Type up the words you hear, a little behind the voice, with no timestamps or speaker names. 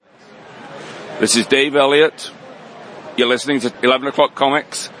This is Dave Elliott. You're listening to 11 O'Clock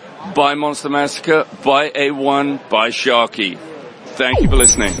Comics by Monster Massacre, by A1, by Sharky. Thank you for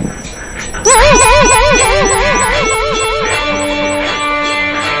listening.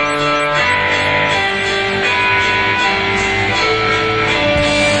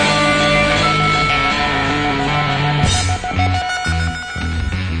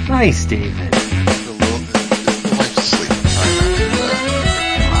 Nice, David. The wife's asleep.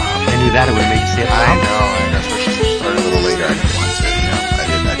 I knew that it would make you say it. I know. Especially since we started a little later. I didn't want to, I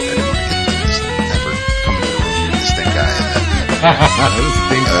didn't want to get this effort coming to the room here, this stink guy. This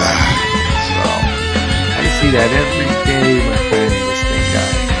stink guy. So. I see that every day, my friend, this stink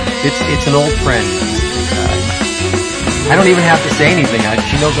guy. It's an old friend, this stink guy. I don't even have to say anything.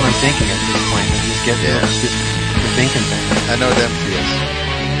 She knows what I'm thinking at this point. I just get just thinking things. I know them feels.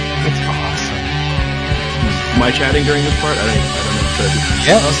 It's awesome. Am I chatting during this part? I don't know.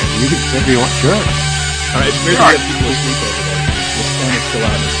 Yeah, you can if you want. Sure. Alright, it's weird to have people asleep over there. This fan is still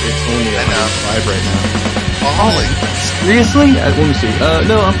out. It's only at 5 right now. Oh, holy. Seriously? Let me see.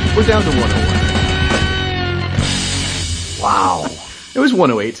 No, we're down to 101. Wow. It was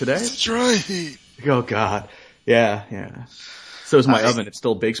 108 today. That's right. Oh god. Yeah. So is my oven. It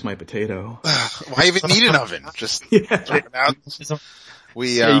still bakes my potato. Why even need an oven? Just turn it out.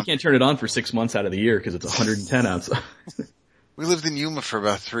 You can't turn it on for 6 months out of the year because it's 110 outside. We lived in Yuma for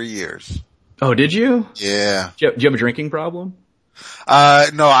about 3 years. Oh, did you? Yeah. Do you have a drinking problem?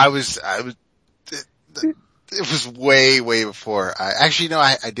 No, it was way before. I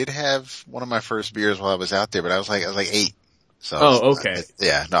did have one of my first beers while I was out there, but I was like 8. So. Oh, okay.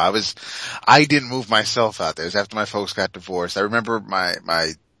 I didn't move myself out there. It was after my folks got divorced. I remember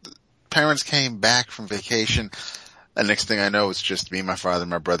my parents came back from vacation. The next thing I know, it's just me, my father,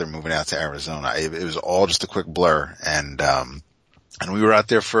 and my brother moving out to Arizona. It was all just a quick blur. And we were out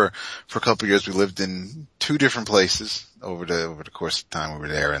there for a couple of years. We lived in 2 different places over the course of time we were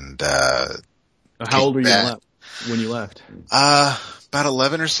there. And, how old were you when you left? About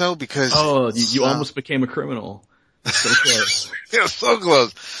 11 or so because. Oh, you almost became a criminal. So close. Yeah, so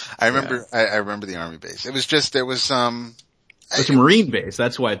close. I remember the army base. It was just, there was, it's a Marine base.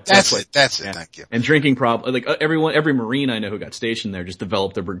 That's it. Thank you. And drinking problem, like every Marine I know who got stationed there just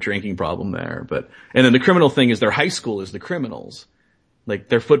developed a drinking problem there. And then the criminal thing is their high school is the criminals. Like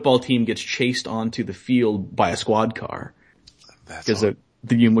their football team gets chased onto the field by a squad car. That's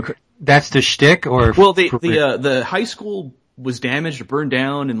the shtick or? Well, the high school was damaged or burned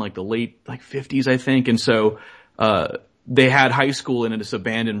down in like the late 50s, I think. And so, they had high school in this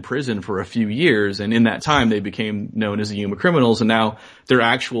abandoned prison for a few years, and in that time they became known as the Yuma Criminals, and now their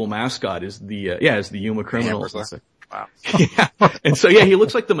actual mascot is the Yuma Criminals. Wow. Yeah. And so he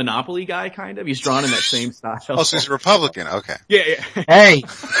looks like the Monopoly guy kind of. He's drawn in that same style. Oh, so he's a Republican, okay. Yeah. Hey.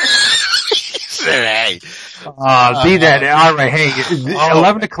 Hey. Be that. Alright, hey,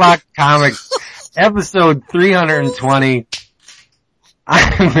 11 o'clock comics, episode 320.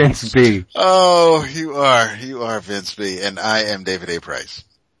 I'm Vince B. Oh, you are Vince B. And I am David A. Price.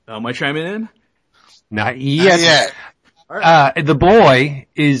 Am I chiming in? Not yet. The boy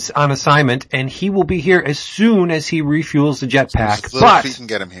is on assignment and he will be here as soon as he refuels the jetpack. But we can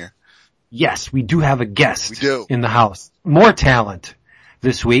get him here. Yes, we do have a guest We do. in the house. More talent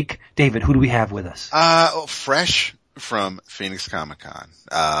this week. David, who do we have with us? Fresh from Phoenix Comic-Con.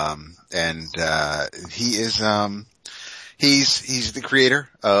 He is, He's the creator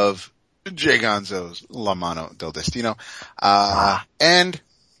of J. Gonzo's Mano del Destino. And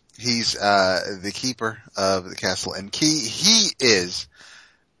he's, the keeper of the castle and key. He is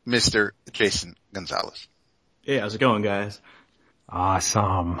Mr. Jason Gonzales. Hey, how's it going, guys?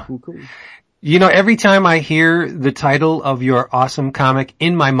 Awesome. Cool. Every time I hear the title of your awesome comic,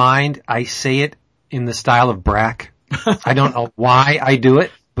 in my mind, I say it in the style of Brack. I don't know why I do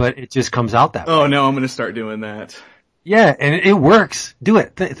it, but it just comes out that way. Oh no, I'm gonna start doing that. Yeah, and it works. Do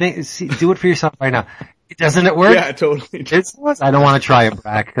it. Do it for yourself right now. Doesn't it work? Yeah, it totally does. I don't want to try it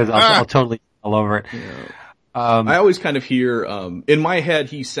back because I'll totally all over it. Yeah. I always kind of hear, in my head,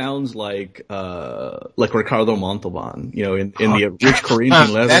 he sounds like Ricardo Montalban, in the rich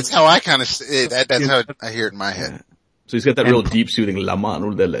Corinthian leather. That's how I kind of, that's how I hear it in my head. So he's got that real deep soothing La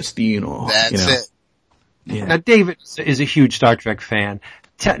Mano del Destino. That's it. Yeah. Now David is a huge Star Trek fan.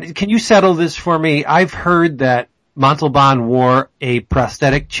 Can you settle this for me? I've heard that Montalban wore a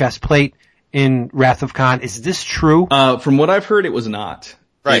prosthetic chest plate in Wrath of Khan. Is this true? From what I've heard, it was not.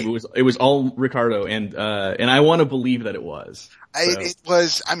 Right. It was all Ricardo, and I want to believe that it was. It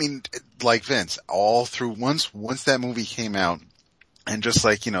was, like Vince, all through once that movie came out, And just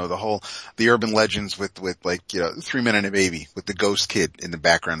like, the urban legends with 3 Men and a Baby with the ghost kid in the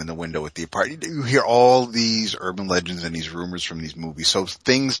background in the window at the apartment. You hear all these urban legends and these rumors from these movies. So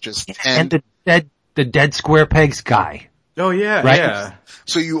things just tend. And the dead square pegs guy. Oh yeah, right? yeah.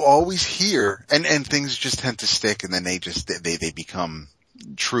 So you always hear, and things just tend to stick, and then they become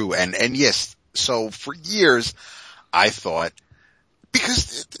true. And yes, so for years, I thought,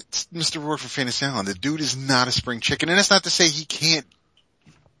 because it's Mr. Rourke for Fantasy Island, the dude is not a spring chicken, and it's not to say he can't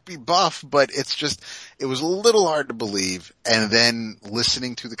be buff, but it was a little hard to believe. And then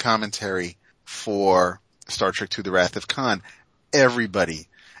listening to the commentary for Star Trek II: The Wrath of Khan, everybody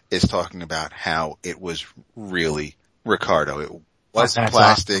is talking about how it was really Ricardo. It wasn't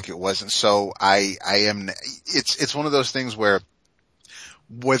plastic. Awesome. It wasn't. So it's one of those things where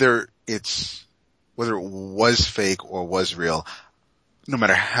whether it was fake or was real, no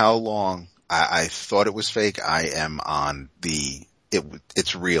matter how long I thought it was fake, I am on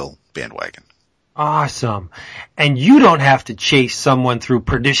it's real bandwagon. Awesome. And you don't have to chase someone through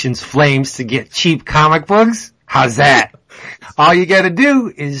perdition's flames to get cheap comic books. How's that? All you gotta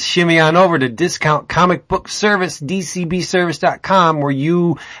do is shimmy on over to Discount Comic Book Service, DCBService.com, where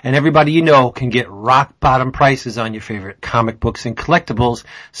you and everybody you know can get rock bottom prices on your favorite comic books and collectibles,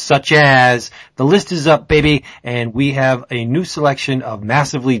 such as the list is up, baby, and we have a new selection of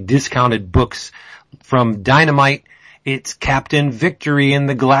massively discounted books from Dynamite. It's Captain Victory and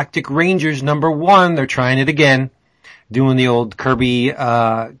the Galactic Rangers #1. They're trying it again, doing the old Kirby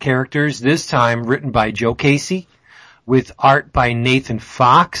characters, this time written by Joe Casey, with art by Nathan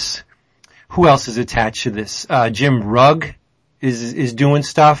Fox. Who else is attached to this? Jim Rugg is doing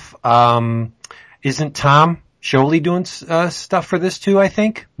stuff. Isn't Tom Sholey doing stuff for this too, I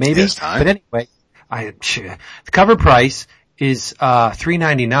think? Maybe. Yes, Tom. But anyway, the cover price is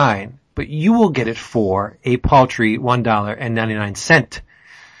 $3.99, but you will get it for a paltry $1.99.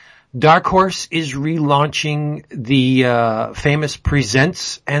 Dark Horse is relaunching the Famous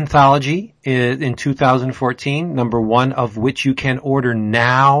Presents anthology in 2014, #1 of which you can order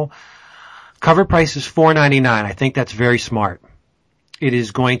now. Cover price is $4.99. I think that's very smart. It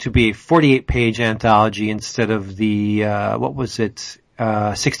is going to be a 48-page anthology instead of the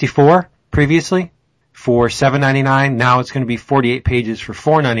 64 previously for $7.99. Now it's going to be 48 pages for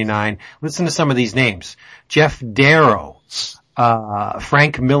 $4.99. Listen to some of these names: Jeff Darrow.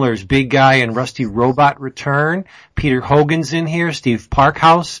 Frank Miller's Big Guy and Rusty Robot return. Peter Hogan's in here. Steve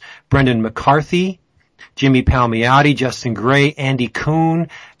Parkhouse, Brendan McCarthy, Jimmy Palmiotti, Justin Gray, Andy Kuhn,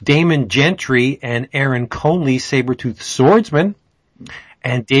 Damon Gentry, and Aaron Conley, Sabretooth Swordsman,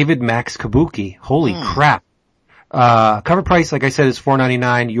 and David Max Kabuki. Holy crap. Cover price, like I said, is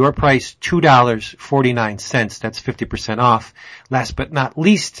 $4.99. Your price, $2.49. That's 50% off. Last but not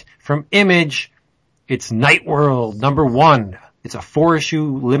least, from Image, it's Night World #1. It's a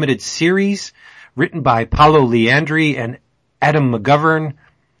 4-issue limited series written by Paolo Leandri and Adam McGovern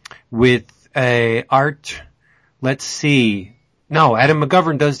with a art. Let's see. No, Adam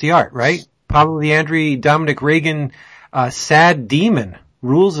McGovern does the art, right? Paolo Leandri, Dominic Reagan, Sad Demon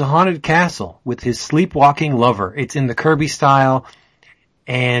rules a haunted castle with his sleepwalking lover. It's in the Kirby style,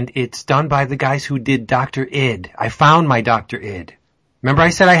 and it's done by the guys who did Dr. Id. I found my Dr. Id. Remember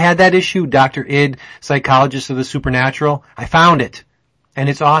I said I had that issue, Dr. Id, Psychologist of the Supernatural? I found it, and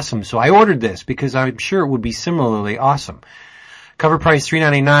it's awesome. So I ordered this because I'm sure it would be similarly awesome. Cover price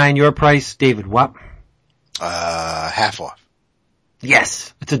 $3.99. Your price, David, what? Half off.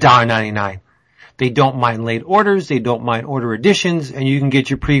 Yes, it's $1.99. They don't mind late orders. They don't mind order additions, and you can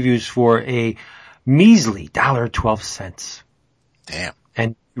get your previews for a measly $1.12. Damn.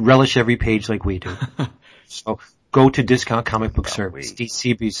 And relish every page like we do. So go to Discount Comic Book Service,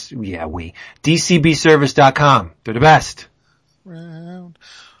 DCBService.com. They're the best.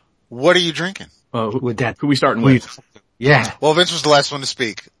 What are you drinking? With that, who we starting with? Yeah. Well, Vince was the last one to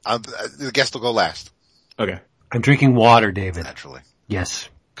speak. The guest will go last. Okay. I'm drinking water, David. Naturally. Yes.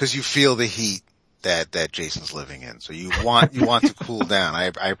 Because you feel the heat that Jason's living in. So you want to cool down.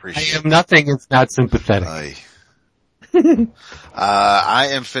 I appreciate it. I am nothing if not sympathetic. I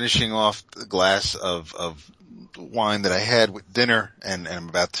am finishing off the glass of wine that I had with dinner, and I'm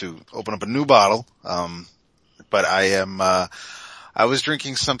about to open up a new bottle. But I was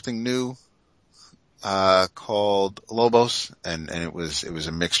drinking something new, called Lobos, and it was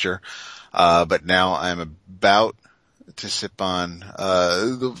a mixture. But now I'm about to sip on,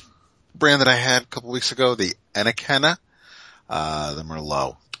 the brand that I had a couple weeks ago, the Anakenna, the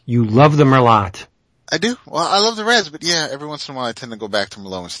Merlot. You love the Merlot. I do. Well, I love the reds, but yeah, every once in a while I tend to go back to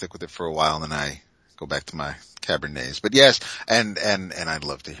Merlot and stick with it for a while, and then I go back to my Cabernets. But yes, and I'd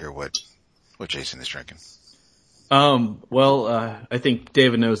love to hear what Jason is drinking. I think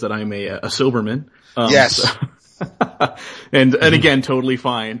David knows that I'm a Silberman. Yes. So and again, totally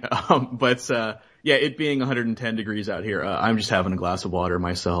fine. It being 110 degrees out here, I'm just having a glass of water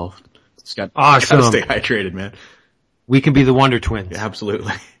myself. It's got Awesome. Gotta stay hydrated, man. We can be the Wonder Twins. Yeah,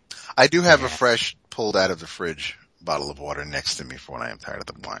 absolutely. I do have a fresh, pulled out of the fridge bottle of water next to me for when I am tired of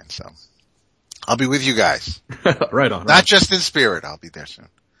the wine, so I'll be with you guys. Right on. Not just in spirit, I'll be there soon.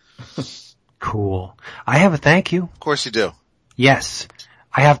 Cool. I have a thank you. Of course you do. Yes.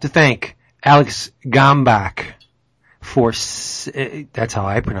 I have to thank Alex Gambach for, that's how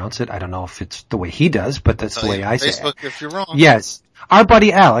I pronounce it. I don't know if it's the way he does, but that's the way I say it. Facebook if you're wrong. Yes. Our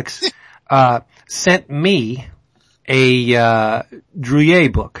buddy Alex, sent me a,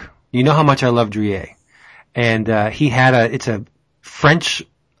 Drouillet book. You know how much I love Drouillet. And, he had it's a French,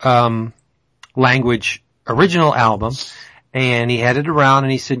 language original album. And he had it around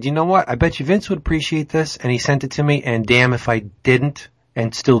and he said, you know what? I bet you Vince would appreciate this. And he sent it to me, and damn if I didn't,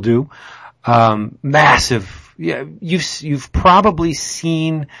 and still do. Massive. Yeah, you've probably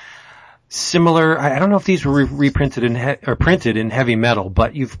seen similar, I don't know if these were reprinted or printed in heavy metal,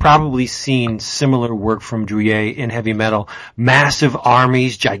 but you've probably seen similar work from Drouillet in heavy metal. Massive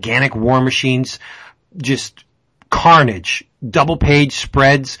armies, gigantic war machines, just carnage, double page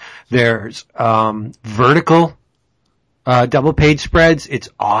spreads. There's, vertical, double page spreads. It's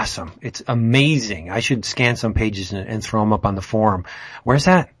awesome. It's amazing. I should scan some pages and throw them up on the forum. Where's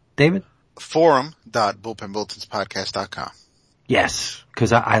that, David? Forum.bullpenbulletinspodcast.com. Yes,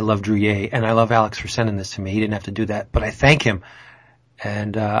 because I love Drouillet, and I love Alex for sending this to me. He didn't have to do that, but I thank him.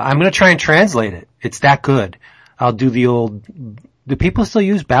 And I'm going to try and translate it. It's that good. I'll do the old, do people still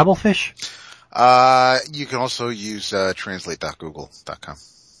use Babelfish? You can also use translate.google.com.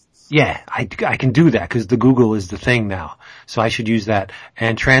 Yeah, I can do that because the Google is the thing now. So I should use that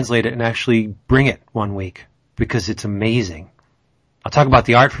and translate it and actually bring it one week because it's amazing. I'll talk about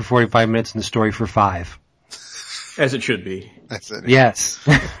the art for 45 minutes and the story for 5. As it should be. That's it. Yes.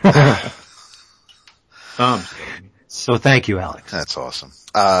 So thank you, Alex. That's awesome.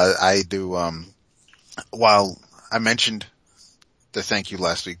 I do, while I mentioned the thank you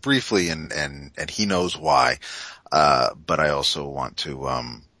last week briefly and he knows why, but I also want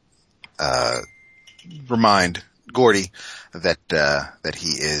to, remind Jordie that he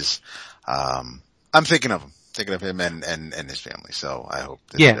is, I'm thinking of him and his family. So I hope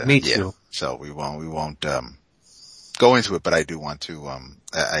that, me too. So we won't, go into it, but I do want to,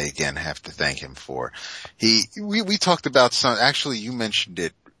 I again have to thank him for, we talked about actually you mentioned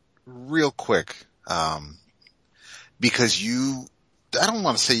it real quick, because I don't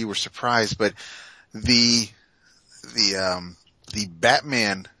want to say you were surprised, but the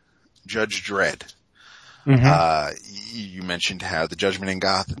Batman Judge Dredd, you mentioned how the Judgment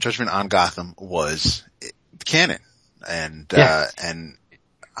on Gotham was canon, and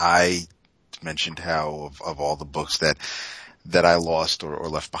I mentioned how of all the books that I lost or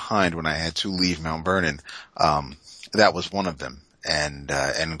left behind when I had to leave Mount Vernon, that was one of them, and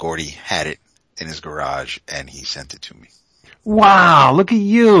Jordie had it in his garage and he sent it to me. Wow, look at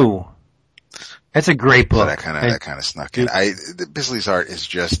you. That's a great book. So that kind of snuck in. Bisley's art is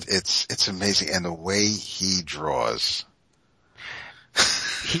just, it's amazing, and the way he draws.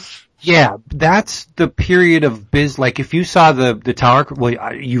 Yeah, that's the period of like if you saw the Tower,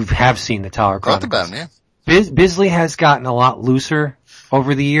 well, you have seen the Tower Chronicles. Talked about him, yeah. Bisley has gotten a lot looser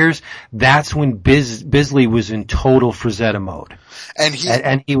over the years. That's when Bisley was in total Frazetta mode.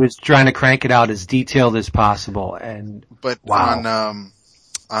 And he was trying to crank it out as detailed as possible. But wow.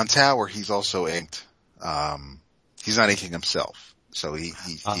 On Tower, he's also inked. He's not inking himself. So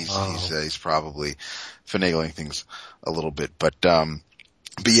he's probably finagling things a little bit. But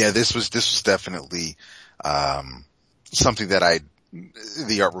yeah, this was definitely, something that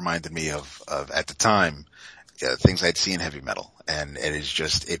the art reminded me of at the time, things I'd seen in heavy metal. And it is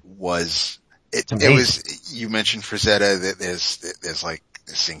just, it was, you mentioned Frazetta, that there's like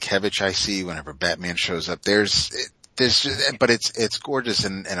Sienkiewicz I see whenever Batman shows up. But it's gorgeous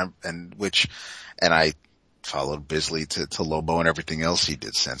and I followed Bisley to Lobo and everything else he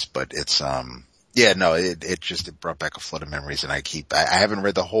did since, but it's, it brought back a flood of memories, and I haven't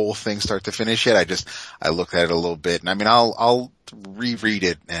read the whole thing start to finish yet. I looked at it a little bit, and I mean, I'll reread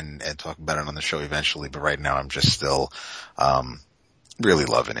it and talk about it on the show eventually, but right now I'm just still, really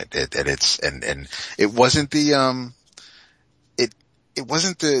loving it. It wasn't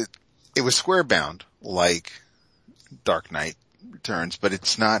it was square bound like Dark Knight Returns, but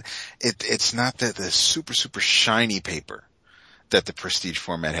it's not the super, super shiny paper that the Prestige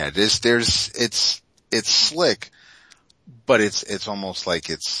format had. It's slick, but it's almost like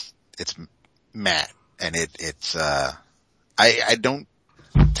it's matte and I don't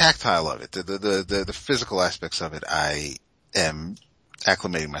tactile of it. The physical aspects of it, I am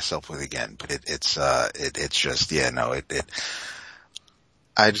acclimating myself with again, but it's just,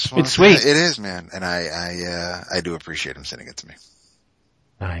 I just want it's sweet. It is, man. And I do appreciate him sending it to me.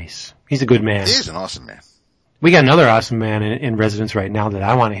 Nice. He's a good man. He is an awesome man. We got another awesome man in residence right now that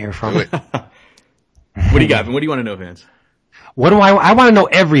I want to hear from. What do you got? What do you want to know, Vance? What do I want to know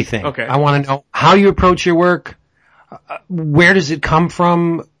everything. Okay. I want to know how you approach your work. Where does it come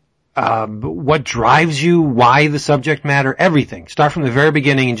from? What drives you? Why the subject matter? Everything. Start from the very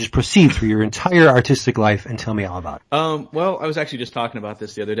beginning and just proceed through your entire artistic life and tell me all about it. Well, I was actually just talking about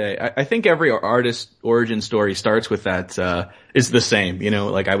this the other day. I think every artist origin story starts with that, is the same. You know,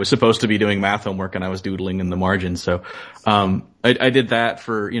 like I was supposed to be doing math homework and I was doodling in the margins. So, I did that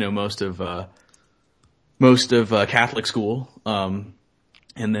for, most of Catholic school.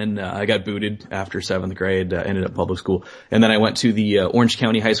 And then, I got booted after 7th grade, ended up public school. And then I went to the, Orange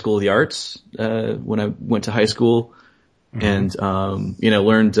County High School of the Arts, when I went to high school. Mm-hmm. And,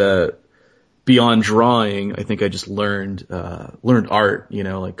 learned, beyond drawing, I think I just learned art,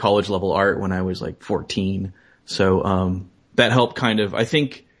 like college level art when I was like 14. So, that helped kind of, I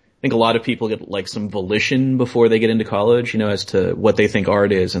think a lot of people get like some volition before they get into college, as to what they think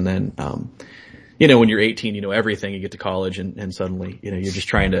art is. And then, when you're 18, you know everything. You get to college and suddenly, you're just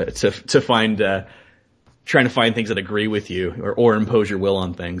trying to find things that agree with you or impose your will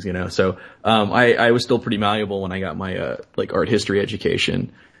on things, So, I was still pretty malleable when I got my, art history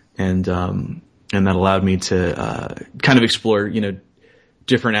education. And that allowed me to, kind of explore,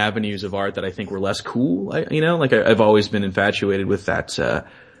 different avenues of art that I think were less cool. I've always been infatuated with that,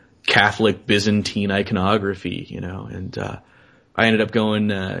 Catholic Byzantine iconography, and, I ended up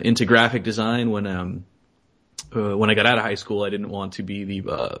going into graphic design when I got out of high school. I didn't want to be the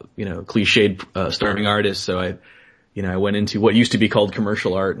cliched starving artist, so I went into what used to be called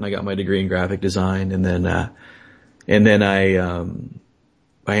commercial art, and I got my degree in graphic design, and then I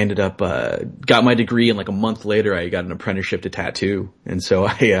ended up got my degree, and like a month later I got an apprenticeship to tattoo, and so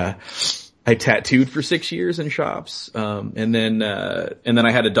I tattooed for 6 years in shops, and then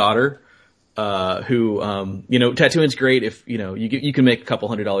I had a daughter. Who, tattooing's great if, you can make a couple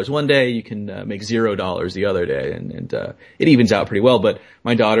 $100 one day, you can, make $0 the other day, and it evens out pretty well, but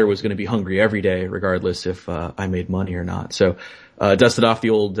my daughter was gonna be hungry every day, regardless if, I made money or not. So, dusted off the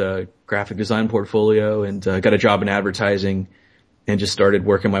old, graphic design portfolio and, got a job in advertising and just started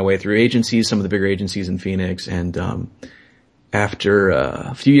working my way through agencies, some of the bigger agencies in Phoenix. And, after,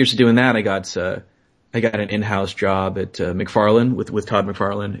 a few years of doing that, I got an in-house job at, McFarlane with Todd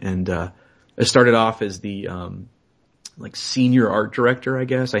McFarlane, and, I started off as the, senior art director, I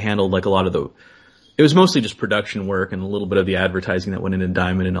guess. I handled a lot of it was mostly just production work and a little bit of the advertising that went into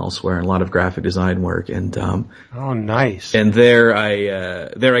Diamond and elsewhere, and a lot of graphic design work. And, oh, nice. And there I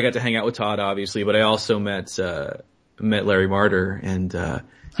got to hang out with Todd, obviously, but I also met Larry Marder, and,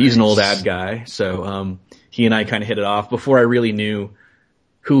 he's an old ad guy. So, he and I kind of hit it off before I really knew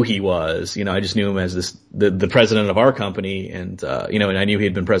who he was. I just knew him as the president of our company, and and I knew he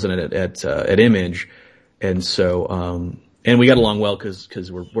had been president at Image. And so, and we got along well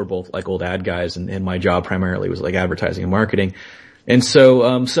cause we're both like old ad guys, and my job primarily was like advertising and marketing. And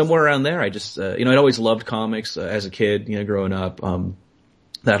so, somewhere around there, I just, I'd always loved comics as a kid, growing up.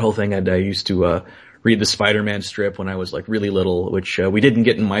 That whole thing, I used to, read the Spider-Man strip when I was like really little, which, we didn't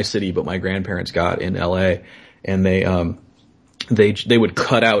get in my city, but my grandparents got in LA, and they would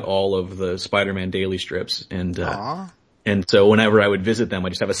cut out all of the Spider-Man daily strips, and so whenever I would visit them, I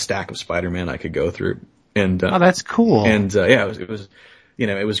just have a stack of Spider-Man I could go through. And oh, that's cool. And it was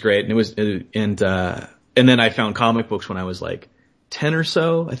it was great, and then I found comic books when I was like 10 or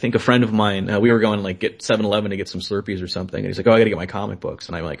so. I think a friend of mine, we were going to get 7-Eleven to get some Slurpees or something, and he's like, "Oh, I got to get my comic books,"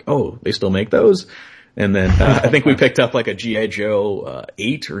 and I'm like, "Oh, they still make those?" And then I think we picked up like a G.I. Joe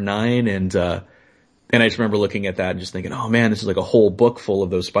 8 or 9, and I just remember looking at that and just thinking, oh man, this is like a whole book full of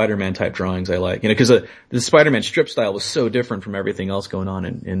those Spider-Man type drawings I like. Cause the Spider-Man strip style was so different from everything else going on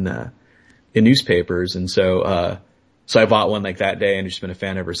in newspapers. And so I bought one like that day and just been a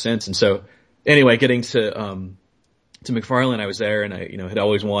fan ever since. And so anyway, getting to McFarlane, I was there, and I, had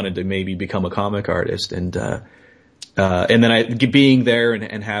always wanted to maybe become a comic artist. And then being there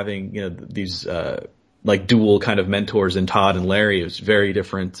and having, these, dual kind of mentors in Todd and Larry, it was very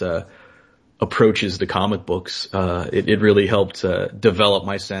different, approaches to comic books. It really helped develop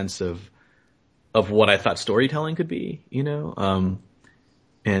my sense of what I thought storytelling could be,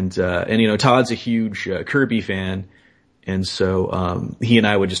 and Todd's a huge Kirby fan, and so he and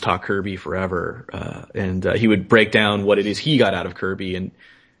I would just talk Kirby forever, and he would break down what it is he got out of Kirby, and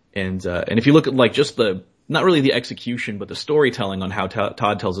And if you look at like just not really the execution, but the storytelling on how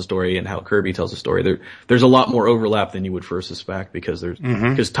Todd tells a story and how Kirby tells a story, there's a lot more overlap than you would first suspect because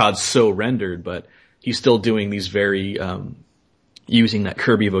because Todd's so rendered, but he's still doing these very, using that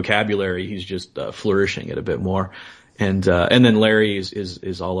Kirby vocabulary. He's just, flourishing it a bit more. And then Larry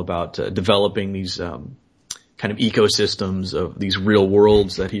is all about, developing these, kind of ecosystems of these real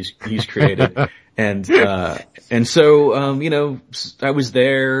worlds that he's created. And so, you know, I was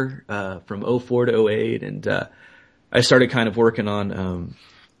there, from 04 to 08 and, I started kind of working on,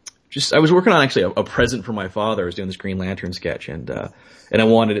 I was working on actually a present for my father. I was doing this Green Lantern sketch and I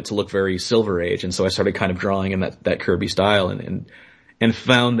wanted it to look very Silver Age. And so I started kind of drawing in that Kirby style and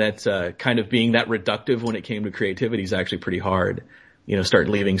found that, kind of being that reductive when it came to creativity is actually pretty hard. You know, start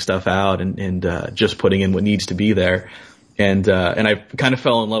leaving stuff out and just putting in what needs to be there. And I kind of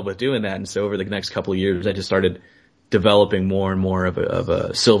fell in love with doing that. And so over the next couple of years, I just started developing more and more of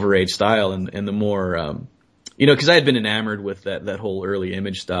a Silver Age style and the more, you know, cause I had been enamored with that whole early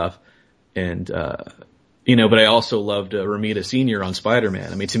Image stuff. And, you know, but I also loved Romita Sr. on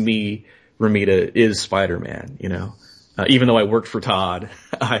Spider-Man. I mean, to me, Romita is Spider-Man, you know, even though I worked for Todd,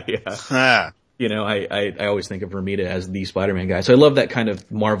 you know, I always think of Romita as the Spider-Man guy. So I love that kind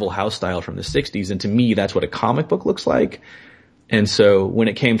of Marvel house style from the 60s. And to me, that's what a comic book looks like. And so when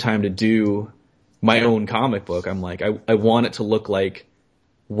it came time to do my own comic book, I'm like, I want it to look like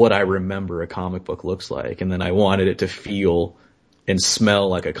what I remember a comic book looks like. And then I wanted it to feel and smell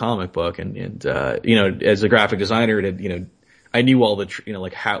like a comic book. And you know, as a graphic designer, you know, I knew all the, you know,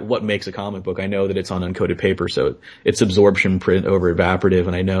 like what makes a comic book. I know that it's on uncoated paper. So it's absorption print over evaporative.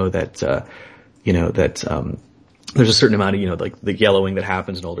 And I know that, you know, that, there's a certain amount of, you know, like the yellowing that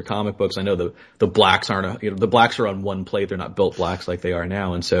happens in older comic books. I know the blacks aren't, you know, the blacks are on one plate. They're not built blacks like they are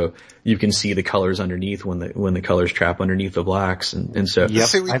now. And so you can see the colors underneath when the colors trap underneath the blacks. And so. Yep,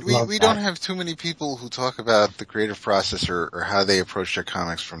 see, we don't have too many people who talk about the creative process or how they approach their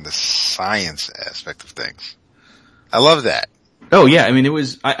comics from the science aspect of things. I love that. Oh yeah, I mean it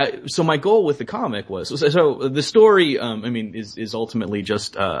was, so my goal with the comic was, so the story, I mean is ultimately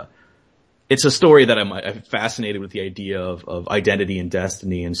just, it's a story that I'm fascinated with the idea of identity and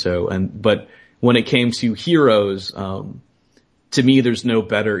destiny. And so, but when it came to heroes, to me, there's no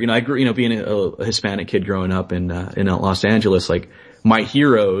better, you know, I grew, you know, being a Hispanic kid growing up in Los Angeles, like my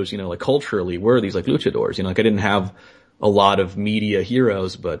heroes, you know, like culturally were these like luchadors, you know, like I didn't have a lot of media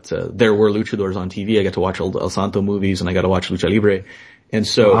heroes, but, there were luchadors on TV. I got to watch El Santo movies and I got to watch Lucha Libre. And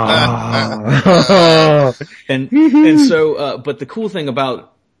so, and so, but the cool thing about,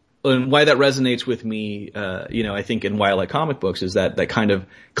 and why that resonates with me, you know, I think, and why I like comic books is that kind of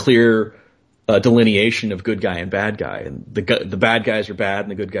clear, delineation of good guy and bad guy. And the bad guys are bad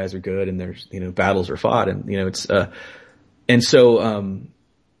and the good guys are good and there's, you know, battles are fought and, you know, it's, and so,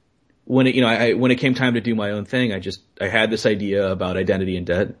 when it, you know, when it came time to do my own thing, I had this idea about identity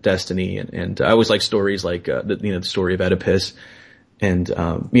and destiny and I always like stories like, the story of Oedipus and,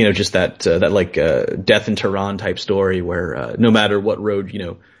 you know, just that like, Death in Tehran type story where, no matter what road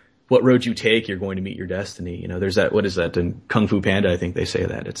you take, you're going to meet your destiny. You know, there's that, what is that? In Kung Fu Panda, I think they say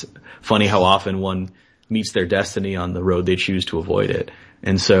that. It's funny how often one meets their destiny on the road they choose to avoid it.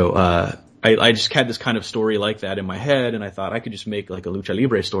 And so, I just had this kind of story like that in my head and I thought I could just make like a Lucha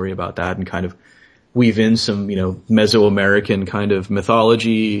Libre story about that and kind of weave in some, you know, Mesoamerican kind of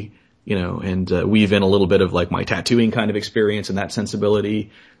mythology, you know, and, weave in a little bit of like my tattooing kind of experience and that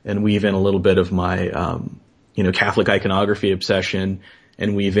sensibility and weave in a little bit of my, you know, Catholic iconography obsession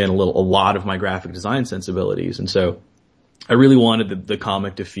and weave in a lot of my graphic design sensibilities. And so I really wanted the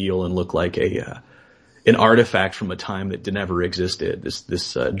comic to feel and look like an artifact from a time that never existed.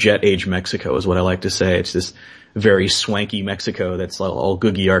 This jet age Mexico is what I like to say. It's this very swanky Mexico that's all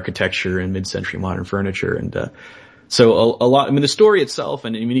googie architecture and mid-century modern furniture. And, so a lot, I mean, the story itself,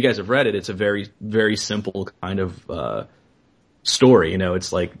 and I mean, you guys have read it, it's a very, very simple kind of, story. You know,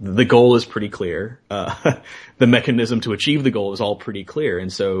 it's like the goal is pretty clear. The mechanism to achieve the goal is all pretty clear.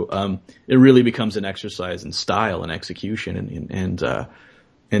 And so, it really becomes an exercise in style and execution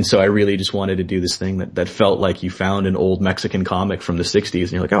and so I really just wanted to do this thing that felt like you found an old Mexican comic from the 60s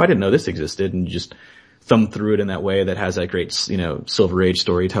and you're like, oh, I didn't know this existed. And you just thumb through it in that way that has that great, you know, Silver Age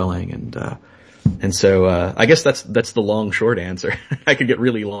storytelling. And so, I guess that's the long, short answer. I could get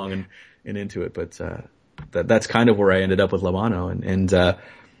really long and into it, but, that's kind of where I ended up with Mano. And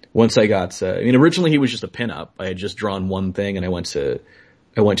once I got, I mean, originally he was just a pinup. I had just drawn one thing and I went to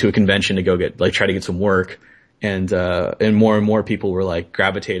a convention to go try to get some work. And more people were like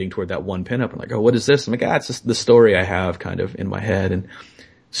gravitating toward that one pinup. I'm like, oh, what is this? I'm like, it's just the story I have kind of in my head.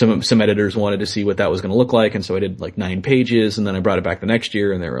 some editors wanted to see what that was going to look like, and so I did like 9 pages, and then I brought it back the next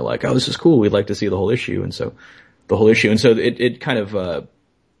year, and they were like, "Oh, this is cool. We'd like to see the whole issue." And so it kind of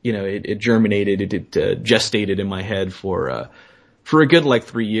it germinated, it gestated in my head for a good like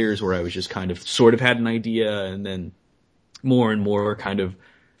 3 years, where I was just kind of sort of had an idea, and then more and more kind of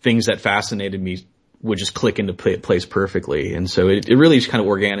things that fascinated me would just click into place perfectly. And so it really just kind of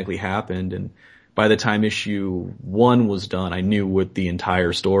organically happened. And by the time issue 1 was done, I knew what the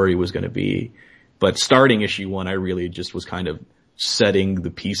entire story was going to be. But starting issue 1, I really just was kind of setting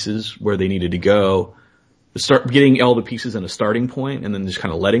the pieces where they needed to go, start getting all the pieces in a starting point, and then just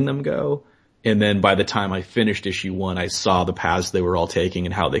kind of letting them go. And then by the time I finished issue 1, I saw the paths they were all taking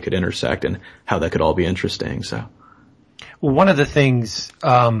and how they could intersect and how that could all be interesting. So, well, one of the things,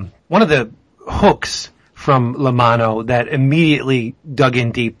 one of the hooks from Mano that immediately dug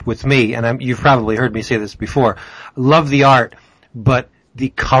in deep with me, and you've probably heard me say this before, love the art, but the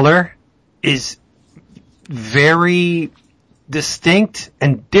color is very distinct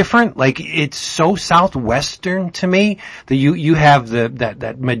and different. Like, it's so southwestern to me that you have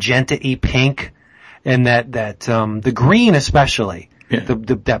that magenta-y pink and the green especially. Yeah.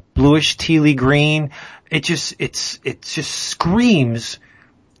 That bluish tealy green. It just screams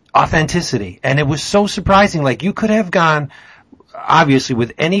authenticity. And it was so surprising. Like, you could have gone obviously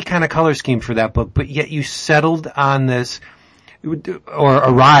with any kind of color scheme for that book, but yet you settled on this or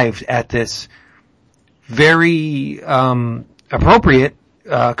arrived at this very appropriate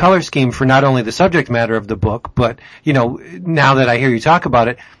color scheme for not only the subject matter of the book, but now that I hear you talk about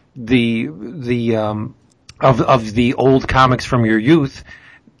it, of the old comics from your youth,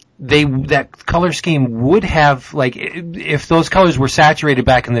 that color scheme would have, like, if those colors were saturated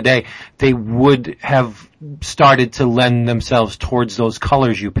back in the day, they would have started to lend themselves towards those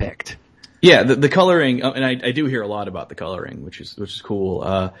colors you picked. Yeah, the coloring, and I do hear a lot about the coloring, which is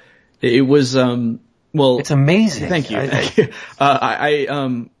cool. It was well, it's amazing. Thank you.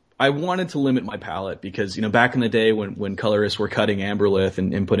 I wanted to limit my palette because, back in the day when colorists were cutting amberlith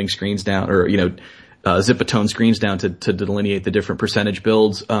and putting screens down, or, zipatone screens down to delineate the different percentage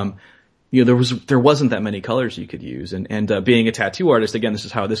builds, there wasn't that many colors you could use. And being a tattoo artist, again, this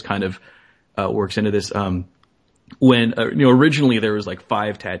is how this kind of, works into this, when, originally there was like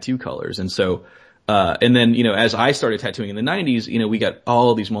 5 tattoo colors. And so, and then, as I started tattooing in the 90s, we got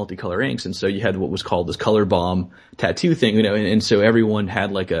all these multicolor inks. And so you had what was called this color bomb tattoo thing, and so everyone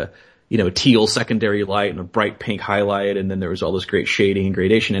had like a teal secondary light and a bright pink highlight. And then there was all this great shading and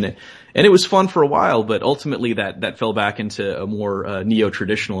gradation in it. And it was fun for a while, but ultimately that fell back into a more,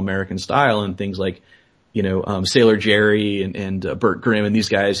 neo-traditional American style, and things like, Sailor Jerry and Burt Grimm and these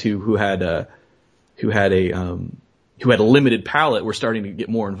guys who had a limited palette were starting to get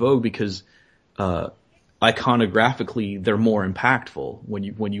more in vogue because, iconographically, they're more impactful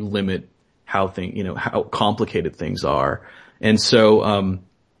when you limit how complicated things are. And so,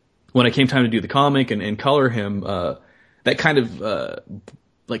 when it came time to do the comic and color him, that kind of,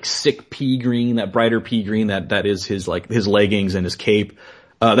 like sick pea green, that brighter pea green, that is his leggings and his cape,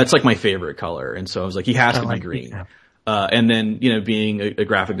 that's like my favorite color. And so I was like, he has to be green. Yeah. And then, being a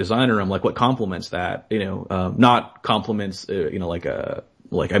graphic designer, I'm like, what complements that? Not complements,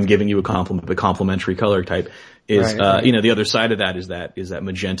 like I'm giving you a compliment, but complementary color type is, right. The other side of that is that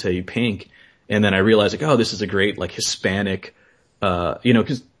magenta pink. And then I realized, like, oh, this is a great, like, Hispanic,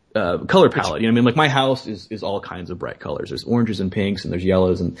 cause, color palette. Like, my house is all kinds of bright colors. There's oranges and pinks and there's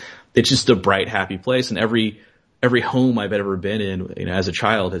yellows, and it's just a bright, happy place. And every home I've ever been in, as a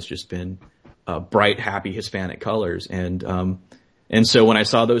child has just been, bright, happy Hispanic colors. And so when I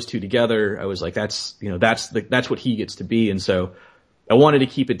saw those two together, I was like, that's what he gets to be. And so I wanted to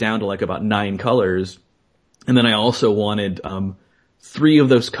keep it down to like about 9 colors. And then I also wanted, 3 of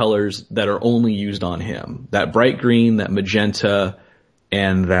those colors that are only used on him. That bright green, that magenta,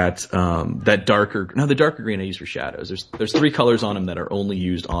 and the darker green I use for shadows. There's 3 colors on him that are only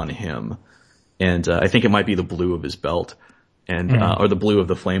used on him. And, I think it might be the blue of his belt and, or the blue of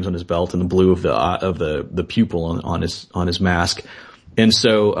the flames on his belt and the blue of the pupil on his mask. And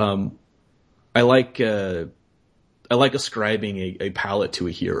so, I like ascribing a palette to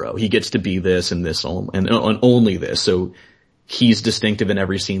a hero. He gets to be this and this and only this. So he's distinctive in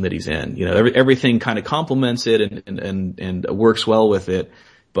every scene that he's in. Everything kind of complements it and works well with it.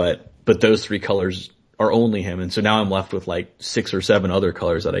 But those 3 colors are only him. And so now I'm left with like 6 or 7 other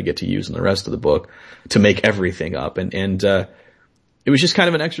colors that I get to use in the rest of the book to make everything up. And it was just kind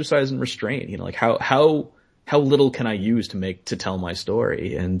of an exercise in restraint, like how little can I use to tell my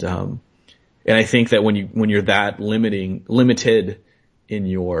story? And I think that when you're that limited in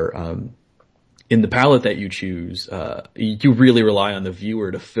your in the palette that you choose, you really rely on the viewer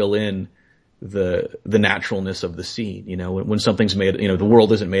to fill in the naturalness of the scene. You know, when something's made, you know, the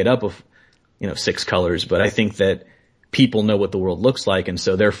world isn't made up of, you know, 6 colors, but I think that people know what the world looks like, and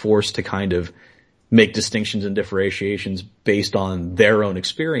so they're forced to kind of make distinctions and differentiations based on their own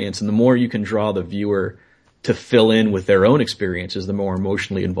experience. And the more you can draw the viewer to fill in with their own experiences, the more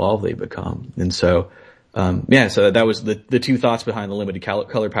emotionally involved they become. And so, so that was the 2 thoughts behind the limited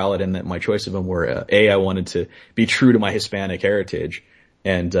color palette, and that my choice of them were, A, I wanted to be true to my Hispanic heritage,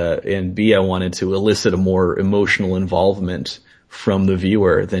 and B, I wanted to elicit a more emotional involvement from the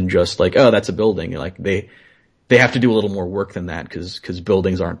viewer than just like, oh, that's a building. Like they have to do a little more work than that, cause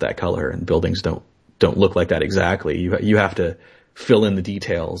buildings aren't that color, and buildings don't look like that exactly. You have to fill in the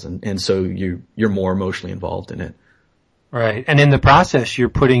details, and so you're more emotionally involved in it. Right. And in the process, you're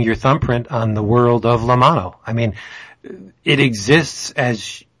putting your thumbprint on the world of Mano. I mean, it exists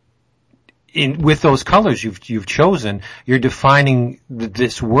with those colors you've chosen. You're defining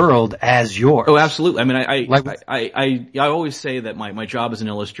this world as yours. Oh, absolutely. I mean, I always say that my job as an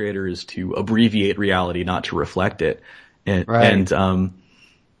illustrator is to abbreviate reality, not to reflect it. And, right.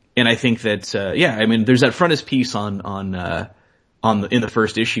 And I think that, I mean, there's that frontispiece in the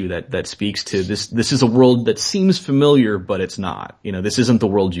first issue that speaks to this. This is a world that seems familiar, but it's not. You know, this isn't the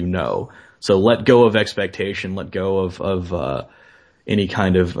world you know. So let go of expectation, let go of any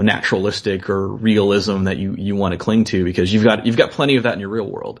kind of naturalistic or realism that you want to cling to, because you've got plenty of that in your real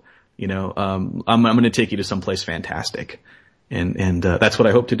world. You know, I'm going to take you to someplace fantastic. And that's what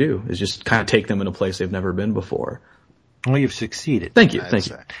I hope to do, is just kind of take them in a place they've never been before. Well, you've succeeded. Thank you. Thank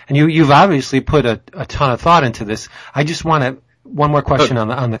you. And you've obviously put a ton of thought into this. I just want one more question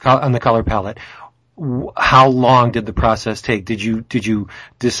on the color palette. How long did the process take? Did you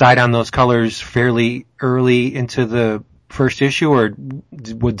decide on those colors fairly early into the first issue, or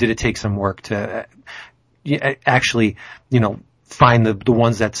did it take some work to actually, you know, find the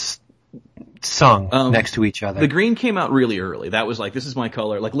ones that's sung next to each other? The green came out really early. That was like, this is my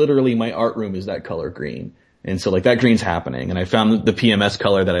color. Like literally my art room is that color green. And so like that green's happening, and I found the PMS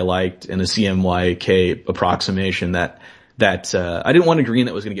color that I liked and a CMYK approximation that I didn't want a green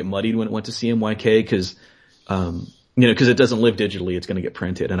that was going to get muddied when it went to CMYK, cause it doesn't live digitally, it's going to get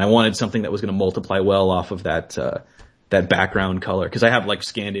printed. And I wanted something that was going to multiply well off of that background color. Cause I have like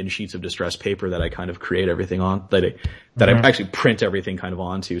scanned in sheets of distressed paper that I kind of create everything on, that I actually print everything kind of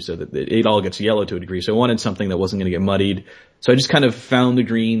onto, so that it all gets yellow to a degree. So I wanted something that wasn't going to get muddied. So I just kind of found the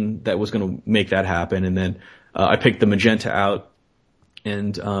green that was going to make that happen. And then, I picked the magenta out,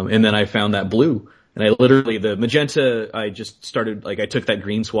 and then I found that blue. And the magenta, I just started, like, I took that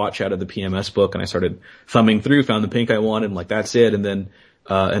green swatch out of the PMS book, and I started thumbing through, found the pink I wanted, and like, that's it. And then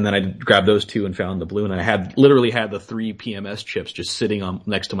I grabbed those 2 and found the blue, and I literally had the 3 PMS chips just sitting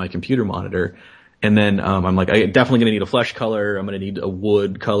next to my computer monitor. And then, I'm like, I'm definitely gonna need a flesh color, I'm gonna need a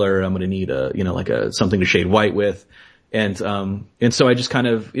wood color, I'm gonna need something to shade white with. And so I just kind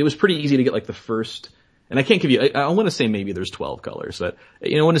of, it was pretty easy to get like the first, and I can't give you, I want to say maybe there's 12 colors, but,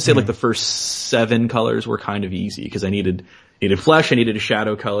 I want to say like the first 7 colors were kind of easy, because I needed flesh, I needed a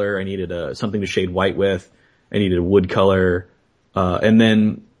shadow color, I needed something to shade white with, I needed a wood color, and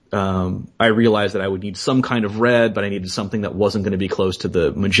then, I realized that I would need some kind of red, but I needed something that wasn't going to be close to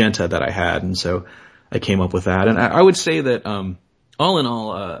the magenta that I had, and so I came up with that. And I would say that, all in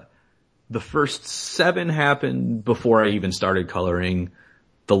all, the first 7 happened before I even started coloring.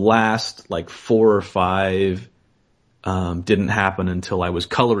 The last, like, 4 or 5, didn't happen until I was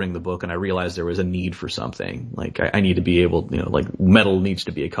coloring the book, and I realized there was a need for something. Like, I need to be able, like, metal needs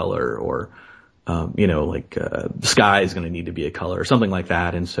to be a color, or, sky is going to need to be a color, or something like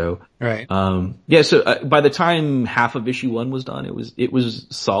that. And so, right. So by the time half of issue 1 was done, it was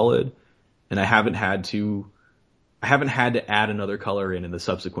solid, and I haven't had to add another color in the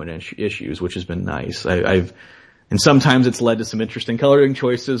subsequent issues, which has been nice. And sometimes it's led to some interesting coloring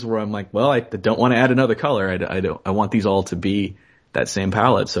choices where I'm like, well, I don't want to add another color. I want these all to be that same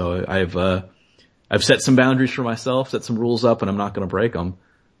palette. So I've set some boundaries for myself, set some rules up, and I'm not going to break them.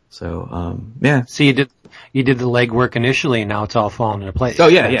 So, So you did the legwork initially, and now it's all falling into place. Oh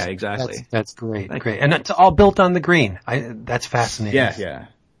yeah, exactly. That's great. Great. And it's all built on the green. That's fascinating. Yeah.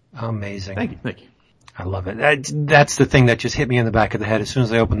 Amazing. Thank you. I love it. That's the thing that just hit me in the back of the head. As soon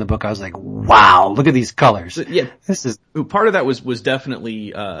as I opened the book, I was like, wow, look at these colors. Yeah. This is part of that was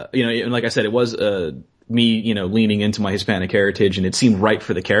definitely, and like I said, it was, me, leaning into my Hispanic heritage, and it seemed right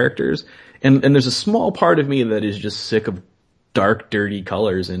for the characters. And there's a small part of me that is just sick of dark, dirty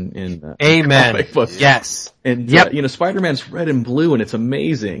colors in Amen. Comic books. Yes. And, Spider-Man's red and blue, and it's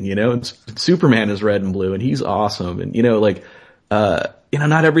amazing, and Superman is red and blue, and he's awesome. And,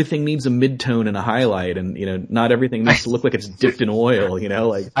 not everything needs a midtone and a highlight, and not everything needs to look like it's dipped in oil.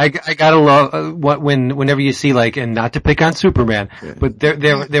 I gotta love whenever you see and not to pick on Superman, but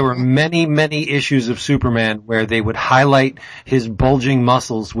there were many issues of Superman where they would highlight his bulging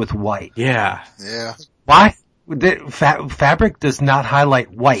muscles with white. Yeah. Why? Fabric does not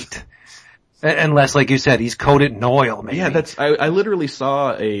highlight white. Unless, like you said, he's coated in oil, maybe. Yeah, I literally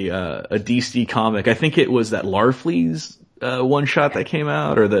saw a DC comic. I think it was that Larfleeze one shot that came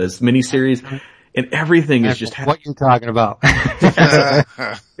out, or the miniseries, and everything is just what you're talking about.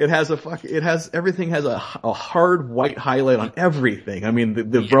 Everything has a hard white highlight on everything. I mean,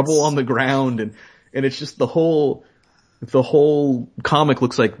 the rubble on the ground, and it's just the whole comic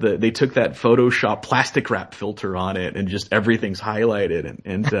looks like they took that Photoshop plastic wrap filter on it, and just everything's highlighted,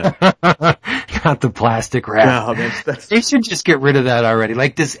 and not the plastic wrap. No, they should just get rid of that already.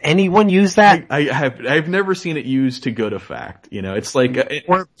 Does anyone use that? I've never seen it used to good effect. It's like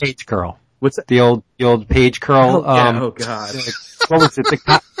or page curl. What's that? The old page curl? Oh God. What was it?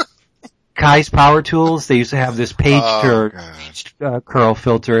 Kai's Power Tools, they used to have this page curl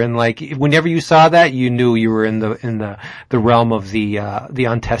filter, and whenever you saw that, you knew you were in the realm of the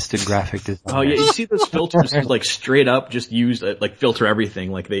untested graphic design. Oh yeah, you see those filters straight up just use filter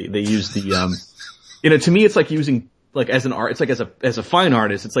everything. They use the to me it's like using as an art, it's as a fine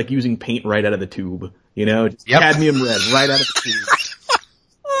artist, it's like using paint right out of the tube. Cadmium red right out of the tube.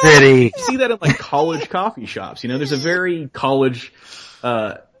 Pretty. You see that in college coffee shops. There's a very college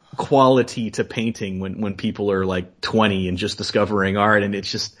quality to painting when people are 20 and just discovering art, and it's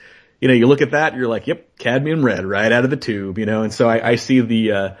just you look at that and you're like, yep, cadmium red right out of the tube, and so I see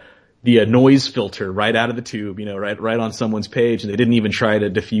the noise filter right out of the tube, right on someone's page, and they didn't even try to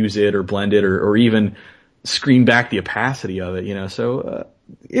diffuse it or blend it or even screen back the opacity of it, so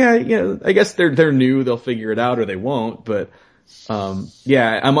I guess they're new, they'll figure it out or they won't, but I'm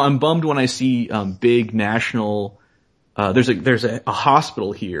bummed when I see big national there's a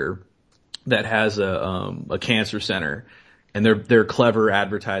hospital here that has a cancer center, and their clever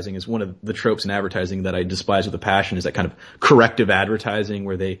advertising is one of the tropes in advertising that I despise with a passion, is that kind of corrective advertising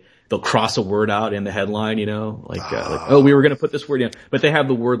where they'll cross a word out in the headline, we were going to put this word in, but they have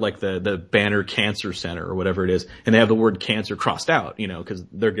the word the banner cancer center or whatever it is, and they have the word cancer crossed out, because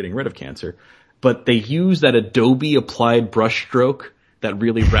they're getting rid of cancer, but they use that Adobe applied brush stroke, that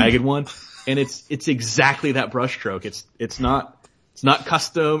really ragged one. And it's exactly that brushstroke. It's not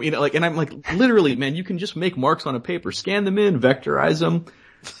custom, and I'm literally, man, you can just make marks on a paper, scan them in, vectorize them,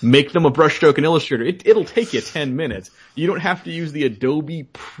 make them a brushstroke in Illustrator. It'll take you 10 minutes. You don't have to use the Adobe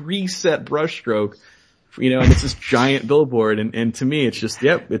preset brushstroke, and it's this giant billboard. And to me, it's just,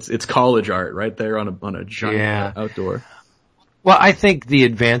 it's college art right there on a giant outdoor. Well, I think the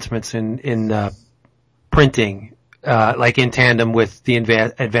advancements in printing, in tandem with the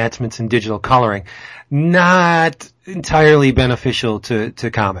advancements in digital coloring, not entirely beneficial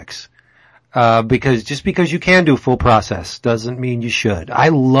to comics. Because you can do full process doesn't mean you should. I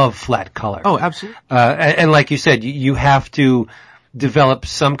love flat color. Oh, absolutely. And like you said, you have to develop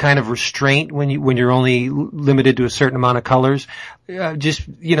some kind of restraint when you're only limited to a certain amount of colors.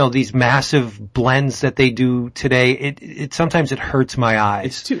 These massive blends that they do today, it sometimes it hurts my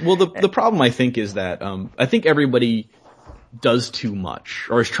eyes. The problem I think is that, I think everybody does too much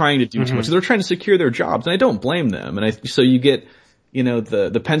or is trying to do too much. They're trying to secure their jobs, and I don't blame them. So you get,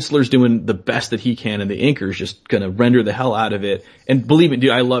 the penciler's doing the best that he can, and the inker's just gonna render the hell out of it. And believe me,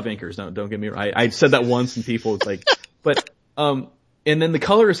 dude, I love inkers. Don't get me wrong. I said that once, and people but and then the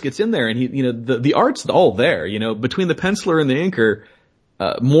colorist gets in there, and the art's all there, between the penciler and the inker,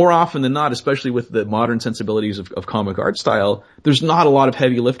 more often than not, especially with the modern sensibilities of comic art style, there's not a lot of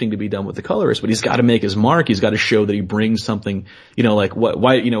heavy lifting to be done with the colorist, but he's got to make his mark. He's got to show that he brings something,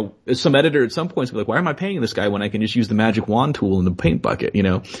 some editor at some points will be like, why am I paying this guy when I can just use the magic wand tool in the paint bucket,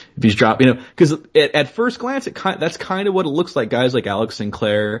 if he's cause at first glance, that's kind of what it looks like guys like Alex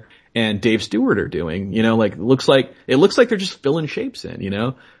Sinclair and Dave Stewart are doing, it looks like they're just filling shapes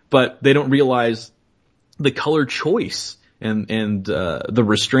in, but they don't realize the color choice and the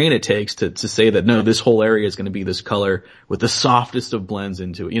restraint it takes to say that no, this whole area is going to be this color with the softest of blends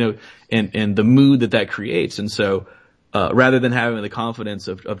into it, and the mood that creates. And so, rather than having the confidence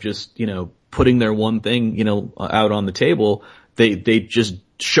of just, putting their one thing, out on the table, they just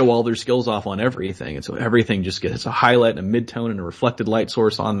show all their skills off on everything. And so everything just gets a highlight and a midtone and a reflected light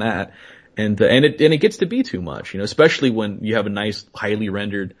source on that. And it gets to be too much, especially when you have a nice, highly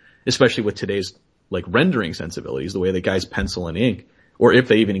rendered, especially with today's rendering sensibilities, the way that guys pencil and ink, or if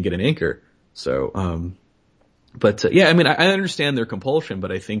they even get an inker. So, I understand their compulsion,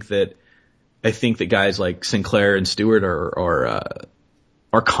 but I think that I think that guys like Sinclair and Stewart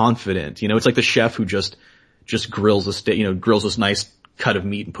are confident. You know, it's like the chef who just grills a steak, you know, grills this nice cut of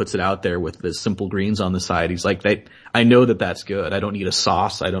meat and puts it out there with the simple greens on the side. He's like, I know that that's good. I don't need a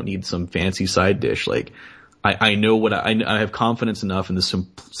sauce. I don't need some fancy side dish. Like, I know what I have confidence enough in the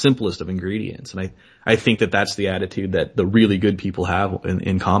simplest of ingredients. And I think that that's the attitude that the really good people have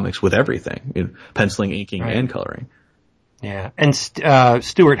in comics with everything, in penciling, inking, and coloring. Yeah. And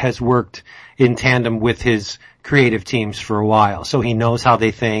Stewart has worked in tandem with his creative teams for a while, so he knows how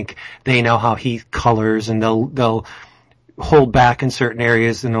they think. They know how he colors, and they'll hold back in certain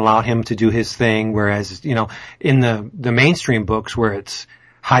areas and allow him to do his thing. Whereas, you know, in the mainstream books where it's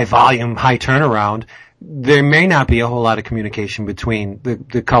high volume, high turnaround, there may not be a whole lot of communication between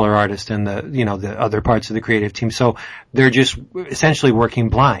the color artist and the other parts of the creative team. So they're just essentially working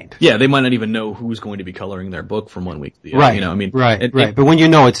blind. Yeah, they might not even know who's going to be coloring their book from 1 week to the other. Right. You know, I mean, right. But when you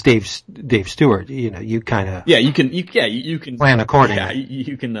know it's Dave Stewart, you know, you kind of you can plan accordingly. Yeah,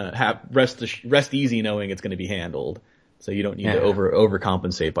 you can rest easy knowing it's going to be handled. So you don't need to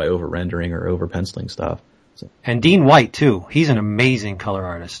overcompensate by over rendering or over penciling stuff. So. And Dean White too. He's an amazing color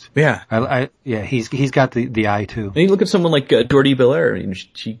artist. Yeah. He's got the eye too. And you look at someone like Jordie Bellaire. I mean,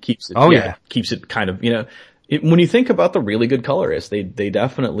 she keeps it. Keeps it kind of, you know. When you think about the really good colorists, they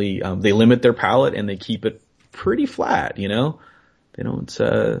definitely they limit their palette and they keep it pretty flat. You know, they don't.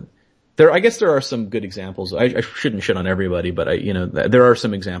 I guess there are some good examples. I shouldn't shit on everybody, but there are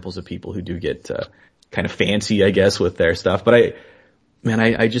some examples of people who do get kind of fancy, I guess, with their stuff. But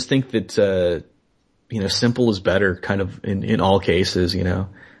I just think that. Simple is better kind of in all cases, you know.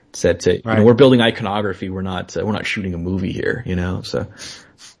 It's that, you know, we're building iconography. We're not shooting a movie here, you know, so.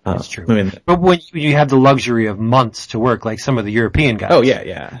 That's true. I mean, but when you have the luxury of months to work, like some of the European guys. Oh,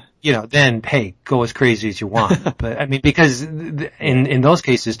 yeah. You know, then, hey, go as crazy as you want. But, I mean, because in those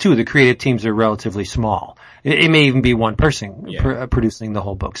cases too, the creative teams are relatively small. It may even be one person producing the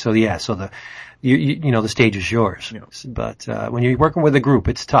whole book. So the stage is yours. Yeah. But, when you're working with a group,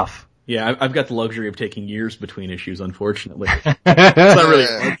 it's tough. Yeah, I've got the luxury of taking years between issues, unfortunately. It's not really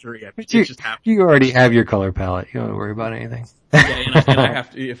a luxury. It just happens. You already have your color palette. You don't have to worry about anything. Yeah, and I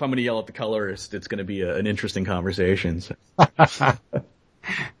have to, if I'm going to yell at the colorist, it's going to be an interesting conversation. So.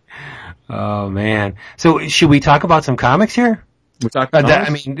 Oh, man. So should we talk about some comics here? We're talking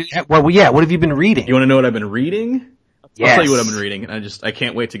comics? What have you been reading? You want to know what I've been reading? Yes. I'll tell you what I've been reading. I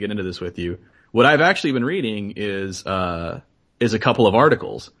can't wait to get into this with you. What I've actually been reading is a couple of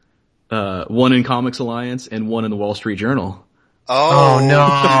articles. One in Comics Alliance and one in the Wall Street Journal. Oh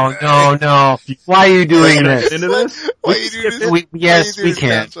no. Why are you doing this? Into this? Why are you doing this? Yes, we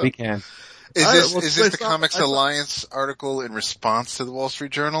can. We can. Is this the Comics Alliance article in response to the Wall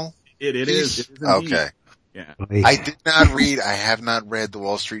Street Journal? It is. Okay. Yeah. I have not read the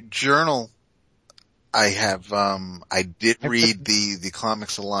Wall Street Journal. I did read the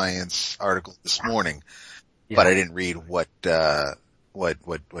Comics Alliance article this morning, but I didn't read what her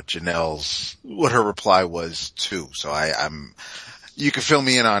reply was too. So you can fill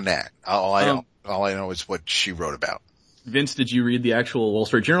me in on that. All I know is what she wrote about. Vince, did you read the actual Wall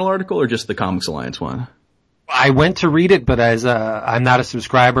Street Journal article or just the Comics Alliance one? I went to read it, but as I'm not a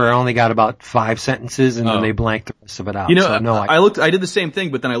subscriber, I only got about 5 sentences and then they blanked the rest of it out. You know, so, no, I did the same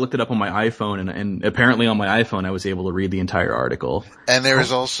thing, but then I looked it up on my iPhone and apparently on my iPhone I was able to read the entire article. And there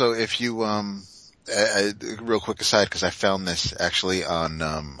is also, if you, real quick aside, because I found this actually on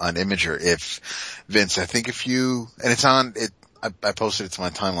Imager. If Vince, I think if you, and it's on it, I posted it to my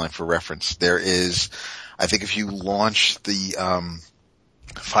timeline for reference. There is, I think if you launch the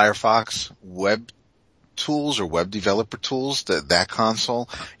Firefox web tools or web developer tools, that console,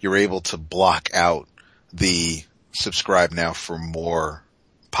 you're able to block out the subscribe now for more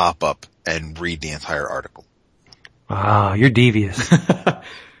pop-up and read the entire article. Wow, you're devious.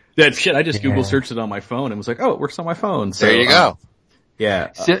 That shit, I just Google searched it on my phone and was like, oh, it works on my phone. So, there you go.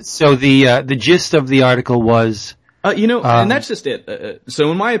 Yeah. So the gist of the article was, and that's just it.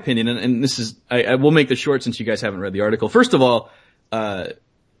 So in my opinion, and this is, I will make this short since you guys haven't read the article. First of all,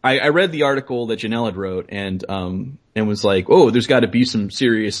 I read the article that Janelle had wrote and was like, oh, there's got to be some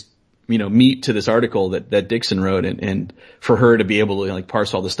serious, meat to this article that Dixon wrote and for her to be able to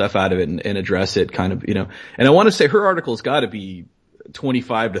parse all the stuff out of it and address it kind of, and I want to say her article's got to be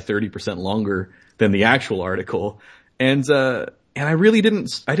 25 to 30% longer than the actual article. And I really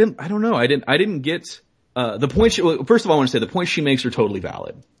didn't get, the point first of all, I want to say the points she makes are totally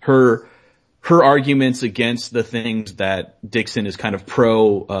valid. Her arguments against the things that Dixon is kind of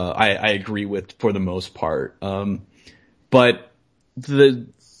pro, I agree with for the most part. But the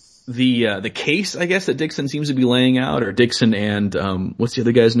case, I guess, that Dixon seems to be laying out, or Dixon and, what's the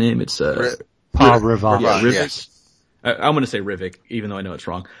other guy's name? It's, Paul Rivoche. Yeah, Rivoche. Yes. I'm going to say Rivoche, even though I know it's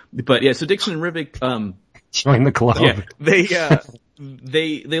wrong. But yeah, so Dixon and Rivoche, Join the club. yeah,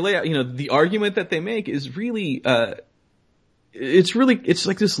 they lay out, the argument that they make is really, it's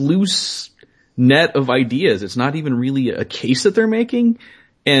like this loose net of ideas. It's not even really a case that they're making.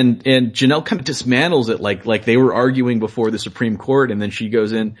 And Janelle kind of dismantles it like they were arguing before the Supreme Court, and then she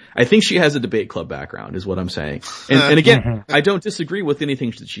goes in. I think she has a debate club background, is what I'm saying. And again, I don't disagree with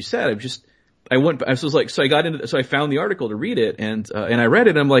anything that she said. So I found the article to read it, and I read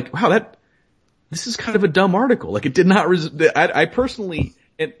it, and I'm like, wow, this is kind of a dumb article. Like, it did not, I personally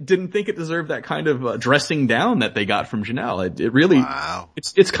didn't think it deserved that kind of dressing down that they got from Janelle. It really, Wow.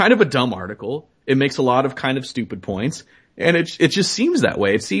 It's kind of a dumb article. It makes a lot of kind of stupid points. And it just seems that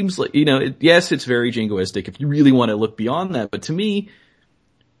way. It seems like, yes, it's very jingoistic if you really want to look beyond that. But to me,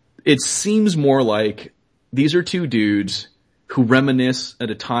 it seems more like these are two dudes who reminisce at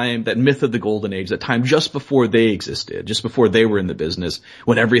a time, that myth of the golden age, that time just before they existed, just before they were in the business,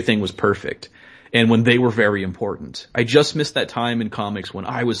 when everything was perfect and when they were very important. I just missed that time in comics when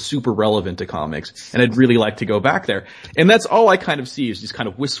I was super relevant to comics, and I'd really like to go back there. And that's all I kind of see, is these kind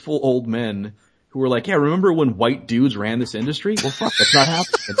of wistful old men who were like, yeah, remember when white dudes ran this industry? Well, fuck, that's not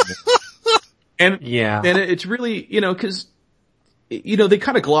happening anymore. And it's really, cause, they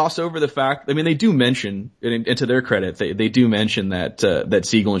kind of gloss over the fact, I mean, they do mention, and to their credit, they do mention that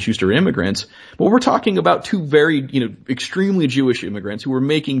Siegel and Schuster are immigrants, but we're talking about two very, extremely Jewish immigrants who were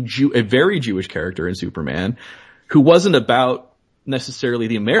making a very Jewish character in Superman, who wasn't about necessarily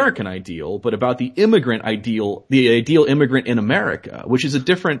the American ideal, but about the immigrant ideal, the ideal immigrant in America, which is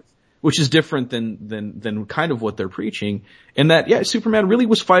different than kind of what they're preaching. And that, yeah, Superman really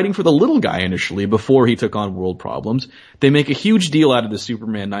was fighting for the little guy initially before he took on world problems. They make a huge deal out of the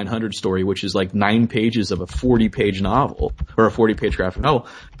Superman 900 story, which is like 9 pages of a 40-page novel, or a 40-page graphic novel.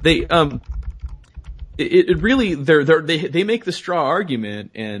 They, it really, they make the straw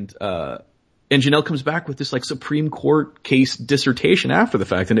argument, and Janelle comes back with this like Supreme Court case dissertation after the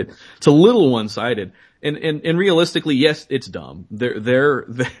fact, and it's a little one-sided. And realistically, yes, it's dumb.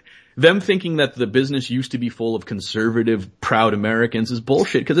 Them thinking that the business used to be full of conservative, proud Americans is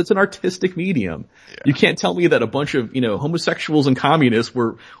bullshit, because it's an artistic medium. Yeah. You can't tell me that a bunch of, homosexuals and communists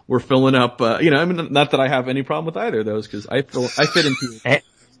were filling up, I mean, not that I have any problem with either of those, because I fit into,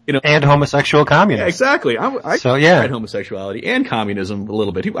 and homosexual communists. Yeah, exactly. I tried homosexuality and communism a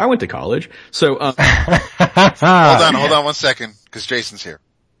little bit. I went to college. So, Hold on 1 second, because Jason's here.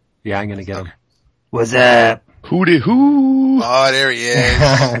 Yeah, I'm gonna get him. What's up? Hooty-hoo. Oh, there he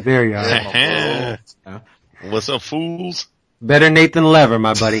is. There you are. What's up, fools? Better Nate than Lever,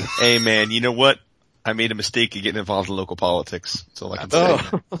 my buddy. Hey, man, you know what? I made a mistake of getting involved in local politics. That's all I can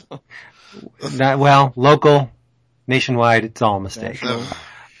say. Local, nationwide, it's all a mistake.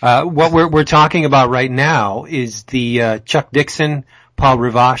 What we're talking about right now is the Chuck Dixon, Paul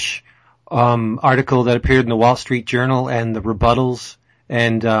Rivoche article that appeared in the Wall Street Journal, and the rebuttals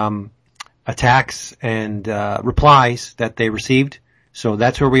and attacks and replies that they received. So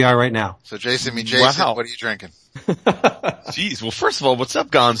that's where we are right now. So Jason, wow. What are you drinking? Jeez. Well, first of all, what's up,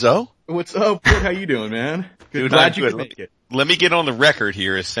 Gonzo? What's up? Good. How you doing, man? Dude, glad you could make it. Let me get on the record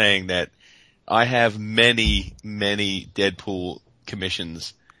here as saying that I have many, many Deadpool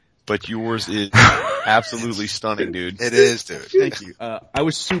commissions, but yours is absolutely stunning, dude. It is, dude. Thank you. I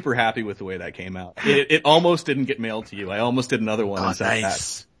was super happy with the way that came out. It almost didn't get mailed to you. I almost did another one. Oh,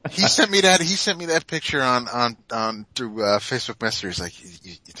 nice. He sent me that picture on through Facebook Messenger. He's like,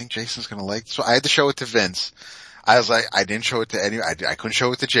 you think Jason's gonna like this? So I had to show it to Vince. I was like, I didn't show it to I couldn't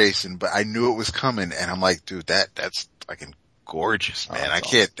show it to Jason, but I knew it was coming, and I'm like, dude, that's fucking gorgeous, man. Oh, I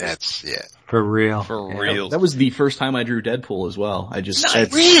can't, awesome. That's, yeah. For real. Real. That was the first time I drew Deadpool as well. I just had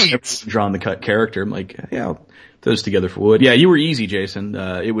drawn the cut character. I'm like, yeah, I'll throw this together for Wood. Yeah, you were easy, Jason.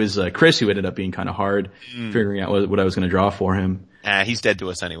 It was Chris who ended up being kind of hard figuring out what I was going to draw for him. He's dead to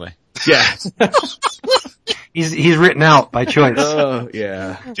us anyway. Yeah. He's written out by choice. Oh,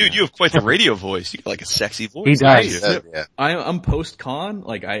 yeah. Dude, you have quite the radio voice. You got like a sexy voice. He does. Yeah. I'm post-con.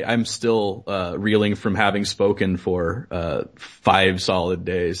 Like, I'm still, reeling from having spoken for, 5 solid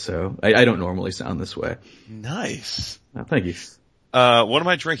days. So I don't normally sound this way. Nice. Thank you. What am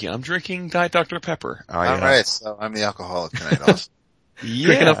I drinking? I'm drinking Diet Dr. Pepper. Alright, so I'm the alcoholic tonight also. Yeah.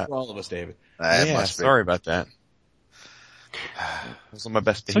 Quick enough for all of us, David. Sorry about that. Those are my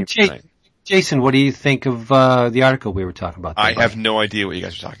best So behavior tonight. Jason, what do you think of the article we were talking about? I have no idea what you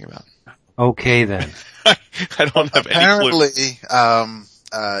guys are talking about. Okay then. I don't have any clue.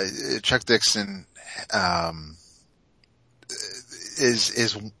 Apparently, Chuck Dixon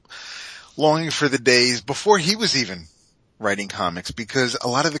is longing for the days before he was even writing comics, because a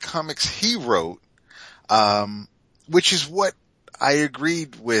lot of the comics he wrote, which is what I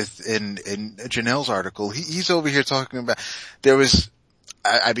agreed with in Janelle's article. He's over here talking about,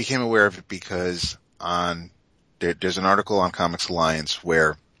 I became aware of it because there's an article on Comics Alliance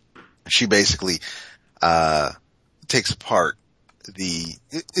where she basically, takes apart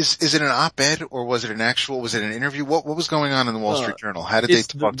is it an op-ed or was it an interview? What was going on in the Wall Street Journal? How did they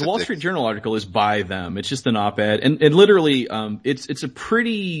talk to the Wall Street Journal article is by them. It's just an op-ed, and literally, it's a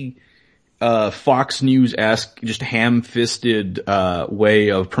pretty Fox News-esque, just ham-fisted way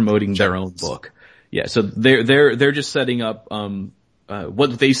of promoting their own book. Yeah, so they're just setting up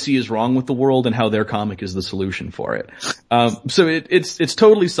what they see is wrong with the world and how their comic is the solution for it. So it's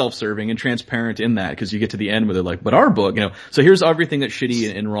totally self-serving and transparent in that, because you get to the end where they're like, but our book, so here's everything that's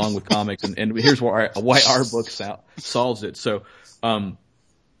shitty and wrong with comics, and here's why our book solves it. So, and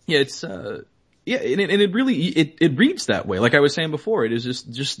it really, it reads that way. Like I was saying before, it is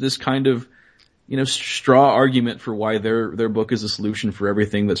just this kind of, straw argument for why their book is a solution for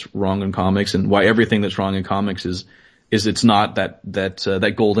everything that's wrong in comics, and why everything that's wrong in comics is it's not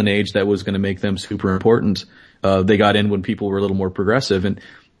that golden age that was going to make them super important. They got in when people were a little more progressive,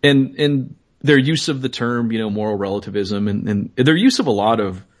 and their use of the term, moral relativism, and their use of a lot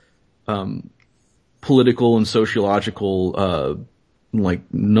of, political and sociological,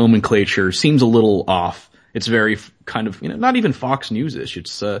 nomenclature seems a little off. It's very kind of, not even Fox News-ish.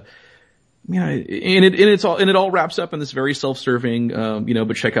 It's, and it all wraps up in this very self-serving,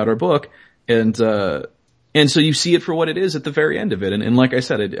 but check out our book. And so you see it for what it is at the very end of it. And like I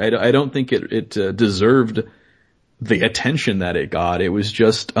said, I don't think it deserved the attention that it got. It was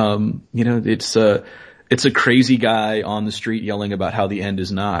just, it's a crazy guy on the street yelling about how the end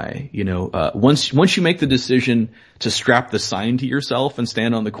is nigh. Once you make the decision to strap the sign to yourself and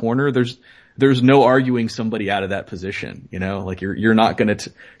stand on the corner, there's no arguing somebody out of that position. You're not going to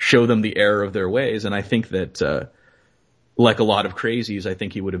show them the error of their ways. And I think that, like a lot of crazies, I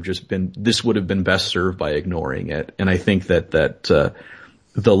think this would have been best served by ignoring it. And I think that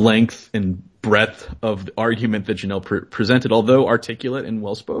the length and breadth of the argument that Janelle presented, although articulate and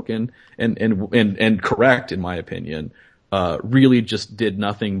well spoken and correct in my opinion, really just did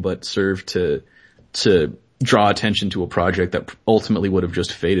nothing but serve to draw attention to a project that ultimately would have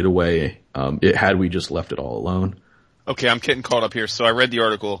just faded away, had we just left it all alone. Okay, I'm getting caught up here. So I read the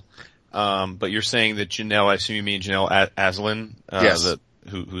article. But you're saying that Janelle, I assume you mean Janelle Aslan, yes.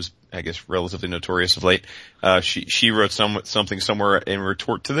 who's, I guess, relatively notorious of late. She wrote something somewhere in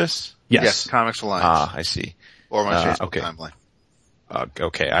retort to this? Yes, Comics Alliance. Ah, I see. Or my Facebook timeline.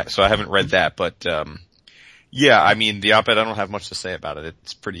 Okay, so I haven't read that, but, I mean, the op-ed, I don't have much to say about it.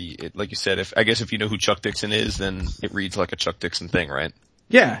 It's pretty, like you said, I guess if you know who Chuck Dixon is, then it reads like a Chuck Dixon thing, right?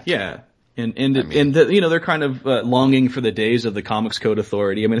 Yeah. They're kind of longing for the days of the Comics Code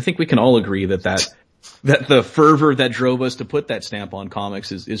Authority. I mean, I think we can all agree that the fervor that drove us to put that stamp on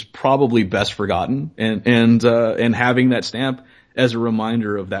comics is probably best forgotten, and having that stamp as a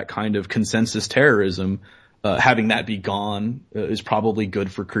reminder of that kind of consensus terrorism, having that be gone is probably good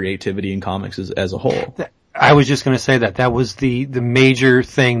for creativity in comics as a whole. I was just going to say that was the major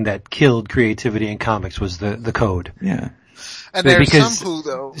thing that killed creativity in comics was the code. Yeah. And there's because some who,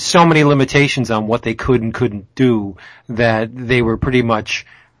 though, so many limitations on what they could and couldn't do that they were pretty much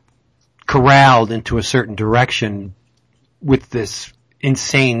corralled into a certain direction with this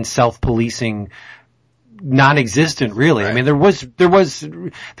insane self-policing, non-existent really. Right. I mean,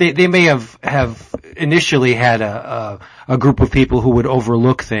 they may have initially had a group of people who would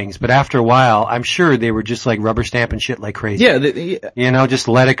overlook things, but after a while, I'm sure they were just like rubber stamping shit like crazy. Yeah. Just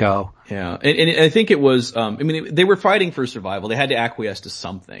let it go. Yeah. And I think it was, they were fighting for survival. They had to acquiesce to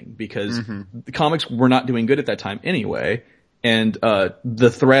something because the comics were not doing good at that time anyway. And,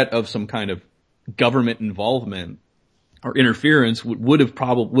 the threat of some kind of government involvement or interference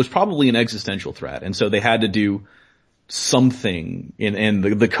was probably an existential threat. And so they had to do something and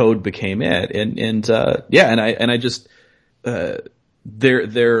the code became it. And I just,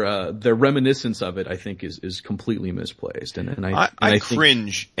 their reminiscence of it, I think is completely misplaced. And I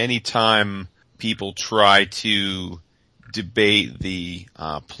cringe anytime people try to debate the,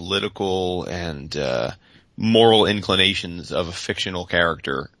 political and, moral inclinations of a fictional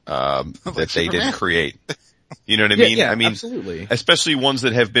character, that they didn't create. You know what I mean? Yeah, I mean, absolutely. Especially ones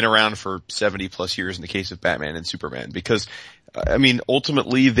that have been around for 70 plus years in the case of Batman and Superman, because, I mean,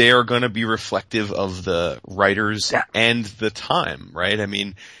 ultimately they are going to be reflective of the writers and the time, right? I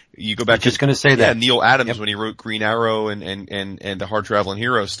mean, you go back just going to say that. Neil Adams when he wrote Green Arrow and the Hard Traveling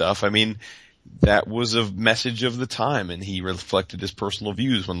Hero stuff. I mean, that was a message of the time and he reflected his personal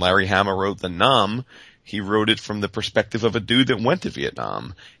views. When Larry Hama wrote the Nam, He wrote it from the perspective of a dude that went to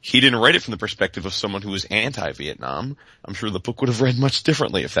Vietnam. He didn't write it from the perspective of someone who was anti-Vietnam. I'm sure the book would have read much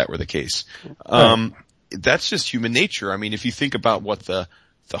differently if that were the case. That's just human nature. I mean, if you think about what the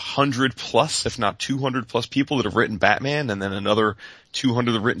 100 plus, if not 200 plus people that have written Batman, and then another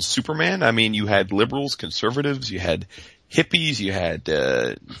 200 that have written Superman. I mean, you had liberals, conservatives, you had hippies, you had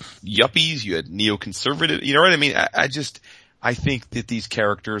yuppies, you had neoconservative. You know what I mean? I think that these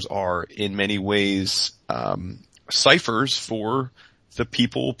characters are in many ways ciphers for the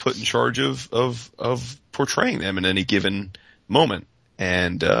people put in charge of portraying them in any given moment.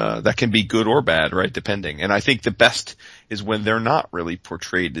 And that can be good or bad, right, depending. And I think the best is when they're not really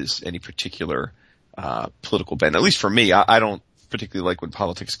portrayed as any particular political bent. At least for me, I don't particularly like when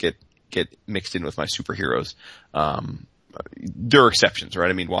politics get mixed in with my superheroes. There are exceptions, right?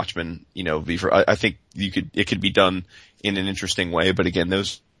 I mean, Watchmen, I think it could be done in an interesting way, but again,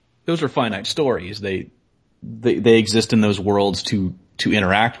 those are finite stories. They exist in those worlds to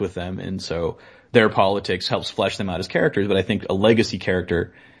interact with them, and so their politics helps flesh them out as characters. But I think a legacy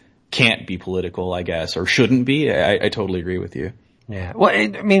character can't be political, I guess, or shouldn't be. I totally agree with you. Yeah. Well,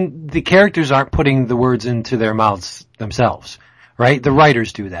 I mean, the characters aren't putting the words into their mouths themselves, right? The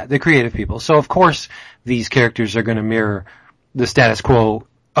writers do that. The creative people. So of course these characters are going to mirror the status quo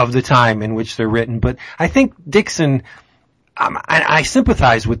of the time in which they're written. But I think Dixon, I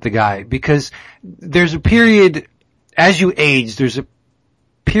sympathize with the guy because there's a period, as you age, there's a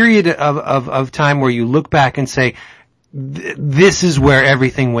period of time where you look back and say, this is where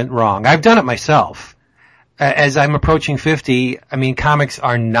everything went wrong. I've done it myself. As I'm approaching 50, I mean, comics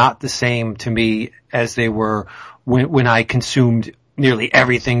are not the same to me as they were when I consumed nearly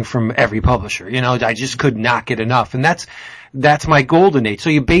everything from every publisher. I just could not get enough. And that's my golden age. So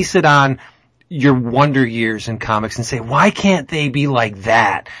you base it on your wonder years in comics and say, why can't they be like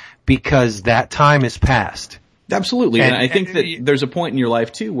that? Because that time is past. Absolutely. And I think that there's a point in your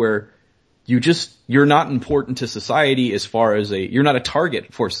life too where you're not important to society as far as you're not a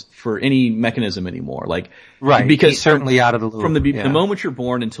target for any mechanism anymore. Right. Because he's certainly out of the loop. From the moment you're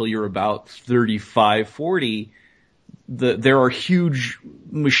born until you're about 35, 40, there are huge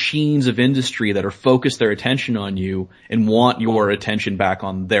machines of industry that are focused their attention on you and want your attention back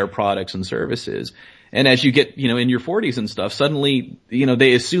on their products and services. And as you get, in your 40s and stuff, suddenly,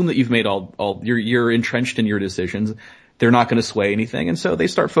 they assume that you've made you're entrenched in your decisions. They're not going to sway anything. And so they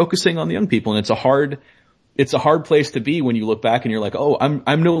start focusing on the young people. And it's a hard place to be when you look back and you're like, oh,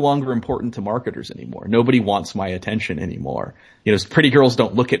 I'm no longer important to marketers anymore. Nobody wants my attention anymore. Pretty girls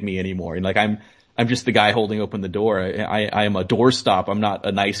don't look at me anymore. And I'm just the guy holding open the door. I am a doorstop. I'm not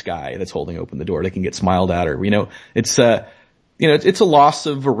a nice guy that's holding open the door. They can get smiled at, or it's a loss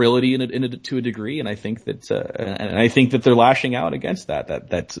of virility to a degree, and I think that they're lashing out against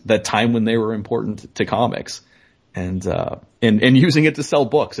that time when they were important to comics, and using it to sell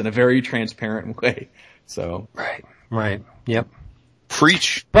books in a very transparent way. So right, yep.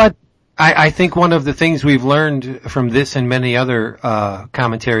 Preach. But I think one of the things we've learned from this and many other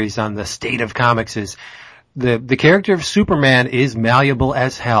commentaries on the state of comics is the character of Superman is malleable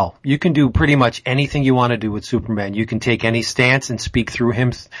as hell. You can do pretty much anything you want to do with Superman. You can take any stance and speak through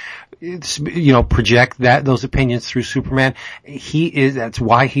him, project those opinions through Superman. That's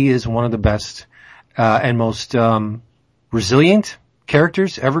why he is one of the best and most resilient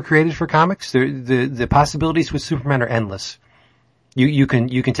characters ever created for comics. The possibilities with Superman are endless. You can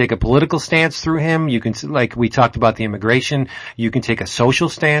take a political stance through him. You can, like we talked about the immigration, you can take a social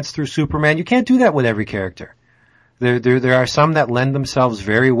stance through Superman. You can't do that with every character. There are some that lend themselves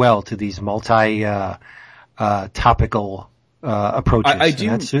very well to these topical approaches.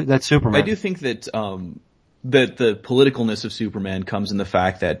 That's Superman. I do think that the politicalness of Superman comes in the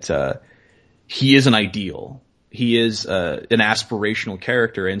fact that he is an ideal. He is an aspirational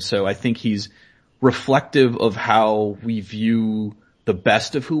character, and so I think he's reflective of how we view the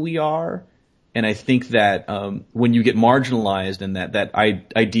best of who we are. And I think that when you get marginalized and that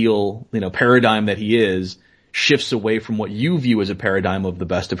ideal paradigm that he is shifts away from what you view as a paradigm of the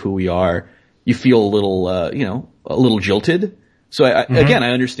best of who we are, you feel a little jilted. So again,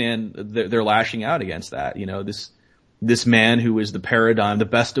 I understand they're lashing out against that. This man who is the paradigm, the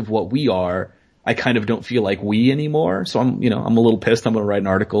best of what we are, I kind of don't feel like we anymore. So I'm a little pissed. I'm going to write an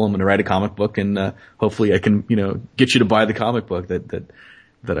article. I'm going to write a comic book, and hopefully I can, get you to buy the comic book that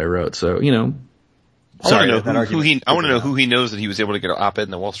I wrote. So, I want to know who he knows that he was able to get an op-ed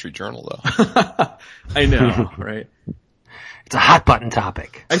in the Wall Street Journal, though. I know, right? It's a hot button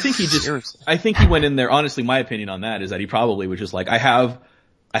topic. I think he went in there. Honestly, my opinion on that is that he probably was just like, I have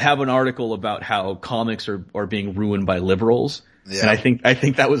an article about how comics are being ruined by liberals. And I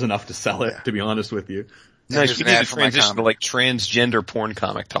think that was enough to sell it, to be honest with you. Nice. We need to transition to like transgender porn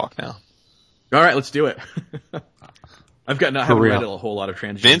comic talk now. All right, let's do it. I haven't read a whole lot of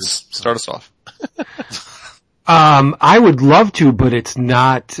transgender. Vince, start us off. I would love to, but it's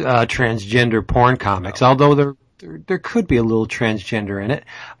not transgender porn comics. Although there could be a little transgender in it.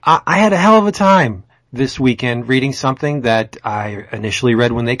 I had a hell of a time this weekend reading something that I initially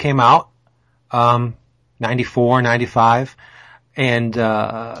read when they came out, 94, 95, and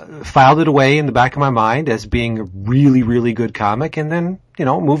filed it away in the back of my mind as being a really, really good comic, and then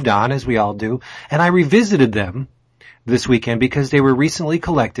moved on as we all do. And I revisited them this weekend because they were recently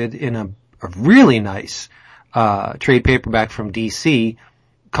collected in a really nice trade paperback from DC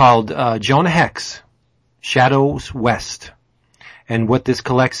called Jonah Hex, Shadows West. And what this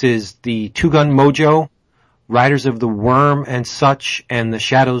collects is the Two Gun Mojo, Riders of the Worm and Such, and the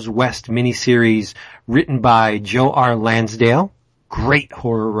Shadows West miniseries written by Joe R. Landsdale, great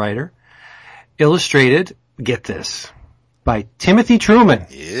horror writer. Illustrated, get this, by Timothy Truman.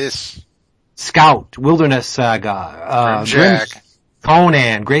 Yes. Scout, Wilderness Saga, Jack,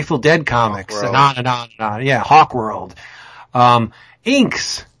 Conan, Grateful Dead comics, and on and on and on. Yeah, Hawkworld.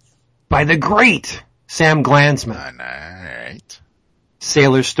 Inks by the great Sam Glanzman. Alright.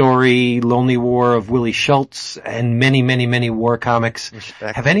 Sailor Story, Lonely War of Willie Schultz, and many, many, many war comics.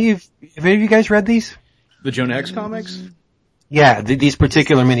 Have any of you guys read these? The Jonah Hex comics? Yeah, these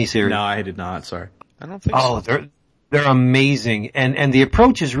particular miniseries. No, I did not. Sorry. I don't think so. They're amazing. And the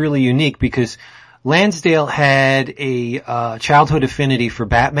approach is really unique because Lansdale had a childhood affinity for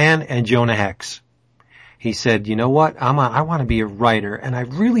Batman and Jonah Hex. He said, you know what, I want to be a writer, and I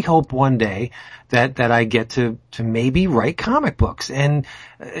really hope one day that I get to maybe write comic books. And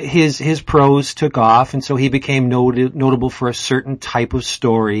his prose took off, and so he became notable for a certain type of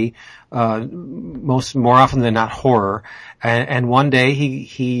story, more often than not horror. And one day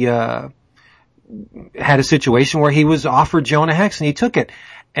he had a situation where he was offered Jonah Hex, and he took it.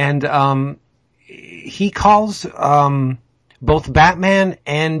 And he calls both Batman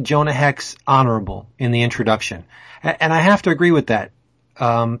and Jonah Hex honorable in the introduction. And I have to agree with that,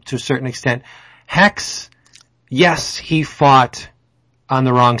 to a certain extent. Hex, yes, he fought on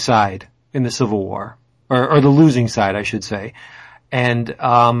the wrong side in the Civil War, or the losing side, I should say. And,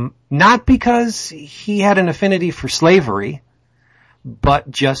 not because he had an affinity for slavery,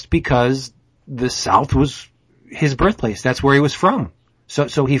 but just because the South was his birthplace. That's where he was from.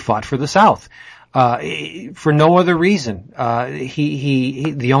 So he fought for the South. For no other reason.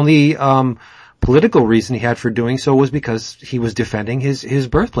 He the only, political reason he had for doing so was because he was defending his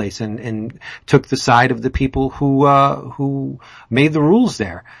birthplace and took the side of the people who made the rules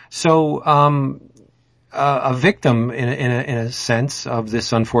there. So, a victim in a sense of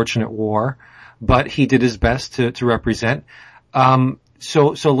this unfortunate war, but he did his best to represent.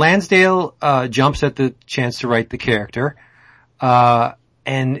 So Lansdale, jumps at the chance to write the character,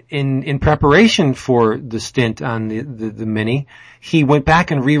 and in preparation for the stint on the mini, he went back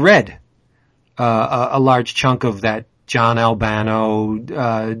and reread a large chunk of that John Albano,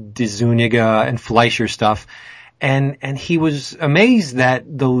 De Zuniga and Fleischer stuff, and he was amazed that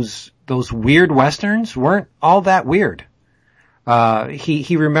those weird westerns weren't all that weird.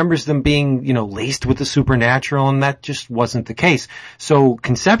 He remembers them being, laced with the supernatural, and that just wasn't the case. So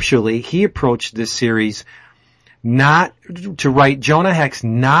conceptually, he approached this series not to write Jonah Hex,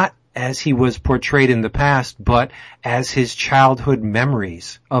 not as he was portrayed in the past, but as his childhood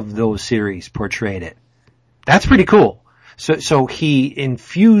memories of those series portrayed it. That's pretty cool. So he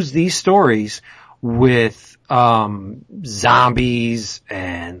infused these stories with, zombies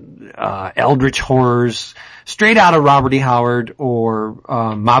and, eldritch horrors straight out of Robert E. Howard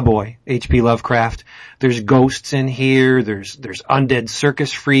or, my boy, H.P. Lovecraft. There's ghosts in here. There's undead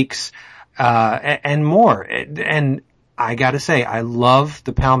circus freaks. And more. And I gotta say, I love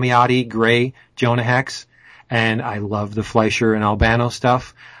the Palmiotti Gray Jonah Hex, and I love the Fleischer and Albano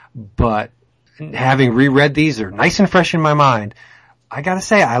stuff, but having reread these, they're nice and fresh in my mind. I gotta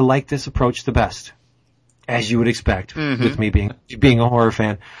say, I like this approach the best, as you would expect, with me being a horror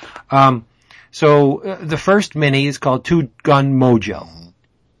fan. So the first mini is called Two Gun Mojo,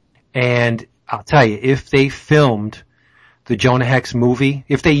 and I'll tell you, if they filmed the Jonah Hex movie,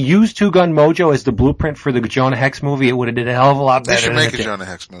 if they used Two Gun Mojo as the blueprint for the Jonah Hex movie, it would have did a hell of a lot better. They should make a Jonah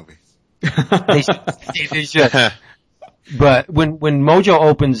Hex movie. They should. But when Mojo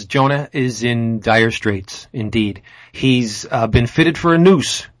opens, Jonah is in dire straits, indeed. He's been fitted for a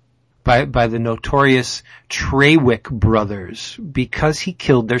noose by the notorious Treywick brothers because he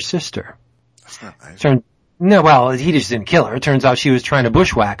killed their sister. That's not nice. He just didn't kill her. It turns out she was trying to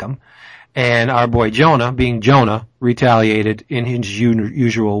bushwhack him. And our boy Jonah, being Jonah, retaliated in his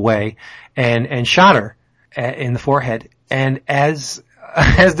usual way and shot her in the forehead. And as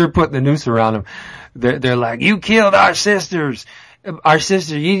they're putting the noose around him, they're like, "You killed our sisters. Our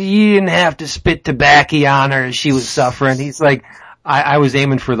sister, you didn't have to spit tobacco on her as she was suffering." He's like, I was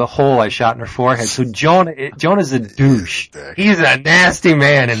aiming for the hole I shot in her forehead. So Jonah's a douche. He's a nasty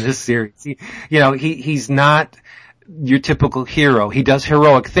man in this series. He's not your typical hero. He does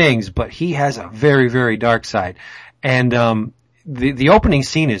heroic things, but he has a very, very dark side. And the opening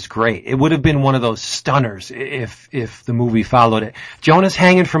scene is great. It would have been one of those stunners if the movie followed it. Jonah's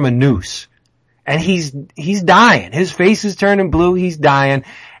hanging from a noose, and he's dying. His face is turning blue. He's dying,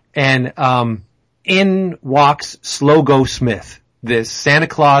 and in walks Slow-Go Smith, this Santa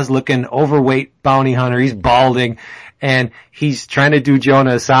Claus looking overweight bounty hunter. He's balding, and he's trying to do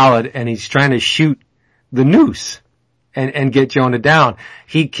Jonah a solid, and he's trying to shoot the noose and get Jonah down.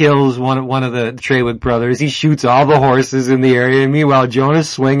 He kills one of the Treywick brothers. He shoots all the horses in the area. And meanwhile, Jonah's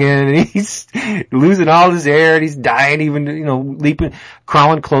swinging, and he's losing all his hair, and he's dying, even, leaping,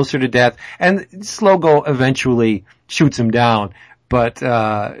 crawling closer to death. And Slow-Go eventually shoots him down. But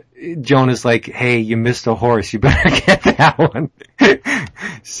Jonah's like, "Hey, you missed a horse. You better get that one."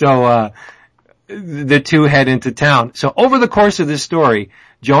 So the two head into town. So over the course of this story,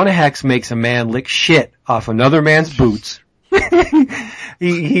 Jonah Hex makes a man lick shit off another man's boots.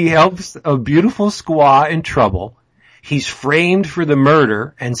 He helps a beautiful squaw in trouble. He's framed for the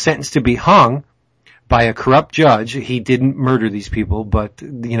murder and sentenced to be hung by a corrupt judge. He didn't murder these people, but,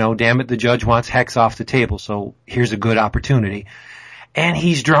 damn it, the judge wants Hex off the table, so here's a good opportunity. And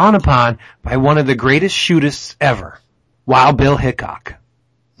he's drawn upon by one of the greatest shooters ever, Wild Bill Hickok.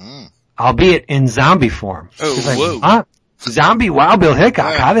 Albeit in zombie form. Oh, whoa. Zombie Wild Bill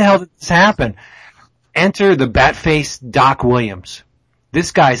Hickok. How the hell did this happen? Enter the bat-faced Doc Williams.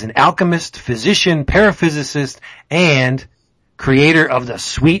 This guy's an alchemist, physician, paraphysicist, and creator of the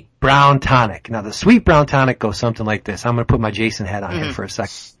Sweet Brown Tonic. Now, the Sweet Brown Tonic goes something like this. I'm going to put my Jason hat on here for a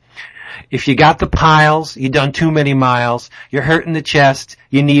second. If you got the piles, you done too many miles, you're hurting the chest,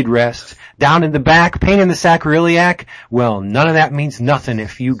 you need rest, down in the back, pain in the sacroiliac, well, none of that means nothing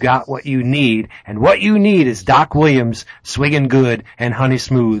if you got what you need, and what you need is Doc Williams, swiggin' good and honey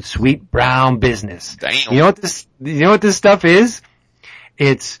smooth, sweet brown business. Damn. You know what this stuff is?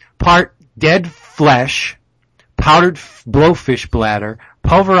 It's part dead flesh, powdered blowfish bladder,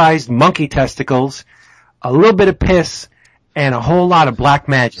 pulverized monkey testicles, a little bit of piss, and a whole lot of black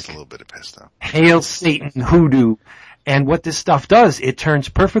magic. Just a little bit of piss, though. Hail Satan, hoodoo. And what this stuff does, it turns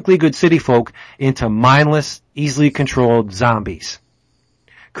perfectly good city folk into mindless, easily controlled zombies.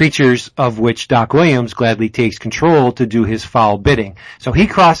 Creatures of which Doc Williams gladly takes control to do his foul bidding. So he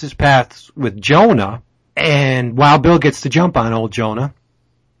crosses paths with Jonah, and Wild Bill gets to jump on old Jonah,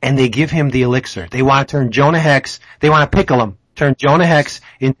 and they give him the elixir. They want to turn Jonah Hex, they want to pickle him, turn Jonah Hex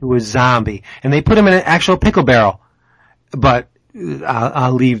into a zombie. And they put him in an actual pickle barrel. But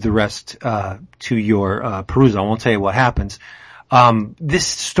I'll leave the rest to your perusal. I won't tell you what happens. This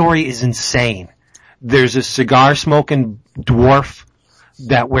story is insane. There's a cigar-smoking dwarf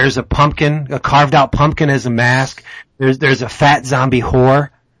that wears a carved out pumpkin as a mask. There's a fat zombie whore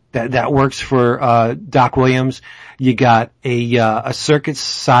that works for Doc Williams. You got a circus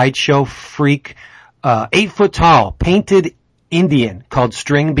sideshow freak, 8 foot tall, painted Indian called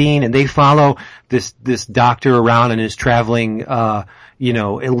String Bean, and they follow this doctor around in his traveling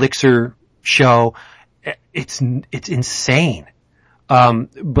elixir show. It's insane.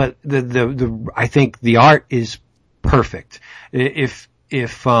 But I think the art is perfect. If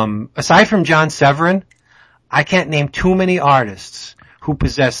aside from John Severin, I can't name too many artists who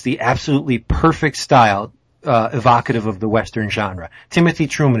possess the absolutely perfect style evocative of the Western genre. Timothy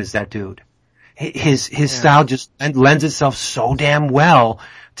Truman is that dude. His style just lends itself so damn well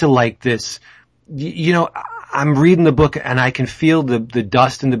to like this. I'm reading the book and I can feel the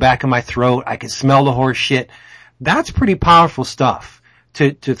dust in the back of my throat. I can smell the horse shit. That's pretty powerful stuff.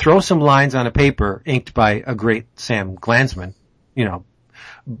 To throw some lines on a paper inked by a great Sam Glanzman,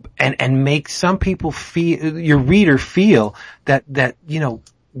 and make some people feel, your reader feel that,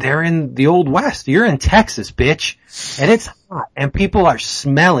 they're in the Old West. You're in Texas, bitch. And it's hot. And people are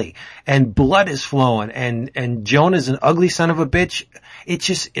smelly. And blood is flowing. And Jonah's an ugly son of a bitch.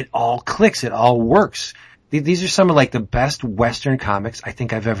 It all clicks. It all works. These are some of like the best Western comics I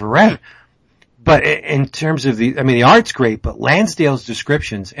think I've ever read. But in terms of the art's great, but Lansdale's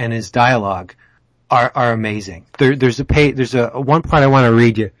descriptions and his dialogue are amazing. There's a one part I want to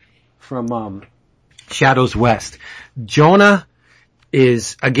read you from, Shadows West. Jonah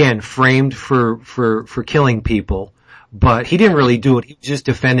is again framed for killing people, but he didn't really do it. He was just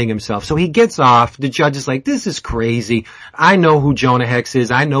defending himself. So he gets off. The judge is like, this is crazy. I know who Jonah Hex is.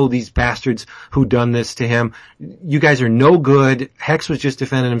 I know these bastards who done this to him. You guys are no good. Hex was just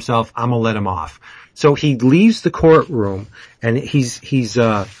defending himself. I'm gonna let him off. So he leaves the courtroom and he's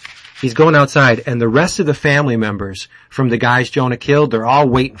going outside, and the rest of the family members from the guys Jonah killed, they're all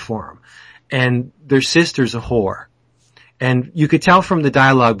waiting for him. And their sister's a whore. And you could tell from the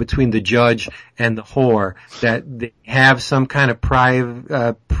dialogue between the judge and the whore that they have some kind of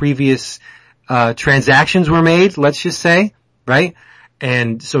previous transactions were made, let's just say, right?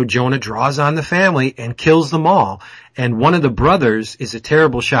 And so Jonah draws on the family and kills them all. And one of the brothers is a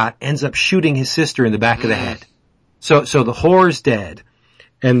terrible shot, ends up shooting his sister in the back of the head. So the whore's dead.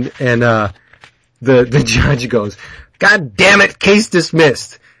 And the judge goes, God damn it, case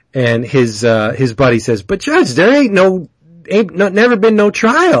dismissed. And his buddy says, but judge, there never been no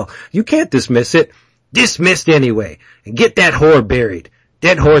trial. You can't dismiss it. Dismissed anyway. And get that whore buried.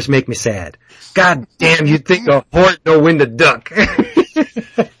 Dead whores make me sad. God damn, you think a whore know when to duck.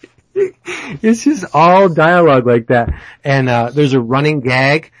 It's just all dialogue like that. And there's a running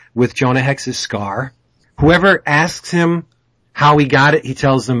gag with Jonah Hex's scar. Whoever asks him how he got it, he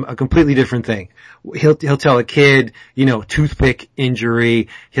tells them a completely different thing. He'll tell a kid, toothpick injury.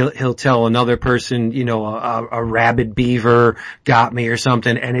 He'll tell another person, a rabid beaver got me or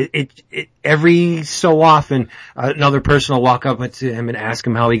something. And it every so often, another person will walk up to him and ask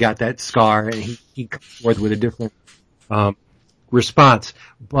him how he got that scar, and he comes forth with a different, response.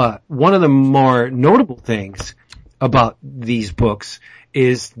 But one of the more notable things about these books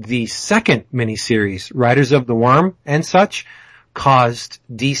is the second miniseries, Riders of the Worm and such, caused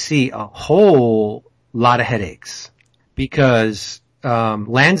DC a whole lot of headaches because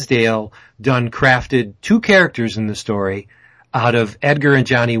Landsdale done crafted two characters in the story out of Edgar and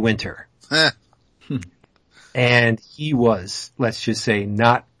Johnny Winter. And he was, let's just say,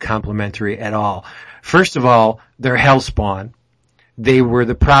 not complimentary at all. First of all, they're hellspawn. They were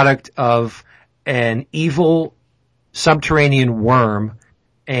the product of an evil subterranean worm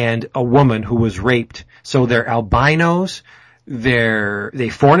and a woman who was raped. So they're albinos. They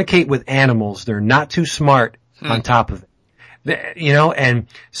fornicate with animals. They're not too smart on top of it. And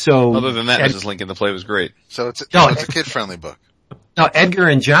so. Other than that, Mrs. Lincoln, the play was great. So it's a kid-friendly book. Now, Edgar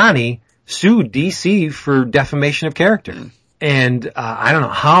and Johnny sued DC for defamation of character. And, I don't know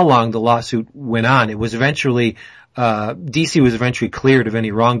how long the lawsuit went on. It was eventually, DC was eventually cleared of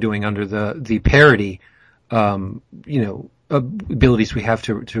any wrongdoing under the parody, abilities we have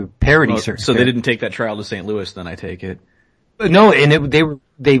to parody certain. So they didn't take that trial to St. Louis, then I take it. No, and they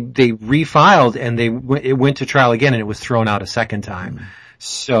refiled and it went to trial again and it was thrown out a second time.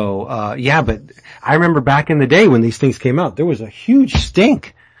 So, but I remember back in the day when these things came out, there was a huge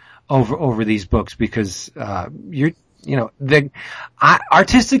stink over these books because,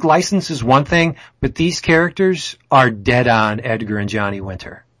 artistic license is one thing, but these characters are dead on Edgar and Johnny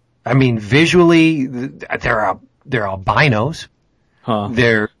Winter. I mean, visually, they're albinos. Huh.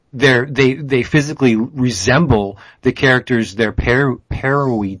 They physically resemble the characters they're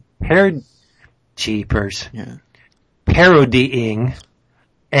parodying,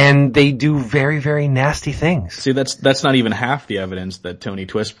 and they do very, very nasty things. See, that's not even half the evidence that Tony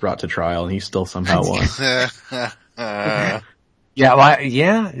Twist brought to trial, and he still somehow won.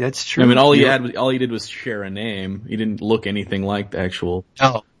 Yeah, that's true. I mean, all he did was share a name. He didn't look anything like the actual.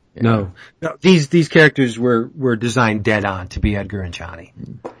 Oh. No. These characters were designed dead on to be Edgar and Johnny.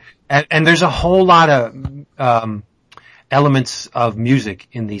 And there's a whole lot of, elements of music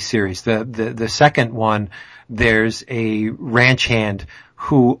in these series. The second one, there's a ranch hand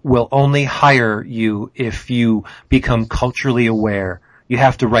who will only hire you if you become culturally aware. You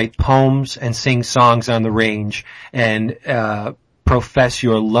have to write poems and sing songs on the range and, profess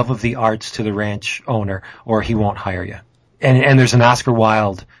your love of the arts to the ranch owner or he won't hire you. And there's an Oscar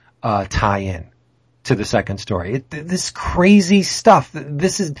Wilde tie-in to the second story. This crazy stuff.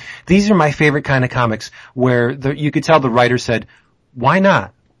 These are my favorite kind of comics where you could tell the writer said, why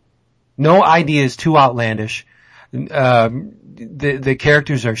not? No idea is too outlandish. The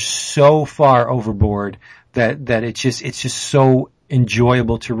characters are so far overboard that it's just so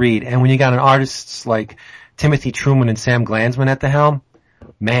enjoyable to read. And when you got an artists like Timothy Truman and Sam Glanzman at the helm,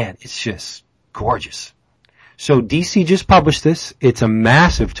 man, it's just gorgeous. So DC just published this. It's a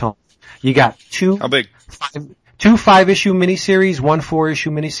massive tome. You got two 5-issue miniseries, one 4-issue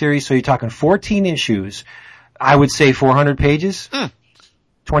miniseries. So you're talking 14 issues. I would say 400 pages.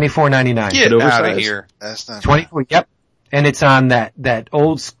 $24.99. Get out of here. That's not 24. Yep. And it's on that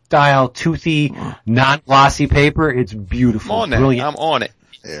old style toothy, non-glossy paper. It's beautiful. I'm on that. Brilliant. I'm on it.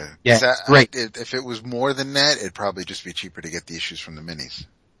 Yeah. Yeah, it's great. If it was more than that, it'd probably just be cheaper to get the issues from the minis.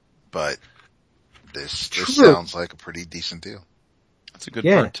 But this sounds like a pretty decent deal. That's a good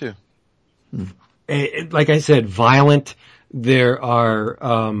part too. Like I said, violent. There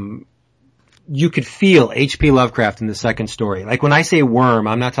are, you could feel H.P. Lovecraft in the second story. Like when I say worm,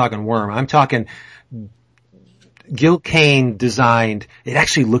 I'm not talking worm. I'm talking Gil Kane designed, it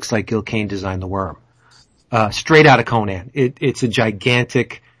actually looks like Gil Kane designed the worm. Straight out of Conan. It's a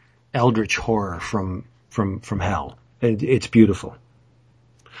gigantic eldritch horror from hell. It's beautiful.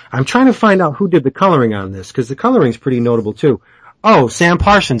 I'm trying to find out who did the coloring on this, because the coloring's pretty notable too. Oh, Sam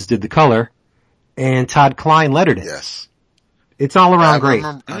Parsons did the color, and Todd Klein lettered it. Yes. It's all around great.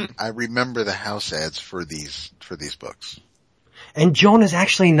 I remember the house ads for these books. And Jonah's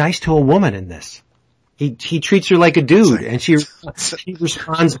actually nice to a woman in this. He treats her like a dude, and she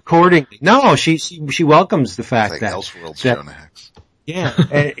responds accordingly. No, she welcomes the fact it's like that Elseworlds Jonah Hex. Yeah,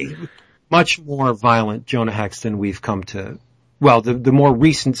 much more violent Jonah Hex than we've come to. Well, the more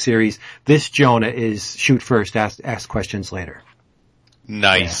recent series, this Jonah is shoot first, ask questions later.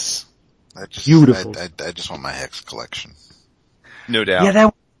 Nice. Yeah. Beautiful. I just want my Hex collection. No doubt. Yeah, that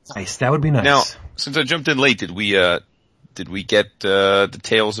would be nice. That would be nice. Now, since I jumped in late, did we get the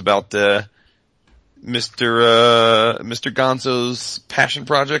tales about Mr. Gonzo's passion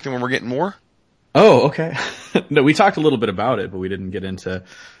project and when we're getting more? Oh, okay. No, we talked a little bit about it, but we didn't get into,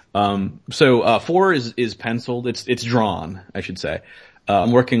 4 is penciled. It's drawn, I should say.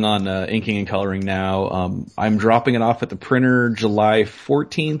 I'm working on, inking and coloring now. I'm dropping it off at the printer July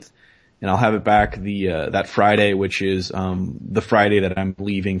 14th, and I'll have it back that Friday, which is, the Friday that I'm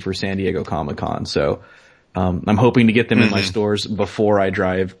leaving for San Diego Comic-Con. So, I'm hoping to get them in my stores before I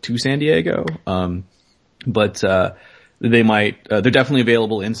drive to San Diego. But they're definitely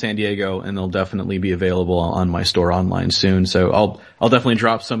available in San Diego, and they'll definitely be available on my store online soon. So I'll definitely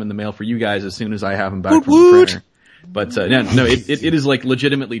drop some in the mail for you guys as soon as I have them back from the printer. But, no, it is like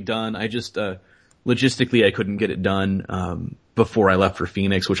legitimately done. I just, logistically I couldn't get it done, before I left for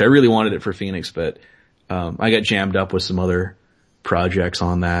Phoenix, which I really wanted it for Phoenix, but, I got jammed up with some other projects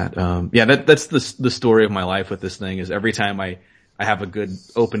on that. That's the story of my life with this thing, is every time I have a good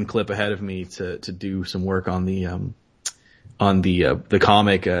open clip ahead of me to do some work on the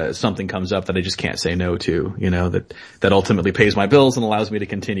comic, something comes up that I just can't say no to, that ultimately pays my bills and allows me to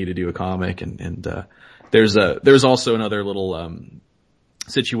continue to do a comic. And there's also another little,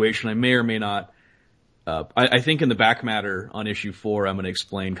 situation I may or may not, I think in the back matter on issue 4, I'm going to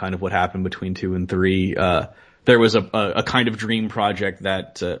explain kind of what happened between 2 and 3. There was a kind of dream project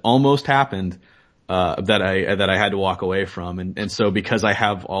that, almost happened, that I had to walk away from. And so because I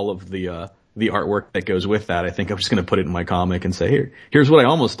have all of the artwork that goes with that, I think I'm just going to put it in my comic and say, here's what I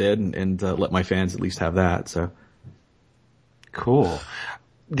almost did, and let my fans at least have that. So cool.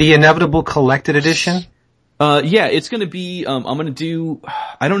 The Inevitable Collected Edition? It's going to be, I'm going to do,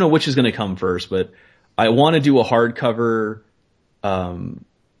 I don't know which is going to come first, but I want to do a hardcover,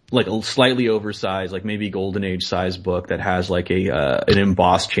 like a slightly oversized, like maybe Golden Age size book that has like an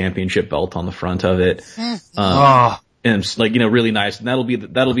embossed championship belt on the front of it. And it's like, really nice. And that'll be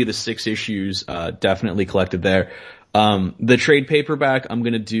the 6 issues, definitely collected there. The trade paperback, I'm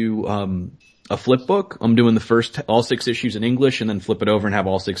gonna do, a flip book. I'm doing the first, all 6 issues in English and then flip it over and have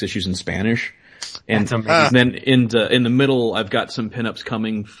all 6 issues in Spanish. And then in the middle, I've got some pinups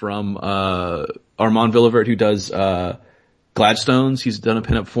coming from, Armand Villavert, who does, Gladstones. He's done a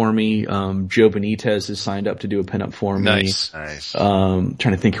pinup for me. Joe Benitez has signed up to do a pinup for me. Nice. Trying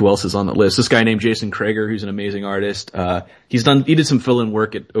to think who else is on that list. This guy named Jason Krager, who's an amazing artist. He did some fill-in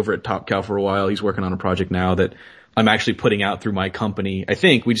work over at Top Cow for a while. He's working on a project now that I'm actually putting out through my company. I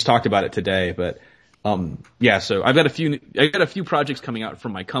think we just talked about it today, but, so I've got a few projects coming out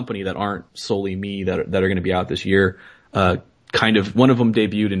from my company that aren't solely me that are going to be out this year. Kind of, one of them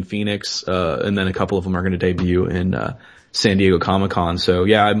debuted in Phoenix, and then a couple of them are going to debut in, San Diego Comic-Con. So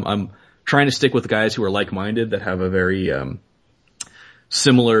yeah, I'm trying to stick with guys who are like-minded, that have a very,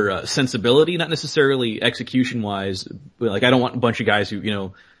 similar, sensibility, not necessarily execution-wise, but like I don't want a bunch of guys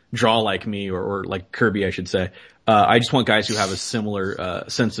who, draw like me or like Kirby, I should say. I just want guys who have a similar,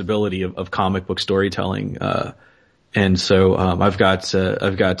 sensibility of comic book storytelling. And so, I've got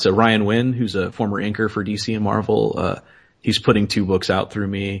Ryan Wynn, who's a former inker for DC and Marvel. He's putting 2 books out through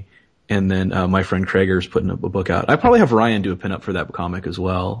me. And then, my friend Krager's putting a book out. I probably have Ryan do a pinup for that comic as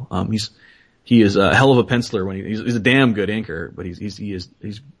well. He is a hell of a penciler he's a damn good inker, but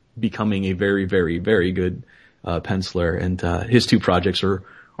he's becoming a very, very, very good, penciler. And, his 2 projects are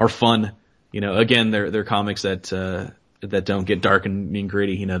fun. Again, they're comics that don't get dark and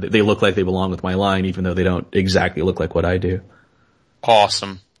gritty. They look like they belong with my line, even though they don't exactly look like what I do.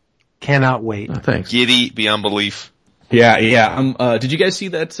 Awesome. Cannot wait. Oh, thanks. Giddy beyond belief. Yeah. Did you guys see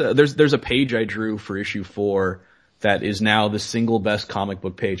that? There's a page I drew for issue 4 that is now the single best comic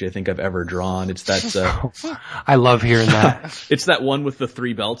book page I think I've ever drawn. It's that, I love hearing that. it's that one with the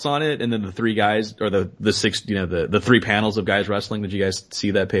 3 belts on it and then the 3 guys, or the 6, the 3 panels of guys wrestling. Did you guys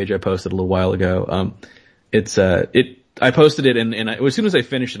see that page I posted a little while ago? I posted it and as soon as I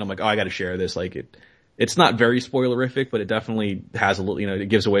finished it, I'm like, oh, I gotta share this. Like it's not very spoilerific, but it definitely has a little, it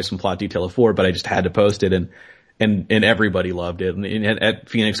gives away some plot detail of 4, but I just had to post it and everybody loved it. And at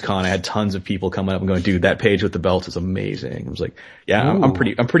Phoenix Con, I had tons of people coming up and going, dude, that page with the belt is amazing. I was like, yeah, I'm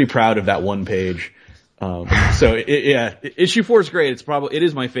pretty proud of that one page. Issue 4 is great. It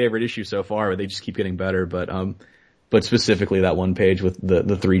is my favorite issue so far. They just keep getting better, but specifically that one page with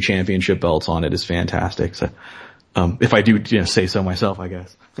the 3 championship belts on it is fantastic. So, if I do, say so myself, I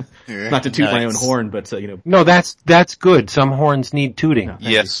guess. Yeah. Not to toot my own horn, but, No, that's good. Some horns need tooting.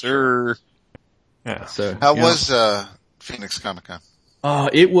 Yes, sir. Yeah, so. How was, Phoenix Comic Con?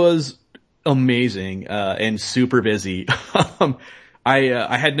 It was amazing, and super busy.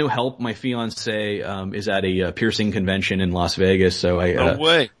 I had no help. My fiance, is at a piercing convention in Las Vegas, so No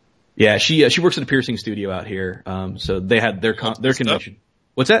way. Yeah, she works at a piercing studio out here, so they had their convention. Up?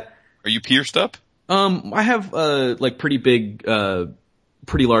 What's that? Are you pierced up? I have, pretty big,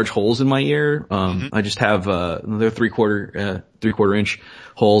 pretty large holes in my ear. I just have, they're 3/4 inch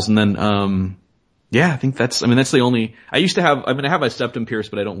holes, and then, yeah, I think that's the only, I have a septum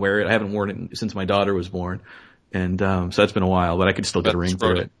pierced, but I don't wear it. I haven't worn it since my daughter was born. And, so that's been a while, but I could still get a ring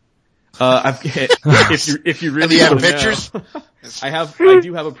through it. If you really have want to pictures? know. I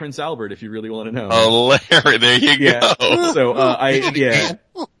do have a Prince Albert if you really want to know. Oh, Larry, there you go. So,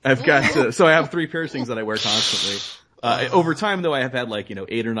 I've got, so I have 3 piercings that I wear constantly. Over time though, I have had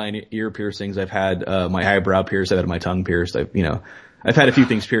 8 or 9 ear piercings. I've had, my eyebrow pierced. I've had my tongue pierced. I've had a few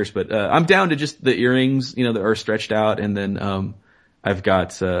things pierced, but, I'm down to just the earrings, that are stretched out. And then, I've got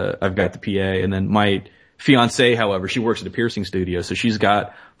the PA, and then my fiance, however, she works at a piercing studio. So she's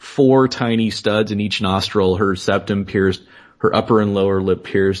got 4 tiny studs in each nostril, her septum pierced, her upper and lower lip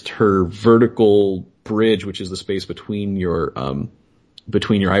pierced, her vertical bridge, which is the space between your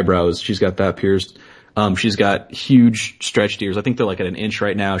eyebrows. She's got that pierced. She's got huge stretched ears. I think they're at an inch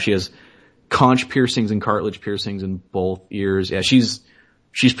right now. She has conch piercings and cartilage piercings in both ears. Yeah, she's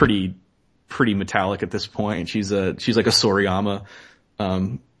pretty metallic at this point. She's like a Soriyama,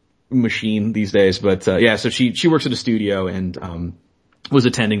 machine these days. But, so she works at a studio and, was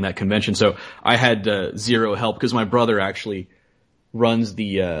attending that convention. So I had, 0 help because my brother actually runs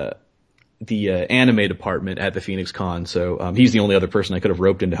the anime department at the Phoenix Con. So, he's the only other person I could have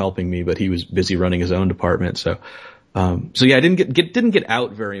roped into helping me, but he was busy running his own department. So yeah, I didn't get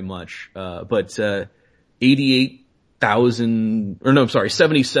out very much. But,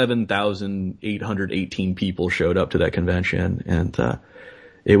 77,818 people showed up to that convention. And,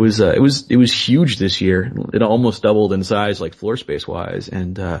 it was huge this year. It almost doubled in size, floor space wise.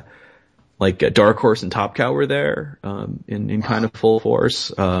 And, Dark Horse and Top Cow were there, in kind of full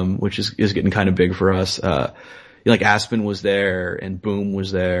force, which is getting kind of big for us. Aspen was there and Boom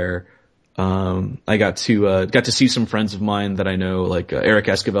was there. I got to see some friends of mine that I know, Eric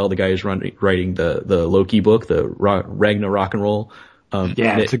Esquivel, the guy who's writing the Loki book, the Ragnar Rock and Roll.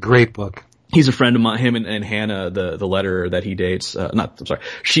 It's a great book. He's a friend of mine, him and Hannah, the letterer that he dates,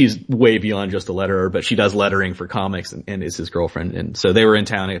 she's way beyond just a letterer, but she does lettering for comics and is his girlfriend. And so they were in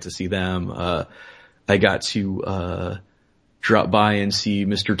town. I got to see them. I got to, drop by and see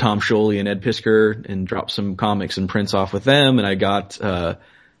Mr. Tom Sholey and Ed Pisker and drop some comics and prints off with them. And I got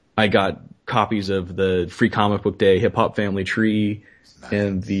copies of the Free Comic Book Day Hip Hop Family Tree.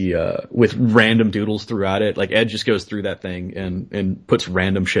 And with random doodles throughout it. Ed just goes through that thing and puts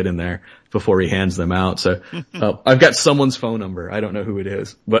random shit in there before he hands them out. So, I've got someone's phone number. I don't know who it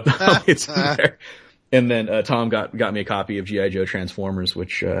is, but it's in there. And then, Tom got me a copy of G.I. Joe Transformers,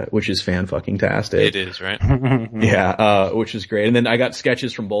 which is fan-fucking-tastic. It is, right? Yeah, which is great. And then I got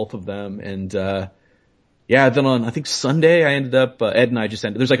sketches from both of them and, then on, I think Sunday, I ended up, Ed and I just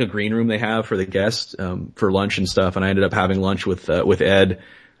there's a green room they have for the guests, for lunch and stuff, and I ended up having lunch with Ed,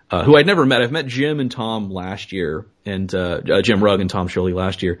 who I'd never met. I've met Jim and Tom last year, and, Jim Rugg and Tom Sholey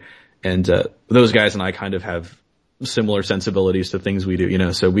last year, and, those guys and I kind of have similar sensibilities to things we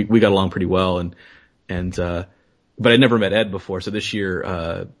do, so we got along pretty well, but I'd never met Ed before, so this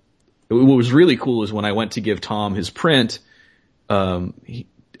year, what was really cool is when I went to give Tom his print,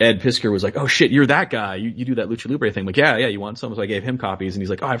 Ed Pisker was like, oh shit, you're that guy. You do that Lucha Libre thing. I'm like, yeah, you want some? So I gave him copies and he's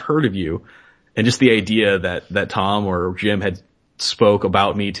like, oh, I've heard of you. And just the idea that Tom or Jim had spoke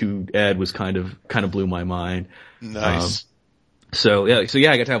about me to Ed was kind of blew my mind. Nice. So I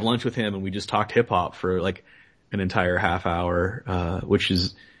got to have lunch with him, and we just talked hip hop for like an entire half hour, which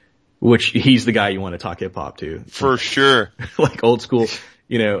he's the guy you want to talk hip hop to. For sure. Like old school,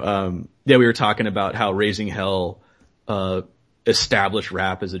 we were talking about how Raising Hell, established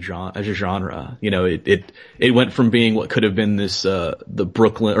rap as a genre. It went from being what could have been this, the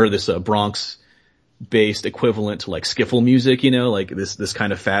Brooklyn or this, Bronx based equivalent to like skiffle music, like this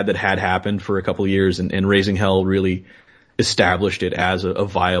kind of fad that had happened for a couple of years, and Raising Hell really established it as a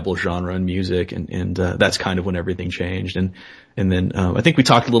viable genre in music, and that's kind of when everything changed. And then I think we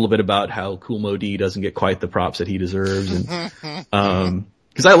talked a little bit about how Kool Mo D doesn't get quite the props that he deserves, and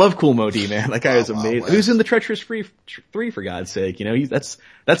because I love Kool Mo D, man. That guy is amazing. Who's in the Treacherous 3, for God's sake? That's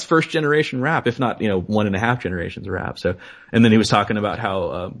first generation rap, if not 1.5 generations of rap. So, and then he was talking about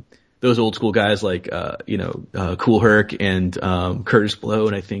how those old school guys like Kool Herc and Curtis Blow,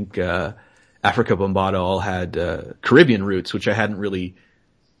 and I think Africa Bambaataa all had Caribbean roots, which I hadn't really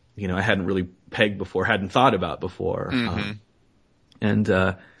pegged before, hadn't thought about before. He's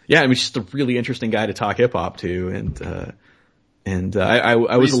just a really interesting guy to talk hip hop to, and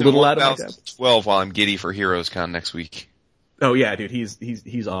I was a little out of my depth. 12 while I'm giddy for HeroesCon next week. Oh yeah, dude,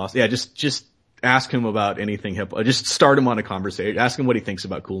 he's awesome. Yeah, just ask him about anything hip hop. Just start him on a conversation. Ask him what he thinks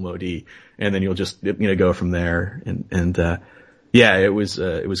about Kool Mo D, and then you'll just go from there. It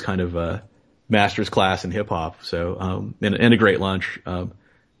was kind of a master's class in hip hop. So and a great lunch. So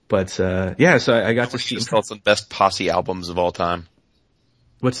I got to see his thoughts on best posse albums of all time.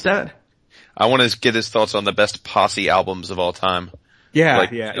 What's that? I want to get his thoughts on the best posse albums of all time. Yeah, like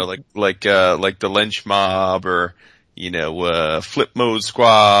the Lynch Mob or, Flip Mode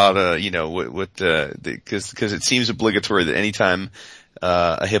Squad, cause it seems obligatory that anytime,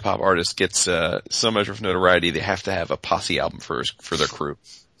 a hip hop artist gets, so much of notoriety, they have to have a posse album for their crew.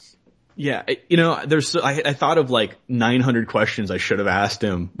 Yeah, I thought of like 900 questions I should have asked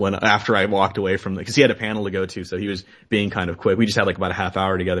him after I walked away from because he had a panel to go to, so he was being kind of quick. We just had like about a half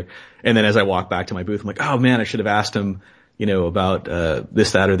hour together. And then as I walked back to my booth, I'm like, oh man, I should have asked him, about,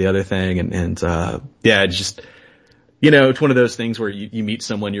 this, that, or the other thing. It's one of those things where you meet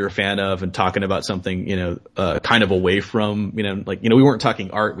someone you're a fan of and talking about something, kind of away from, we weren't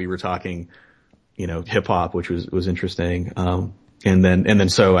talking art, we were talking, hip hop, which was interesting. So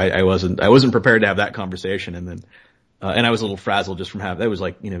I wasn't prepared to have that conversation. And I was a little frazzled just from that was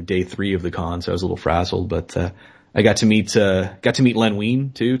like, day 3 of the con. So I was a little frazzled, but, I got to meet Len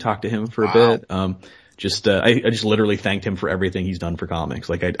Wein too, talk to him for a bit. I just literally thanked him for everything he's done for comics.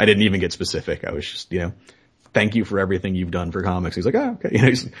 Like I didn't even get specific. I was just, thank you for everything you've done for comics. He's like, oh, okay.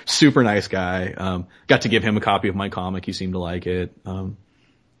 He's a super nice guy. Got to give him a copy of my comic. He seemed to like it. Joe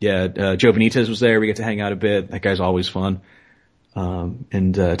Benitez was there. We got to hang out a bit. That guy's always fun.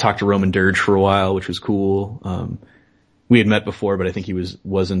 Talked to Roman Dirge for a while, which was cool. We had met before, but I think he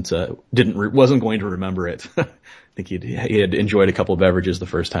wasn't going to remember it. I think he had enjoyed a couple of beverages the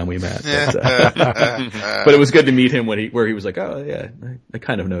first time we met. But it was good to meet him where he was like, oh yeah, I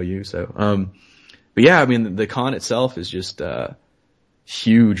kind of know you. So, the con itself is just,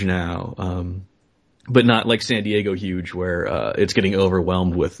 huge now. But not like San Diego huge where, it's getting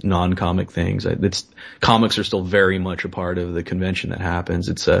overwhelmed with non-comic things. Comics are still very much a part of the convention that happens.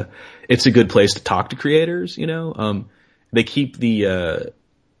 It's a good place to talk to creators, they keep the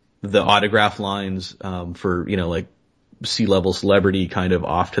autograph lines, for, like C-level celebrity kind of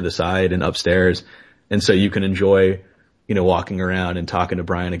off to the side and upstairs. And so you can enjoy, walking around and talking to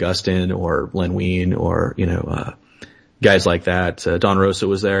Brian Augustine or Len Wein or, guys like that. Don Rosa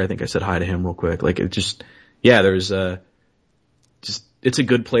was there. I think I said hi to him real quick. Like there's it's a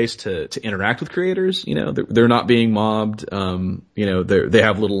good place to interact with creators. They're not being mobbed. They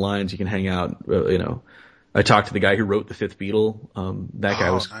have little lines you can hang out. I talked to the guy who wrote the 5th Beatle. That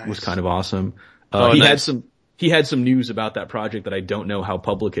guy was kind of awesome. He had some news about that project that I don't know how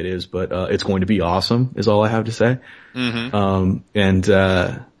public it is, but, it's going to be awesome is all I have to say. Mm-hmm.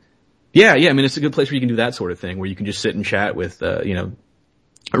 It's a good place where you can do that sort of thing, where you can just sit and chat with, a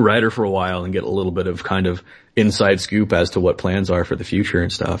writer for a while and get a little bit of kind of inside scoop as to what plans are for the future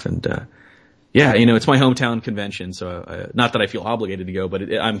and stuff. And, it's my hometown convention. So, not that I feel obligated to go, but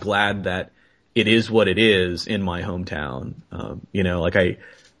I'm glad that it is what it is in my hometown.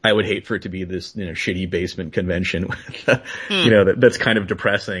 I would hate for it to be this, shitty basement convention, that's kind of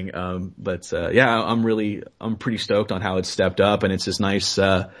depressing. I'm pretty stoked on how it's stepped up, and it's this nice,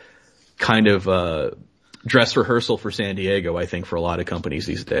 kind of, dress rehearsal for San Diego, I think, for a lot of companies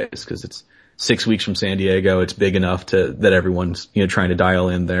these days, cause it's 6 weeks from San Diego. It's big enough that everyone's, trying to dial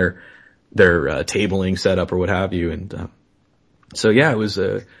in their tabling setup or what have you. And,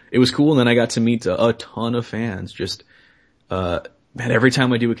 it was cool. And then I got to meet a ton of fans, just, man, every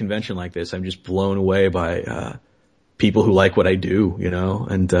time I do a convention like this, I'm just blown away by, people who like what I do, you know,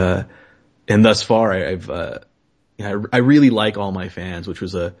 and thus far I really like all my fans, which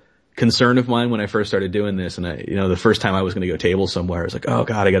was a concern of mine when I first started doing this. And the first time I was going to go table somewhere, I was like, oh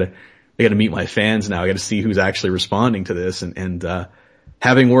God, I gotta meet my fans now. I gotta see who's actually responding to this. And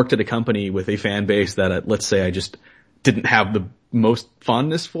having worked at a company with a fan base that, let's say I just didn't have the most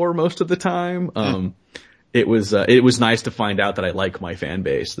fondness for most of the time, it was nice to find out that I like my fan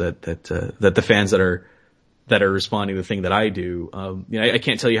base, that the fans that are responding to the thing that I do. I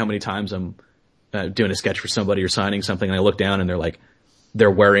can't tell you how many times I'm doing a sketch for somebody or signing something and I look down and they're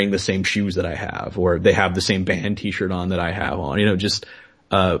wearing the same shoes that I have, or they have the same band t-shirt on that I have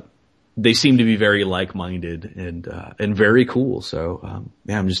on, they seem to be very like-minded and very cool. So,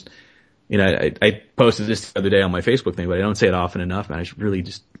 I'm just, I posted this the other day on my Facebook thing, but I don't say it often enough, man. I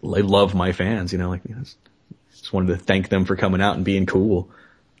love my fans, just wanted to thank them for coming out and being cool.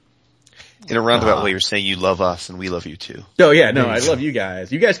 In a roundabout way, you're saying you love us and we love you too. Oh yeah, no, I love you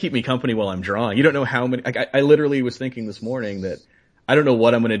guys. You guys keep me company while I'm drawing. You don't know how many, I literally was thinking this morning that I don't know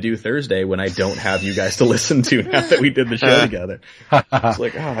what I'm going to do Thursday when I don't have you guys to listen to now that we did the show together. It's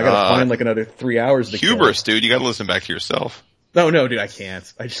like, I got to find like another 3 hours to hubris, dude. You got to listen back to yourself. No, dude, I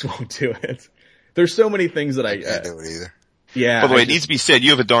can't. I just won't do it. There's so many things that I can't do it either. Yeah. By the way, it needs to be said,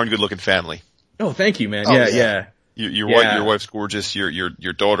 you have a darn good looking family. Oh, thank you, man. Yeah. Your wife's gorgeous.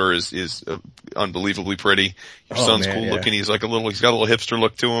 Your daughter is unbelievably pretty. Your son's cool looking. He's got a little hipster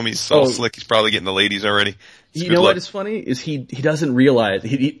look to him. He's all slick. He's probably getting the ladies already. You know what is funny is he doesn't realize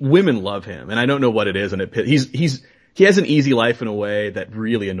women love him, and I don't know what it is. And he has an easy life in a way that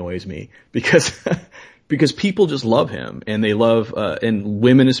really annoys me because people just love him and they love and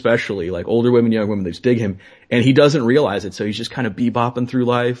women especially, like older women, young women, they just dig him, and he doesn't realize it. So he's just kind of bebopping through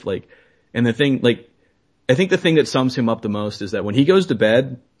life, I think the thing that sums him up the most is that when he goes to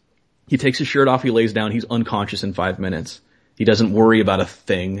bed, he takes his shirt off, he lays down, he's unconscious in 5 minutes. He doesn't worry about a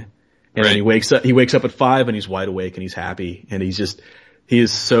thing. And then he wakes up at 5 and he's wide awake and he's happy. And he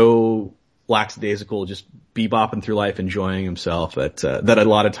is so lackadaisical, just bebopping through life, enjoying himself that a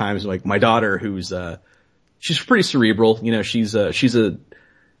lot of times, like my daughter, who's, she's pretty cerebral, she's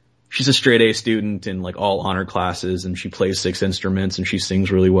a straight A student in like all honor classes, and she plays 6 instruments and she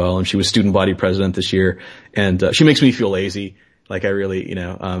sings really well, and she was student body president this year, and she makes me feel lazy. Like I really,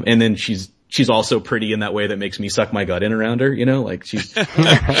 and then she's also pretty in that way that makes me suck my gut in around her, like she's it's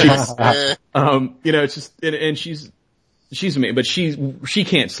just, and she's me, but she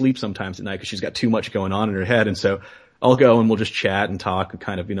can't sleep sometimes at night because she's got too much going on in her head, and so I'll go and we'll just chat and talk and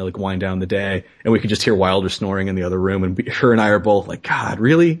kind of, like wind down the day, and we can just hear Wilder snoring in the other room, and her and I are both like, God,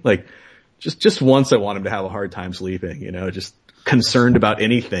 really? Like, just once I want him to have a hard time sleeping, just concerned about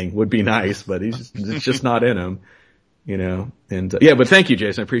anything would be nice, but it's just not in him, and, but thank you,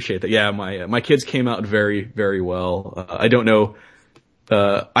 Jason. I appreciate that. Yeah, my kids came out very, very well. I don't know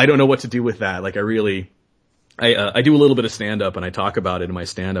what to do with that. Like I do a little bit of stand up and I talk about it in my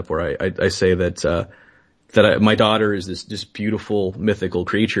stand up where I say that, my daughter is this beautiful mythical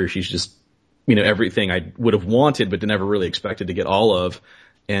creature. She's just, everything I would have wanted, but never really expected to get all of.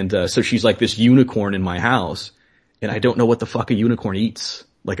 And, so she's like this unicorn in my house, and I don't know what the fuck a unicorn eats.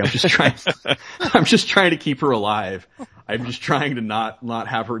 Like I'm just trying to keep her alive. I'm just trying to not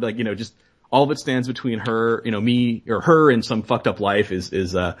have her, like, just all that stands between her, me or her and some fucked up life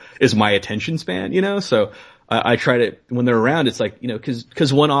is my attention span, so. I try to, when they're around, it's like,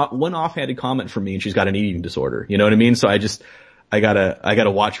 cause one offhanded comment from me and she's got an eating disorder, you know what I mean? So I gotta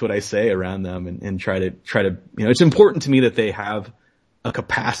watch what I say around them and try to, it's important to me that they have a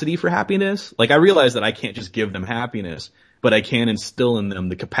capacity for happiness. Like I realize that I can't just give them happiness, but I can instill in them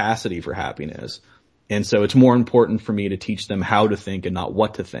the capacity for happiness. And so it's more important for me to teach them how to think and not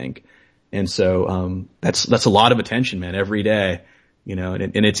what to think. And so, that's a lot of attention, man, every day.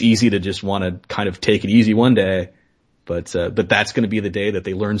 And it's easy to just want to kind of take it easy one day, but that's going to be the day that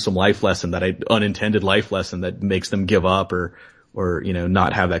they learn some life lesson, unintended life lesson that makes them give up or,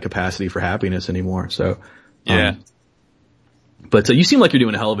 not have that capacity for happiness anymore. So, yeah. But you seem like you're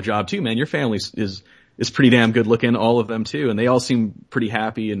doing a hell of a job too, man. Your family is pretty damn good looking, all of them too, and they all seem pretty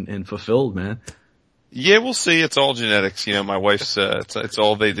happy and fulfilled, man. Yeah, we'll see. It's all genetics. My wife's, it's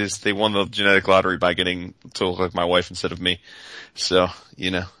all they won the genetic lottery by getting to look like my wife instead of me. So,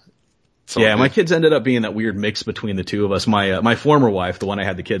 Yeah, my kids ended up being that weird mix between the two of us. My former wife, the one I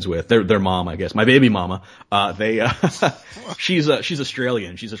had the kids with, their mom, I guess, my baby mama, she's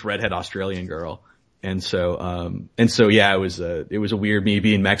Australian. She's this redhead Australian girl. And so yeah, it was a weird me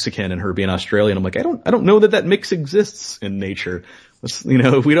being Mexican and her being Australian. I'm like, I don't know that mix exists in nature. We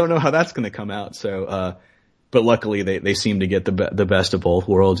don't know how that's going to come out. So, but luckily they seem to get the best of both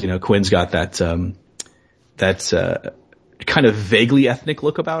worlds. You know, Quinn's got that kind of vaguely ethnic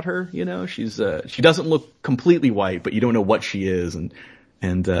look about her. You know, she doesn't look completely white, but you don't know what she is,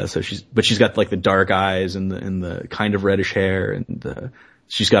 so she's got like the dark eyes and the kind of reddish hair, and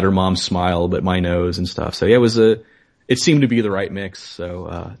she's got her mom's smile, but my nose and stuff. So yeah, it seemed to be the right mix.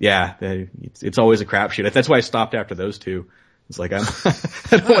 So it's always a crapshoot. That's why I stopped after those two. It's like I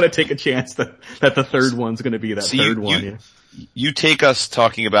don't want to take a chance that the third one's going to be that third one. You take us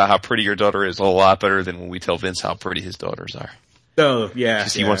talking about how pretty your daughter is a lot better than when we tell Vince how pretty his daughters are. Oh yeah,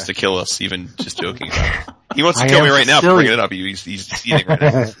 because he wants to kill us, even just joking about it. He wants to kill me right now for bringing it up. He's eating right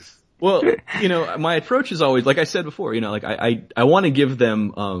now. Well, you know, my approach is always, like I said before, you know, like I want to give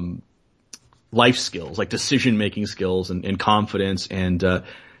them life skills, like decision making skills and confidence and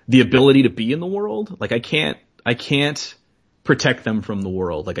the ability to be in the world. Like I can't protect them from the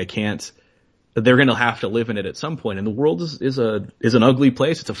world. Like they're going to have to live in it at some point. And the world is an ugly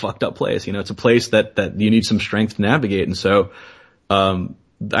place. It's a fucked up place. You know, it's a place that you need some strength to navigate. And so,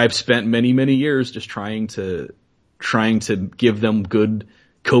 I've spent many, many years just trying to give them good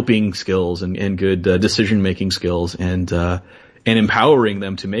coping skills and good, decision making skills and empowering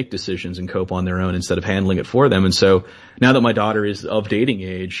them to make decisions and cope on their own instead of handling it for them. And so now that my daughter is of dating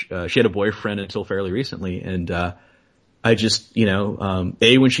age, she had a boyfriend until fairly recently. And, I just, you know,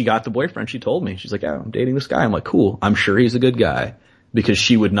 when she got the boyfriend, she told me, she's like, yeah, I'm dating this guy. I'm like, cool. I'm sure he's a good guy, because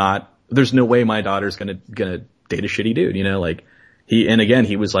she would not, there's no way my daughter's gonna date a shitty dude, you know, like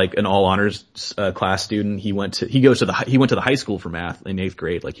he was like an all honors, class student. He went to the high school for math in 8th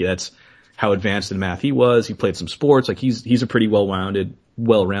grade. Like that's how advanced in math he was. He played some sports. Like he's a pretty well-rounded,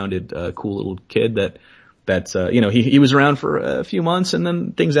 cool little kid that's you know, he was around for a few months and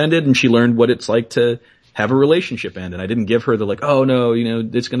then things ended and she learned what it's like to have a relationship end. And I didn't give her the like, oh no, you know,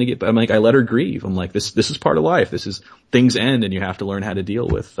 it's going to get, I'm like, I let her grieve. I'm like, this is part of life. Things end and you have to learn how to deal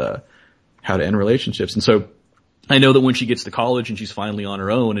with, how to end relationships. And so I know that when she gets to college and she's finally on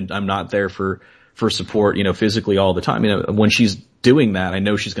her own and I'm not there for support, you know, physically all the time, you know, when she's doing that, I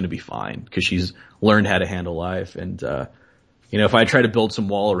know she's going to be fine because she's learned how to handle life. And, you know, if I try to build some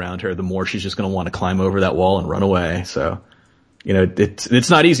wall around her, the more she's just going to want to climb over that wall and run away. So, you know, it's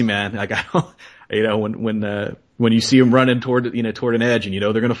not easy, man. Like you know, when you see them running toward an edge and you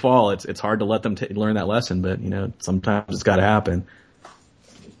know they're going to fall, it's hard to let them learn that lesson, but you know, sometimes it's got to happen.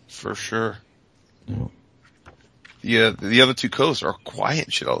 For sure. Yeah, the other two co-hosts are quiet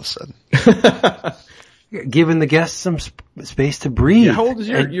and shit all of a sudden. Giving the guests some space to breathe. Yeah, how old is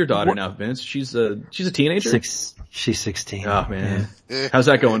your daughter now, Vince? She's a teenager? She's 16. Oh man. Yeah. How's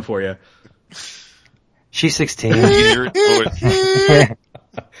that going for you? She's 16.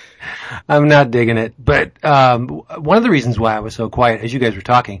 I'm not digging it, but one of the reasons why I was so quiet as you guys were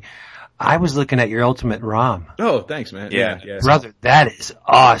talking, I was looking at your Ultimate ROM. Oh, thanks, man. Yeah. Brother, that is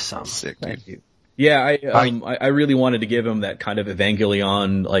awesome. Sick, thank you. Yeah, I really wanted to give him that kind of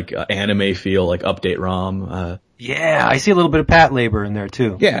Evangelion, like anime feel, like update ROM. Yeah, I see a little bit of Pat labor in there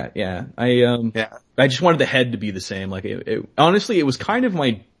too. Yeah. I just wanted the head to be the same. Like honestly, it was kind of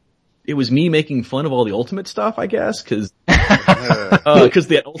it was me making fun of all the Ultimate stuff, I guess, cause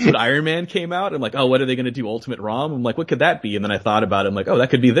the Ultimate Iron Man came out. I'm like, oh, what are they going to do? Ultimate ROM? I'm like, what could that be? And then I thought about it. I'm like, oh, that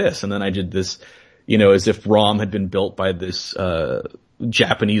could be this. And then I did this, you know, as if ROM had been built by this,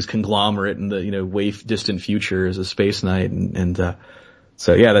 Japanese conglomerate in the, you know, way distant future as a space knight.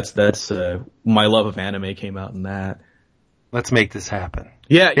 So yeah, that's my love of anime came out in that. Let's make this happen.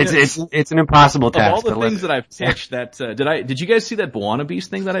 Yeah, it's an impossible task. Of all the things that I've pitched, did you guys see that Bwana Beast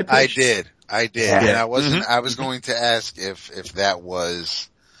thing that I pitched? I did. Yeah. And I was going to ask if that was,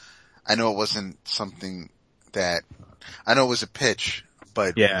 I know it wasn't something that, I know it was a pitch,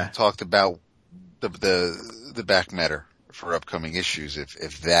 but talked about the back matter for upcoming issues,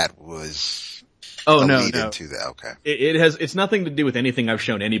 if that was, lead into that. Okay. It's nothing to do with anything I've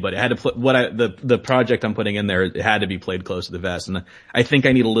shown anybody. I had to the project I'm putting in there, it had to be played close to the vest. And I think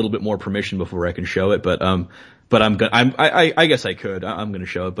I need a little bit more permission before I can show it, but I guess I could. I'm gonna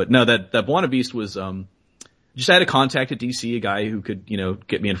show it. But no, that Bwana Beast was, just I had a contact at DC, a guy who could, you know,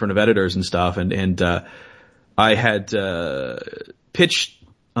 get me in front of editors and stuff. And I had, pitched,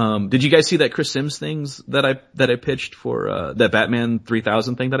 did you guys see that Chris Sims things that I pitched for, that Batman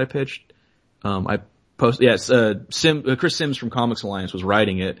 3000 thing that I pitched? I posted, Chris Sims from Comics Alliance was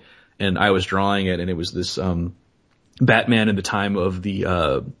writing it and I was drawing it, and it was this, Batman in the time of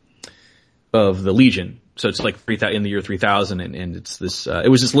the Legion. So it's like in the year 3000 and it's this, it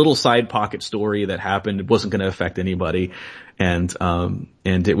was this little side pocket story that happened. It wasn't going to affect anybody. And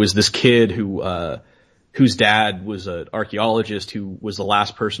it was this kid who, whose dad was an archaeologist who was the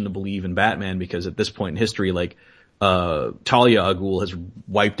last person to believe in Batman because at this point in history, like, Talia al Ghul has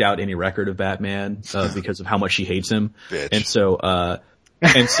wiped out any record of Batman, because of how much she hates him. Bitch.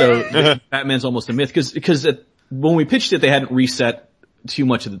 And so Batman's almost a myth because when we pitched it, they hadn't reset too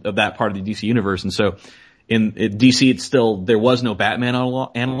much of that part of the DC universe. And so in DC, there was no Batman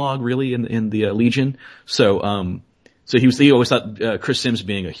analog really in the Legion. So he always thought, Chris Sims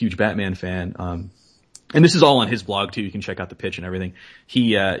being a huge Batman fan, and this is all on his blog too. You can check out the pitch and everything.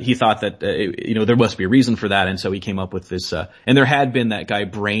 He thought that, there must be a reason for that. And so he came up with this, and there had been that guy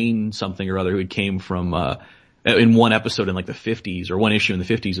Brain something or other who came from, in one episode in like the 50s or one issue in the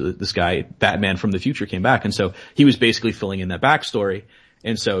 50s, this guy, Batman from the future came back. And so he was basically filling in that backstory.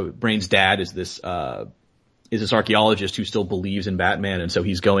 And so Brain's dad is this archaeologist who still believes in Batman. And so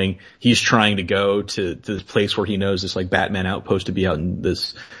he's trying to go to this place where he knows this like Batman outpost to be out in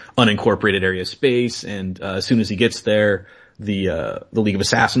this unincorporated area of space. And, as soon as he gets there, the League of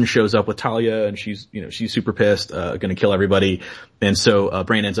Assassins shows up with Talia and she's super pissed, gonna kill everybody. And so,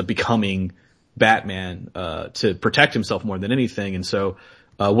 Brain ends up becoming Batman, to protect himself more than anything. And so,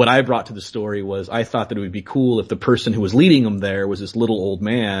 what I brought to the story was I thought that it would be cool if the person who was leading him there was this little old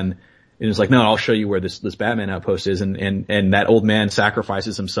man. And it's like, no, I'll show you where this Batman outpost is. And that old man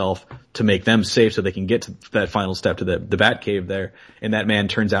sacrifices himself to make them safe so they can get to that final step to the Batcave there. And that man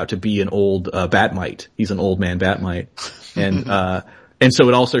turns out to be an old, Batmite. He's an old man Batmite. And so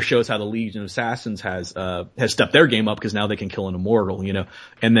it also shows how the Legion of Assassins has stepped their game up because now they can kill an immortal,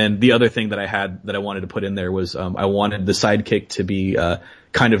 And then the other thing that I wanted to put in there was, I wanted the sidekick to be,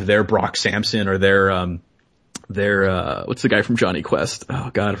 kind of their Brock Sampson or their what's the guy from Johnny Quest?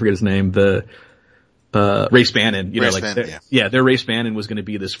 Oh God, I forget his name. Race Bannon, their Race Bannon was going to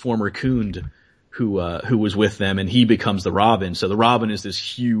be this former Coond who was with them and he becomes the Robin. So the Robin is this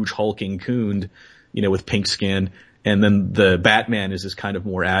huge hulking Coond, with pink skin. And then the Batman is this kind of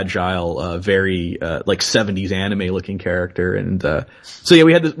more agile, very, like 70s anime looking character. And, so yeah,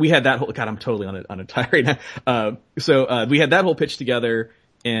 we had that whole, God, I'm totally on a tie right now. So we had that whole pitch together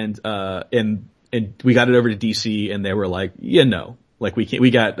and we got it over to DC and they were like, yeah, no, like we can't, we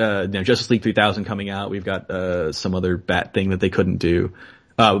got, Justice League 3000 coming out. We've got, some other Bat thing that they couldn't do.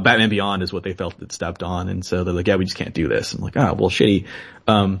 Batman Beyond is what they felt that stepped on. And so they're like, yeah, we just can't do this. I'm like, well, shitty.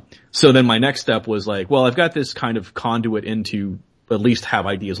 So then my next step was like, well, I've got this kind of conduit into at least have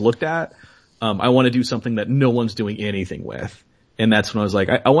ideas looked at. I want to do something that no one's doing anything with. And that's when I was like,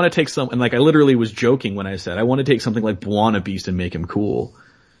 I want to take and like I literally was joking when I said, I want to take something like Bwana Beast and make him cool.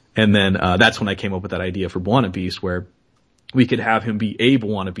 And then, that's when I came up with that idea for Bwana Beast where we could have him be a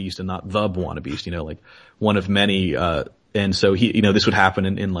Bwana Beast and not the Bwana Beast, like one of many, and so he, this would happen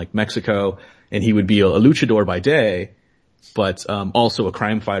in like Mexico and he would be a luchador by day, but, also a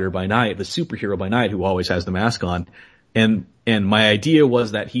crime fighter by night, the superhero by night who always has the mask on. And my idea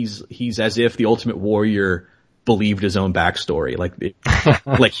was that he's as if the Ultimate Warrior believed his own backstory.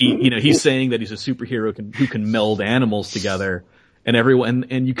 Like he's saying that he's a superhero who can meld animals together and everyone,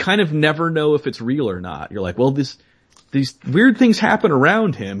 and you kind of never know if it's real or not. You're like, well, these weird things happen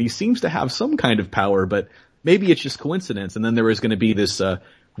around him. He seems to have some kind of power, but maybe it's just coincidence. And then there was going to be this,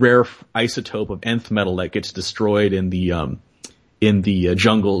 rare isotope of nth metal that gets destroyed in the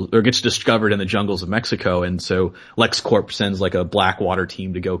jungle, or gets discovered in the jungles of Mexico. And so LexCorp sends like a Blackwater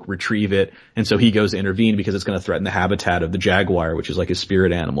team to go retrieve it. And so he goes to intervene because it's going to threaten the habitat of the jaguar, which is like his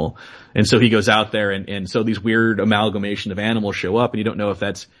spirit animal. And so he goes out there and so these weird amalgamation of animals show up and you don't know if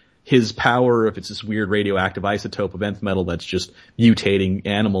that's his power or if it's this weird radioactive isotope of nth metal that's just mutating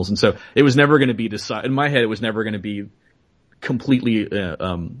animals. And so it was never going to be decided, in my head, it was never going to be completely,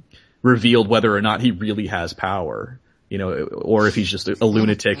 revealed whether or not he really has power. Or if he's just a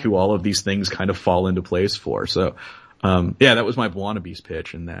lunatic who all of these things kind of fall into place for. So, that was my Bwana Beast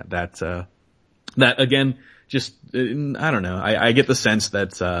pitch. And that again, just, I don't know. I get the sense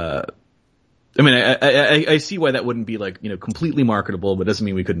that, I see why that wouldn't be like, completely marketable, but it doesn't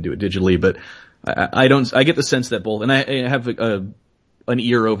mean we couldn't do it digitally. But I get the sense that both, and I have an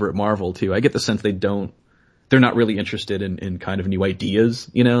ear over at Marvel too. I get the sense they're not really interested in kind of new ideas,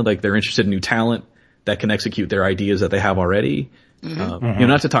 like they're interested in new talent that can execute their ideas that they have already.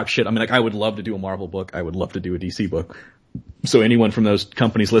 Not to talk shit. I would love to do a Marvel book. I would love to do a DC book. So anyone from those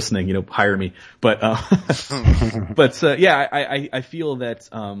companies listening, hire me. But, I feel that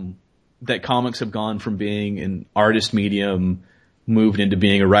comics have gone from being an artist medium, moved into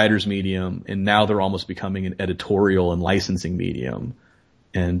being a writer's medium, and now they're almost becoming an editorial and licensing medium.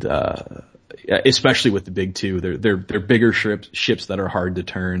 And, especially with the big two, they're bigger ships that are hard to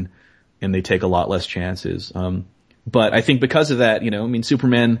turn. And they take a lot less chances. But I think because of that,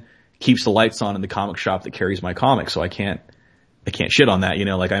 Superman keeps the lights on in the comic shop that carries my comics. So I can't shit on that,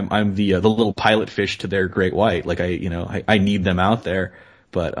 like I'm the little pilot fish to their great white. Like I need them out there,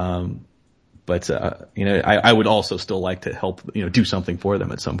 but I would also still like to help, do something for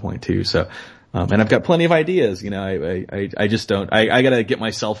them at some point too. So, and I've got plenty of ideas, I just don't, I gotta get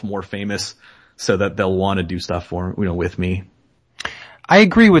myself more famous so that they'll want to do stuff for, with me. I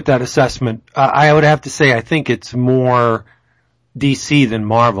agree with that assessment. I would have to say I think it's more DC than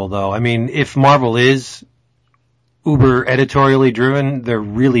Marvel, though. I mean, if Marvel is uber editorially driven, they're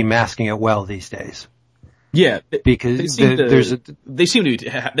really masking it well these days. Yeah, because they seem to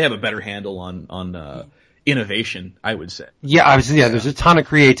they have a better handle on innovation, I would say. Yeah, there's a ton of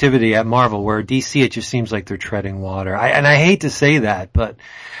creativity at Marvel, where DC, it just seems like they're treading water. I hate to say that, but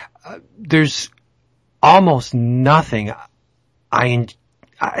there's almost nothing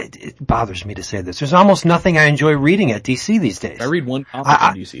it bothers me to say this. There's almost nothing I enjoy reading at DC these days. I read one comic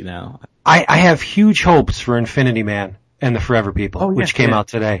from DC now. I have huge hopes for Infinity Man and the Forever People, which came out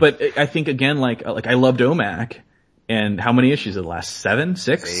today. But I think again, like I loved OMAC, and how many issues did it last? 7,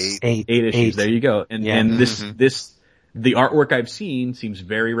 6? 8 issues. 8. There you go. And this the artwork I've seen seems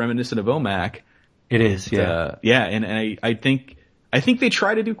very reminiscent of OMAC. It is, yeah. And I think they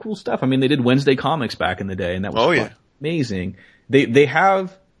try to do cool stuff. I mean, they did Wednesday Comics back in the day, and that was amazing. They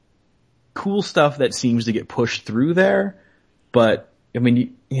have cool stuff that seems to get pushed through there, but I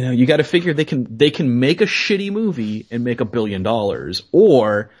mean, you got to figure they can make a shitty movie and make $1 billion,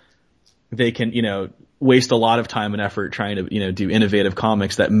 or they can, waste a lot of time and effort trying to, do innovative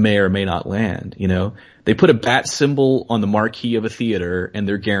comics that may or may not land. They put a bat symbol on the marquee of a theater and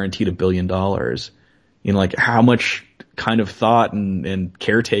they're guaranteed $1 billion. Like how much kind of thought and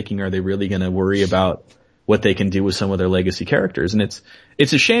caretaking are they really going to worry about what they can do with some of their legacy characters? And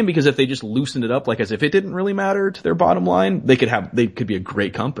it's a shame, because if they just loosened it up, like as if it didn't really matter to their bottom line, they could be a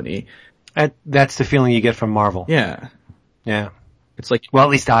great company. That's the feeling you get from Marvel. Yeah. Yeah. It's like, well, at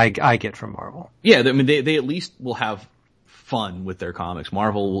least I get from Marvel. Yeah. I mean, they at least will have fun with their comics.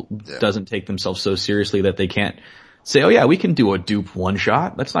 Marvel doesn't take themselves so seriously that they can't say, oh yeah, we can do a dupe one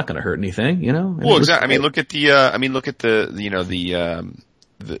shot. That's not going to hurt anything, Well, exactly. I mean, look at the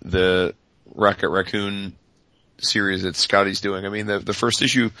Raccoon series that Scotty's doing. I mean, the first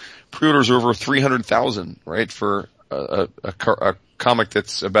issue pre-orders are over 300,000, right? For a comic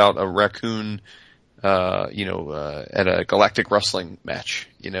that's about a raccoon, at a galactic wrestling match,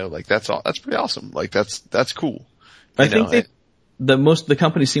 like that's pretty awesome. Like that's cool. I think the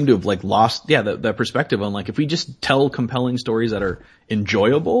companies seem to have like lost, the perspective on like, if we just tell compelling stories that are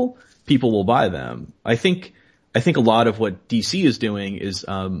enjoyable, people will buy them. I think a lot of what DC is doing is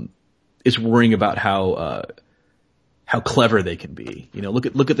worrying about how clever they can be.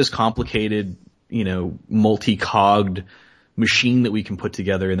 Look at this complicated, multi-cogged machine that we can put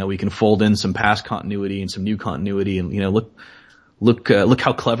together, and that we can fold in some past continuity and some new continuity, and look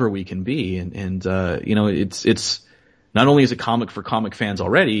how clever we can be. And it's not only is it comic for comic fans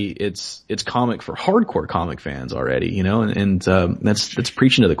already, it's comic for hardcore comic fans already, and that's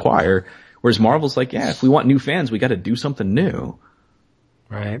preaching to the choir. Whereas Marvel's like, if we want new fans, we got to do something new.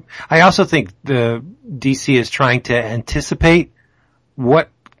 Right. I also think the DC is trying to anticipate what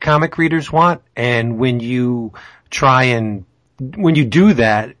comic readers want, and when you do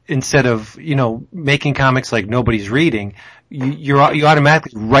that, instead of, making comics like nobody's reading, you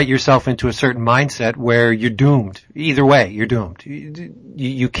automatically write yourself into a certain mindset where you're doomed. Either way, you're doomed.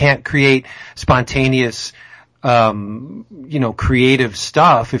 You can't create spontaneous, creative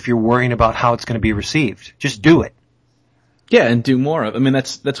stuff if you're worrying about how it's going to be received. Just do it. Yeah, and do more of. I mean,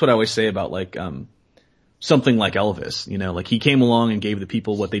 that's what I always say about like something like Elvis. Like he came along and gave the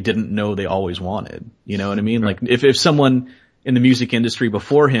people what they didn't know they always wanted. You know what I mean? Right. Like if someone in the music industry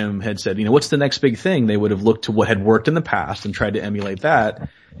before him had said, what's the next big thing, they would have looked to what had worked in the past and tried to emulate that,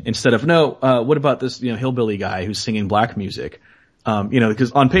 instead of what about this hillbilly guy who's singing black music?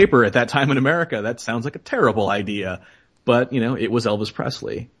 Because on paper at that time in America that sounds like a terrible idea, but it was Elvis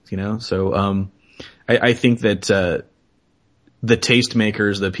Presley. So I think that the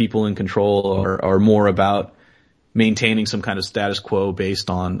tastemakers, the people in control, are more about maintaining some kind of status quo based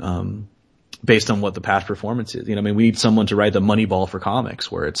on what the past performance is. We need someone to write the Moneyball for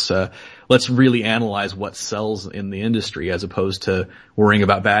comics, where it's let's really analyze what sells in the industry, as opposed to worrying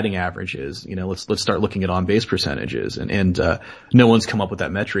about batting averages. Let's start looking at on base percentages, and no one's come up with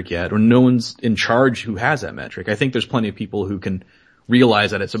that metric yet, or no one's in charge who has that metric. I think there's plenty of people who can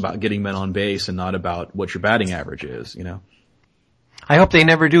realize that it's about getting men on base and not about what your batting average is. I hope they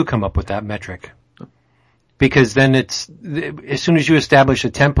never do come up with that metric, because then as soon as you establish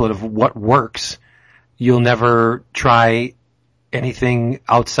a template of what works, you'll never try anything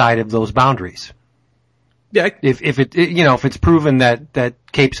outside of those boundaries. Yeah. If it's proven that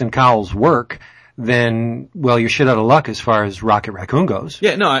capes and cowls work, then, well, you're shit out of luck as far as Rocket Raccoon goes.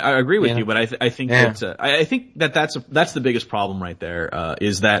 Yeah, no, I agree with you, but I think that's the biggest problem right there,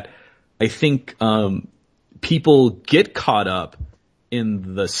 is that I think, people get caught up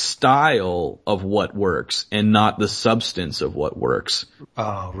in the style of what works and not the substance of what works.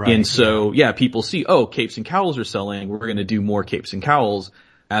 Oh, right. And so, people see, capes and cowls are selling, we're going to do more capes and cowls,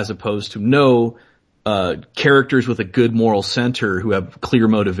 as opposed to characters with a good moral center who have clear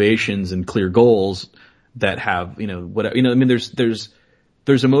motivations and clear goals that have,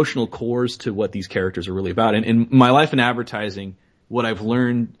 there's emotional cores to what these characters are really about. And in my life in advertising, what I've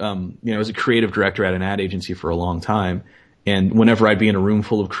learned, as a creative director at an ad agency for a long time, and whenever I'd be in a room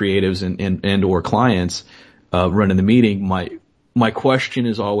full of creatives and or clients, running the meeting, my question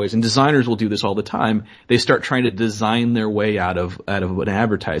is always, and designers will do this all the time, they start trying to design their way out of an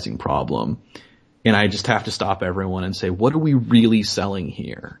advertising problem. And I just have to stop everyone and say, what are we really selling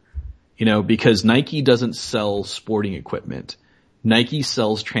here? Because Nike doesn't sell sporting equipment. Nike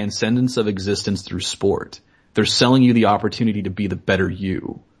sells transcendence of existence through sport. They're selling you the opportunity to be the better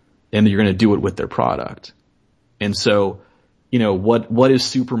you, and you're going to do it with their product. And so, what is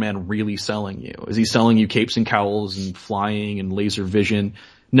Superman really selling you? Is he selling you capes and cowls and flying and laser vision?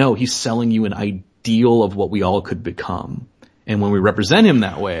 No, he's selling you an ideal of what we all could become. And when we represent him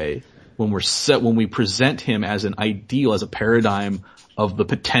that way, when we present him as an ideal, as a paradigm of the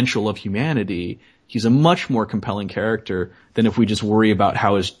potential of humanity, he's a much more compelling character than if we just worry about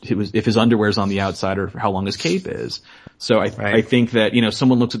if his underwear's on the outside or how long his cape is. So I think that,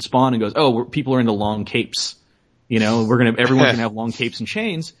 someone looks at Spawn and goes, people are into long capes. Everyone's gonna have long capes and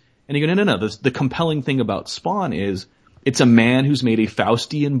chains. And you go, no. The compelling thing about Spawn is it's a man who's made a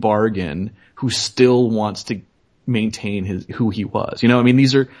Faustian bargain who still wants to maintain who he was.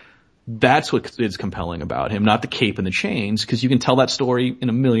 That's what is compelling about him, not the cape and the chains, because you can tell that story in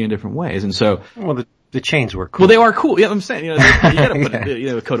a million different ways. And so, well, the chains were cool. Well, they are cool. Yeah, I'm saying, you gotta put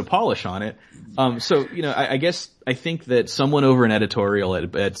a coat of polish on it. I think that someone over an editorial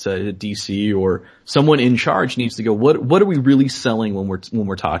at DC or someone in charge needs to go, what are we really selling when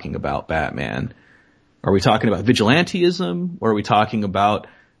we're talking about Batman? Are we talking about vigilantism, or are we talking about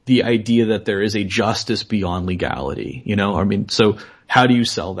the idea that there is a justice beyond legality? So how do you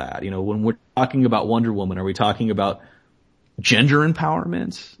sell that? When we're talking about Wonder Woman, are we talking about gender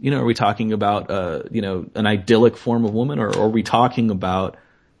empowerment? Are we talking about, an idyllic form of woman, or are we talking about,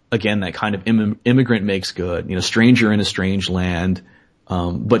 again, that kind of immigrant makes good, stranger in a strange land,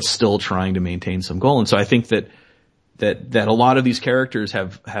 but still trying to maintain some goal. And so I think that a lot of these characters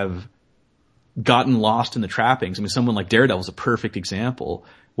have gotten lost in the trappings. Someone like Daredevil is a perfect example,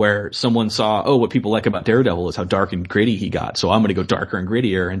 where someone saw, what people like about Daredevil is how dark and gritty he got. So I'm going to go darker and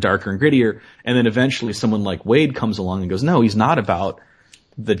grittier. And then eventually someone like Wade comes along and goes, no, he's not about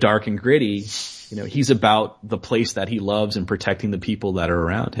the dark and gritty. He's about the place that he loves and protecting the people that are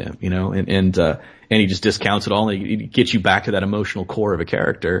around him, and he just discounts it all, and he gets you back to that emotional core of a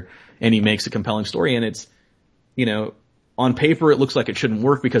character, and he makes a compelling story. And it's, on paper, it looks like it shouldn't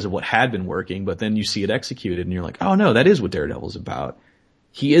work because of what had been working, but then you see it executed and you're like, oh no, that is what Daredevil's about.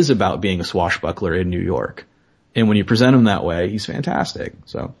 He is about being a swashbuckler in New York. And when you present him that way, he's fantastic.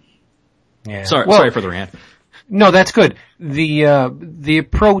 So, yeah. Sorry for the rant. No, that's good. The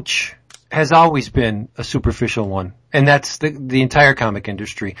approach has always been a superficial one. And that's the entire comic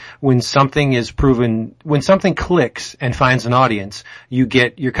industry. When something clicks and finds an audience, you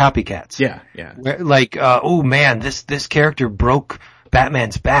get your copycats. Yeah. Like, this character broke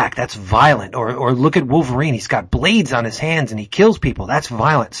Batman's back. That's violent. Or look at Wolverine. He's got blades on his hands and he kills people. That's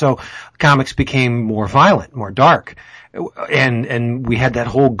violent. So comics became more violent, more dark. And we had that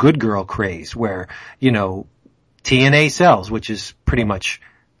whole good girl craze where, TNA sells, which is pretty much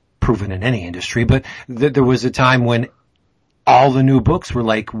proven in any industry, but there was a time when all the new books were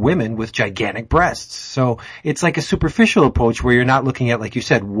like women with gigantic breasts. So it's like a superficial approach where you're not looking at, like you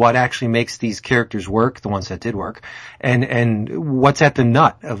said, what actually makes these characters work, the ones that did work, and what's at the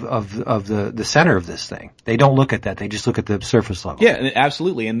nut of the center of this thing. They don't look at that. They just look at the surface level. Yeah,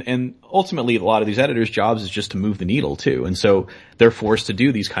 absolutely. And ultimately a lot of these editors' jobs is just to move the needle too. And so they're forced to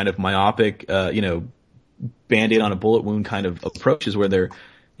do these kind of myopic, Band-Aid on a bullet wound kind of approaches where they're,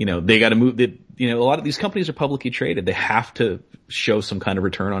 they got to move a lot of these companies are publicly traded. They have to show some kind of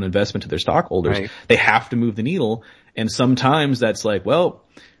return on investment to their stockholders. Right. They have to move the needle. And sometimes that's like, well,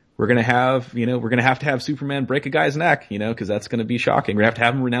 we're going to have to have Superman break a guy's neck, cause that's going to be shocking. We're going to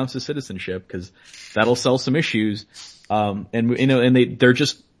have him renounce his citizenship cause that'll sell some issues. They're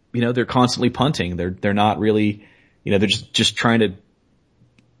just, they're constantly punting. They're not really, they're just trying to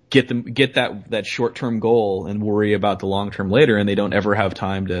get that short-term goal and worry about the long-term later, and they don't ever have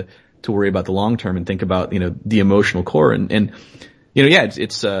time to worry about the long-term and think about, the emotional core. And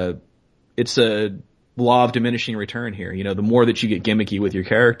it's a law of diminishing return here. The more that you get gimmicky with your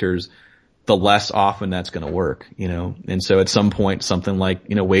characters, the less often that's going to work, And so at some point, something like,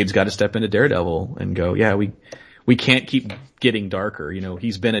 Wade's got to step into Daredevil and go, yeah, we can't keep getting darker.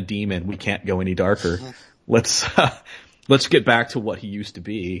 He's been a demon. We can't go any darker. Let's get back to what he used to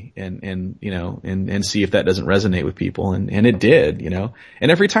be and see if that doesn't resonate with people. And it did, And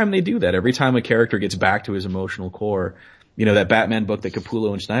every time they do that, every time a character gets back to his emotional core, that Batman book that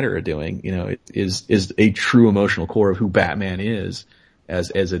Capullo and Snyder are doing, is a true emotional core of who Batman is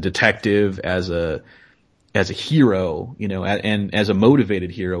as a detective, as a hero, and as a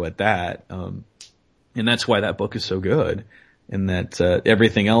motivated hero at that. And that's why that book is so good. And that,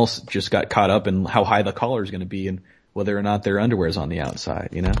 everything else just got caught up in how high the collar is going to be and whether or not their underwear is on the outside,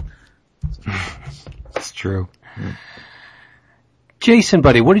 That's true. Yeah. Jason,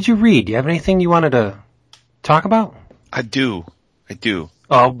 buddy, what did you read? Do you have anything you wanted to talk about? I do.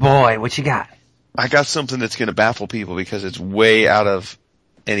 Oh boy, what you got? I got something that's going to baffle people because it's way out of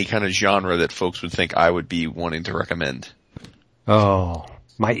any kind of genre that folks would think I would be wanting to recommend. Oh,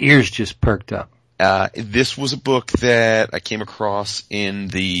 my ears just perked up. This was a book that I came across in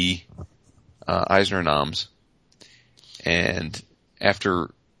the Eisner Noms. And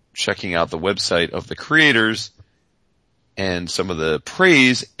after checking out the website of the creators and some of the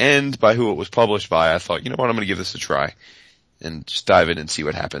praise and by who it was published by, I thought, you know what, I'm going to give this a try and just dive in and see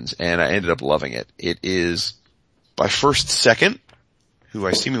what happens. And I ended up loving it. It is by First Second, who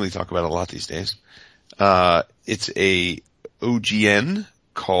I seemingly talk about a lot these days. It's a OGN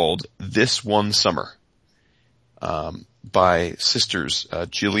called This One Summer, by sisters,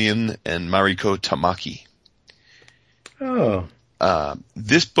 Jillian and Mariko Tamaki. Oh.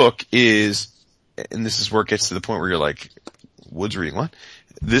 This book is, and this is where it gets to the point where you're like, Woods reading what?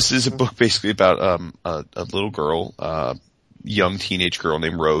 This is a book basically about, a little girl, young teenage girl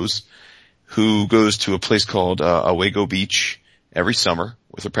named Rose, who goes to a place called, Owego Beach every summer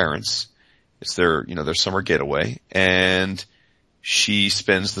with her parents. It's their summer getaway, and she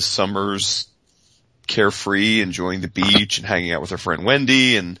spends the summers carefree, enjoying the beach and hanging out with her friend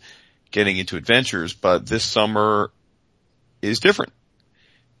Wendy and getting into adventures. But this summer is different.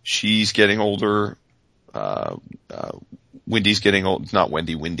 She's getting older. Wendy's getting old. Not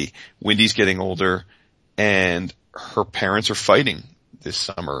Wendy, Wendy. Wendy's getting older, and her parents are fighting this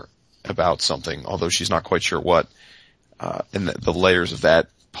summer about something, although she's not quite sure what. And the layers of that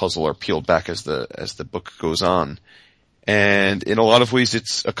puzzle are peeled back as the book goes on. And in a lot of ways,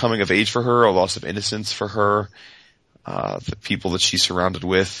 it's a coming of age for her, a loss of innocence for her, the people that she's surrounded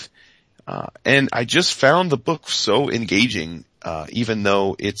with. And I just found the book so engaging, even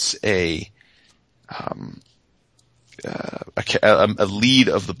though it's a lead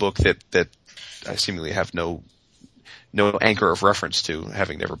of the book that I seemingly have no anchor of reference to,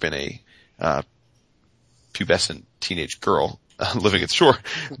 having never been a pubescent teenage girl living at the shore.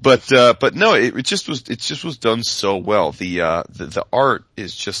 But no, it just was done so well. The art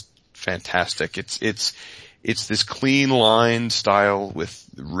is just fantastic. It's this clean line style with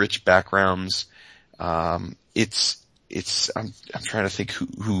rich backgrounds. I'm trying to think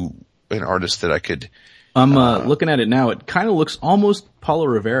who an artist that I could. I'm looking at it now. It kind of looks almost Paulo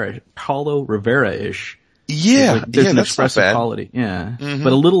Rivera-ish. Yeah, there's an that's expressive not bad. quality. Yeah, Mm-hmm.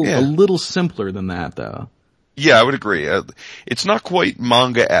 but a little simpler than that, though. Yeah, I would agree. It's not quite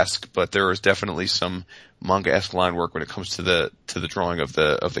manga-esque, but there is definitely some manga-esque line work when it comes to the drawing of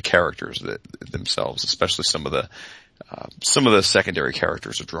the characters themselves, especially some of the secondary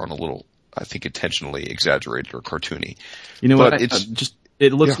characters are drawn a little, I think, intentionally exaggerated or cartoony. You know but what?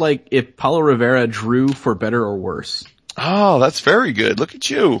 It looks like if Paulo Rivera drew for better or worse. Oh, that's very good. Look at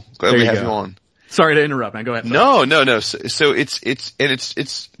you. Glad we have you on. Sorry to interrupt, man. Go ahead. No. So it's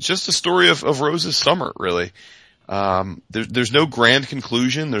just a story of Rose's summer, really. There's no grand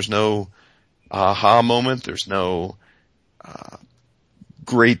conclusion. There's no aha moment. There's no,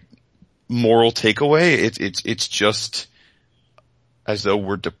 great moral takeaway. It's just as though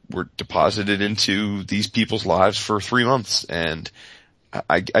we're deposited into these people's lives for 3 months. And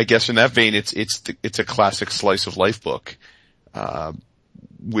I guess in that vein, it's a classic slice of life book.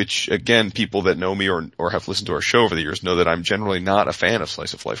 Which again, people that know me or have listened to our show over the years know that I'm generally not a fan of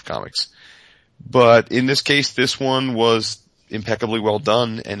slice of life comics. But in this case, this one was impeccably well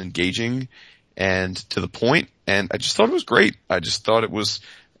done and engaging and to the point, and I just thought it was great. I just thought it was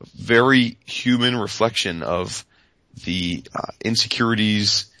a very human reflection of the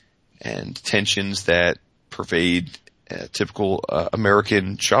insecurities and tensions that pervade typical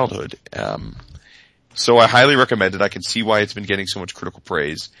American childhood. So I highly recommend it. I can see why it's been getting so much critical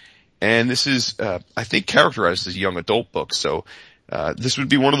praise. And this is, I think, characterized as a young adult book. So this would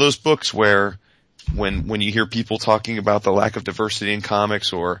be one of those books where when you hear people talking about the lack of diversity in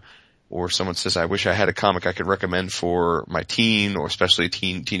comics, or someone says, I wish I had a comic I could recommend for my teen, or especially a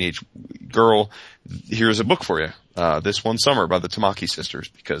teenage girl, here's a book for you. This One Summer by the Tamaki sisters,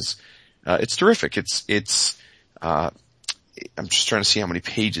 because it's terrific. I'm just trying to see how many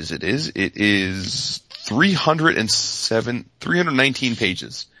pages it is. It is 319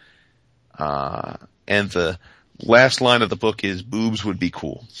 pages. And the last line of the book is, boobs would be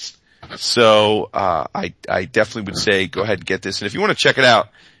cool. So, I definitely would say go ahead and get this. And if you want to check it out,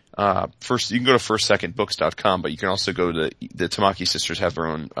 first, you can go to firstsecondbooks.com, but you can also go to the Tamaki sisters have their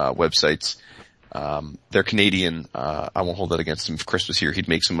own, websites. They're Canadian. I won't hold that against him. If Chris was here, he'd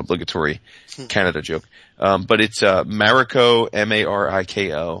make some obligatory Canada joke. But it's, Mariko,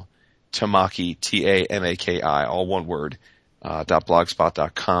 M-A-R-I-K-O, Tamaki, T-A-M-A-K-I, all one word,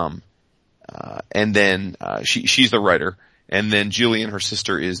 .blogspot.com. And then, she's the writer. And then Jillian, her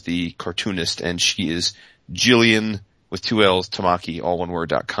sister, is the cartoonist, and she is Jillian with 2 L's, Tamaki, all one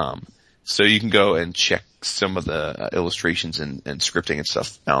word.com. So you can go and check some of the illustrations and scripting and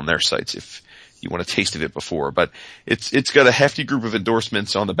stuff on their sites if you want a taste of it before. But it's got a hefty group of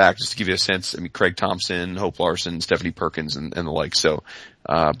endorsements on the back, just to give you a sense. I mean, Craig Thompson, Hope Larson, Stephanie Perkins, and the like. So,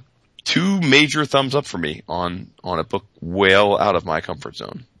 2 major thumbs up for me on a book well out of my comfort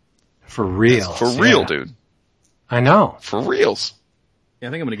zone. For real. For real, dude. I know. For reals. Yeah,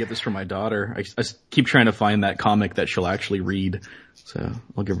 I think I'm going to get this for my daughter. I keep trying to find that comic that she'll actually read. So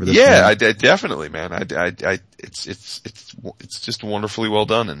I'll give her this. Yeah, I definitely, man. It's just wonderfully well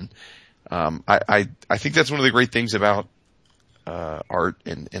done. And, I think that's one of the great things about, art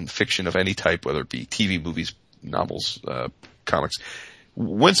and fiction of any type, whether it be TV, movies, novels, comics.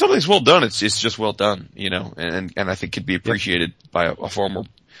 When something's well done, it's just well done, you know, and I think could be appreciated by a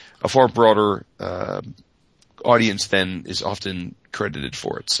far broader, audience than is often credited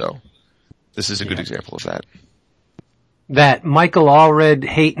for it. So this is a good example of that. That Michael Allred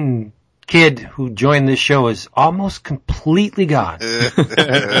hating kid who joined this show is almost completely gone.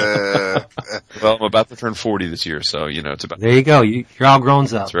 Well, I'm about to turn 40 this year, so you know it's about. There you go. You're all grown up.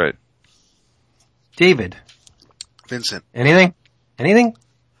 That's right. David. Vincent. Anything,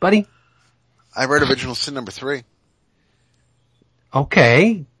 buddy? I read Original Sin number 3.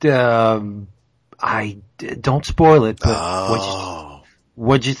 Okay. Don't spoil it, but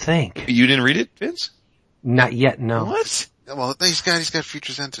what'd you think? You didn't read it, Vince? Not yet, no. What? Well, he's got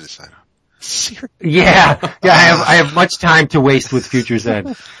Future's End to decide on. Yeah, I have much time to waste with Future's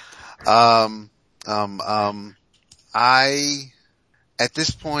End. At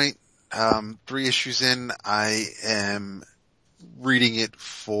this point, 3 issues in, I am reading it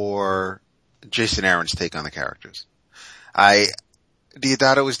for Jason Aaron's take on the characters.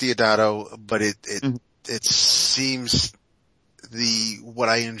 Deodato is Deodato, but it seems what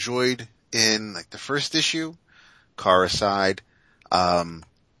I enjoyed in like the first issue, car aside,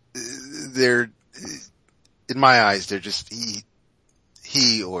 they're, in my eyes, they're just,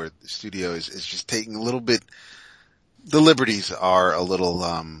 he or the studio is just taking a little bit, the liberties are a little,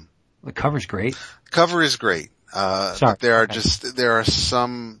 the cover's great. Cover is great. Sorry. There are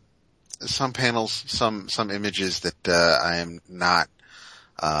some panels, some images that, I am not,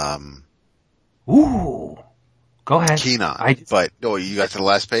 Ooh. Go ahead. keen on. You got to the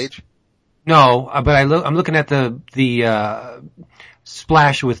last page? No, but I'm looking at the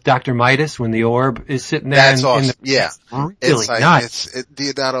splash with Dr. Midas when the orb is sitting there. That's awesome. Yeah. Really nice.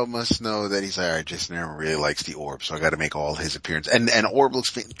 Deodato must know that he's like, all right, Jason Aaron really likes the orb, so I gotta make all his appearances. And orb looks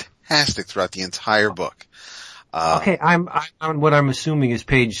fantastic throughout the entire book. Okay, I'm what I'm assuming is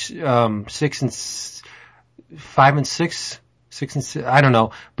page, 5 and 6, 6 and 6, I don't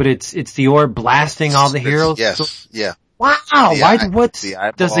know, but it's the orb blasting all the heroes. Yes, yeah. Wow,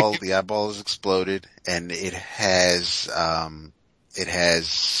 the eyeball is exploded, and it has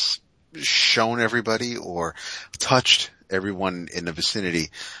shown everybody or touched everyone in the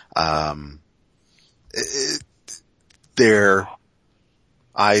vicinity, their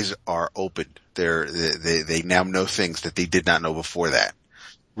eyes are opened. They now know things that they did not know before that.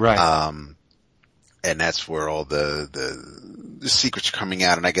 Right. And that's where all the secrets are coming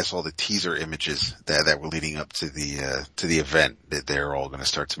out, and I guess all the teaser images that were leading up to the event, that they're all gonna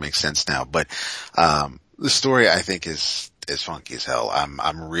start to make sense now. But, the story I think is funky as hell.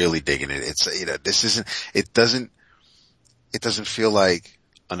 I'm really digging it. It's, it doesn't feel like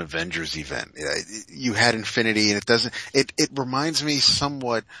an Avengers event. You had Infinity, and it reminds me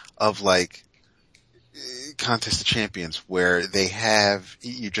somewhat of like Contest of Champions where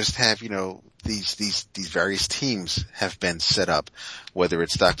you just have, these various teams have been set up, whether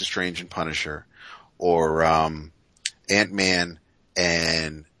it's Doctor Strange and Punisher or, Ant-Man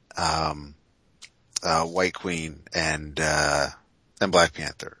and, White Queen and Black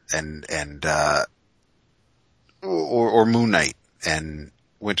Panther or Moon Knight and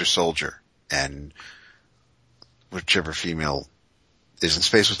Winter Soldier and whichever female is in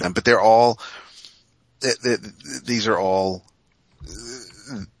space with them, but these are all,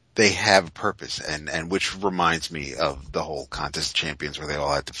 they have a purpose, and which reminds me of the whole Contest of Champions where they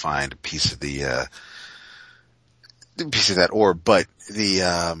all had to find a piece of that orb, but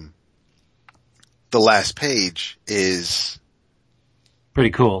the last page is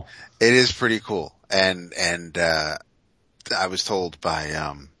pretty cool. It is pretty cool. And I was told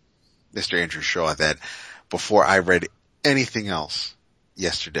by, Mr. Andrew Shaw that before I read anything else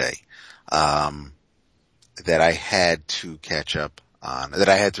yesterday, that I had to catch up on, that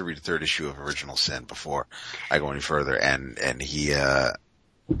I had to read the third issue of Original Sin before I go any further. And he,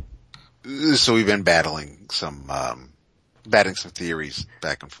 so we've been battling some theories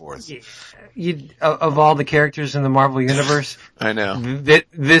back and forth. Of all the characters in the Marvel Universe, I know.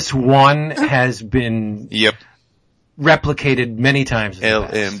 This one has been replicated many times.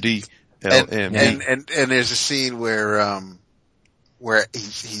 LMD. And there's a scene where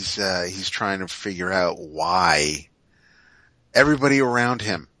he's trying to figure out why everybody around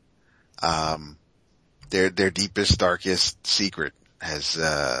him, their deepest, darkest secret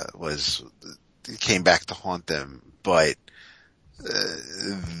came back to haunt them, but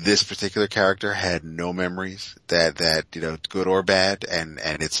this particular character had no memories that good or bad, and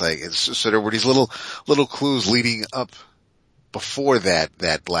it's like, so there were these little clues leading up before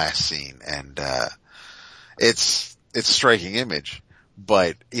that last scene, and it's a striking image,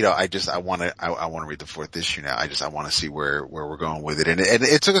 but I want to read the fourth issue now. I want to see where we're going with it, and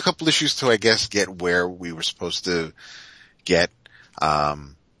it took a couple issues to, I guess, get where we were supposed to get.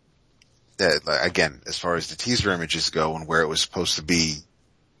 Again, as far as the teaser images go and where it was supposed to be,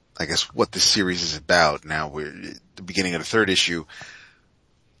 I guess what the series is about. Now we're at the beginning of the third issue,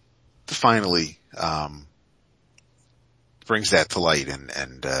 finally, brings that to light,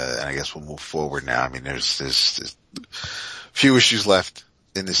 and I guess we'll move forward now. I mean, there's a few issues left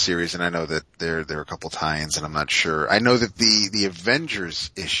in this series, and I know that there are a couple tie-ins, and I'm not sure. I know that the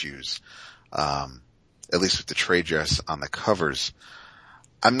Avengers issues, at least with the trade dress on the covers,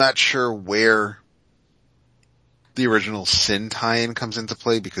 I'm not sure where the Original Sin tie-in comes into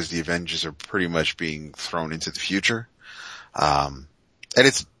play, because the Avengers are pretty much being thrown into the future. And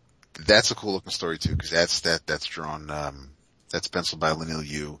that's a cool looking story too, because that's drawn, that's penciled by Lanil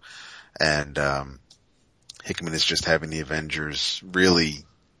Yu, and Hickman is just having the Avengers really,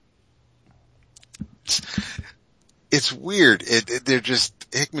 it's weird.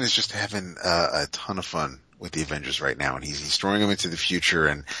 Hickman is just having a ton of fun with the Avengers right now, and he's throwing them into the future,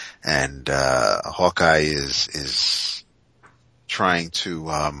 and Hawkeye is trying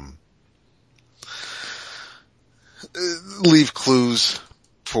to leave clues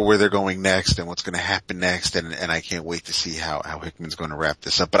for where they're going next and what's going to happen next, and I can't wait to see how Hickman's going to wrap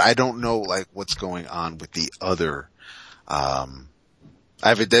this up. But I don't know like what's going on with the other. I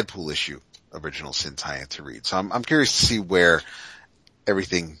have a Deadpool issue, Original Sin tie-in to read, so I'm curious to see where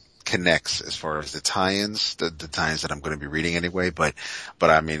everything connects as far as the tie-ins, the tie-ins that I'm going to be reading anyway, but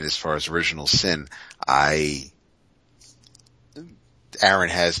I mean, as far as Original Sin, Aaron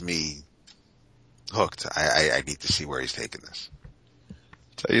has me hooked. I need to see where he's taking this.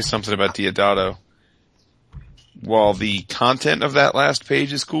 Tell you something about Deodato. While the content of that last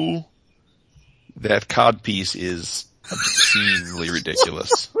page is cool, that cod piece is obscenely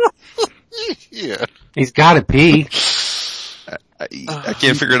ridiculous. Yeah. He's gotta pee. I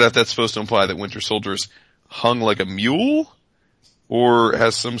can't figure out if that's supposed to imply that Winter Soldier's hung like a mule, or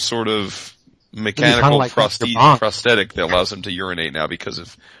has some sort of mechanical like prosthetic that allows him to urinate now because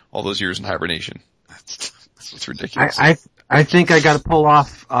of all those years in hibernation. That's ridiculous. I think I gotta pull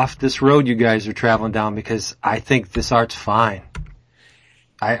off this road you guys are traveling down, because I think this art's fine.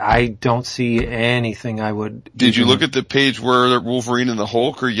 I don't see anything I would... Did you look at the page where Wolverine and the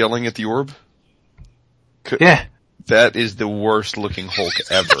Hulk are yelling at the orb? Yeah. That is the worst looking Hulk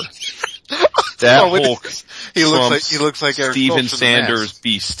ever. That Hulk. He looks like Steven Sanders'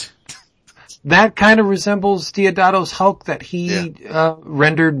 Beast. That kind of resembles Deodato's Hulk that he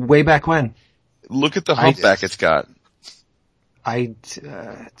rendered way back when. Look at the humpback it's got. That's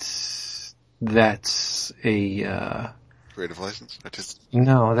a creative license?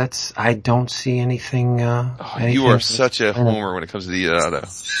 No, I don't see anything, you are such a homer when it comes to Deodato.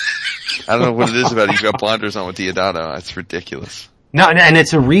 I don't know what it is about it. You've got blinders on with Deodato. That's ridiculous. No, and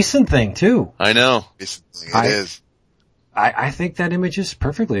it's a recent thing too. I know. It is. I think that image is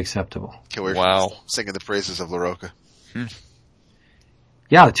perfectly acceptable. Wow. Singing the praises of LaRocca.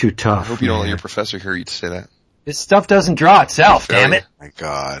 Yeah, too tough. I hope you don't let your professor hear you say that. This stuff doesn't draw itself, damn it. My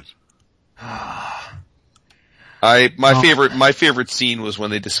God. My favorite scene was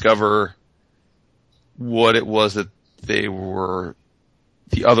when they discover what it was that they were,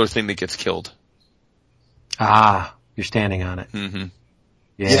 the other thing that gets killed. Ah, you're standing on it. Mm-hmm.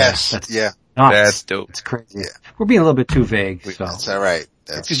 Yeah, Yes. That's Yeah. nuts. That's dope. It's crazy. Yeah. We're being a little bit too vague, so. That's all right.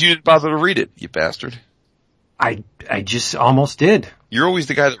 That's because you didn't bother to read it, you bastard. I just almost did. You're always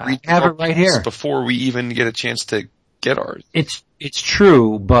the guy that reads I have it right here. before we even get a chance to get ours. It's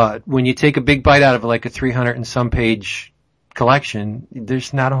true, but when you take a big bite out of like a 300 and some page collection,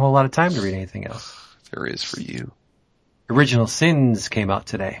 there's not a whole lot of time to read anything else. There is for you. Original Sins came out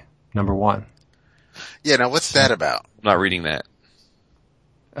today, number 1. Yeah, now what's that about? I'm not reading that.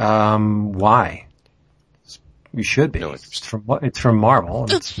 Why? You should be. No It's from Marvel.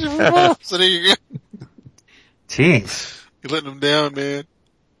 So there you go. Jeez. You're letting them down, man.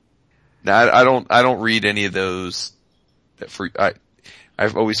 No, I don't read any of those.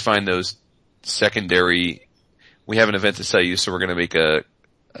 I've always find those secondary. We have an event to sell you, so we're going to make a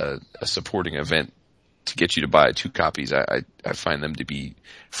supporting event to get you to buy 2 copies. I find them to be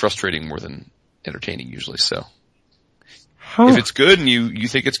frustrating more than entertaining usually. So if it's good and you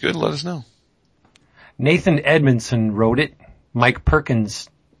think it's good, let us know. Nathan Edmondson wrote it. Mike Perkins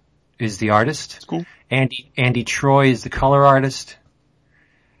is the artist. That's cool. Andy Troy is the color artist.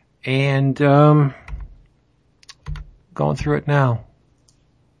 And, going through it now.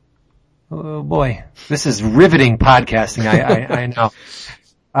 Oh boy. This is riveting podcasting, I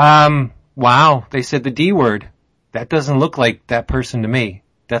know. Wow. They said the D word. That doesn't look like that person to me.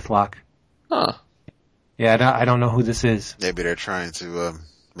 Deathlock. Huh. Yeah, I don't know who this is. Maybe they're trying to,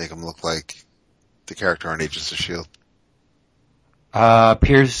 make him look like the character on Agents of S.H.I.E.L.D.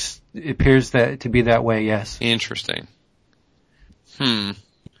 It appears that to be that way, yes. Interesting. I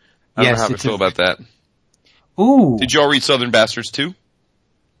don't know how to feel about that. Ooh. Did y'all read Southern Bastards too?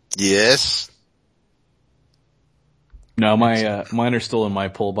 Yes. No, mine are still in my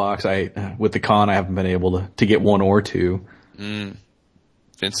pull box. With the con, I haven't been able to get 1 or 2.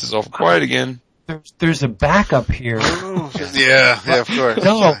 Vince is awful quiet again. There's a backup here. Yeah, of course.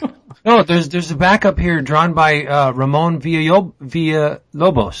 No, there's a backup here drawn by, Ramon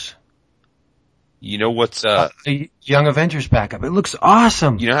Villalobos. You know what's, the Young Avengers backup. It looks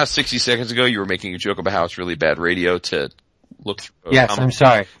awesome. you know how 60 seconds ago you were making a joke about how it's really bad radio to look through? Yes, I'm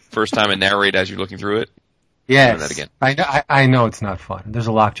sorry. First time and narrate as you're looking through it? Yes. That again. I know it's not fun. There's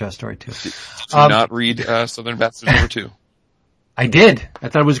a Lockjaw story too. Did you not read, Southern Bastards number 2? I did. I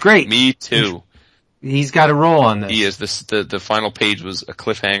thought it was great. Me too. He's got a role on this. He is. The final page was a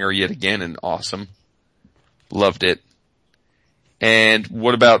cliffhanger yet again and awesome. Loved it. And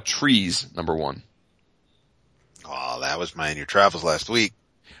what about Trees, number 1? Oh, that was my In Your Travels last week.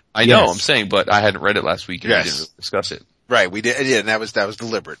 I know, I'm saying, but I hadn't read it last week and we didn't really discuss it. Right, we did, yeah, and that was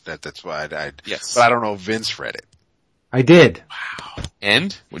deliberate. That's why Yes. But I don't know if Vince read it. I did.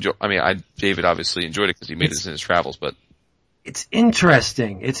 And? David obviously enjoyed it because he made this in his travels, but. It's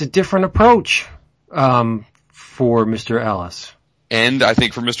interesting. It's a different approach, for Mr. Ellis. And I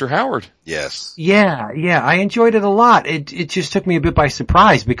think for Mr. Howard. Yes. Yeah, I enjoyed it a lot. It just took me a bit by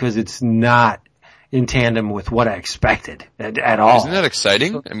surprise because it's not in tandem with what I expected at all. Isn't that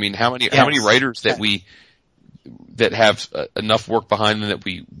exciting? I mean, how many writers that have enough work behind them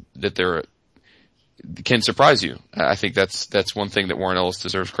that can surprise you? I think that's one thing that Warren Ellis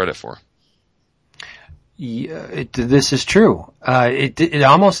deserves credit for. Yeah, this is true. It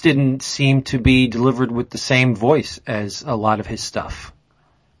almost didn't seem to be delivered with the same voice as a lot of his stuff.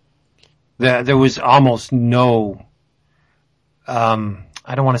 There was almost no,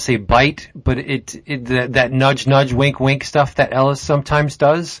 I don't want to say bite, but that nudge, wink, wink stuff that Ellis sometimes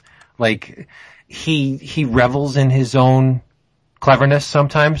does. Like, he revels in his own cleverness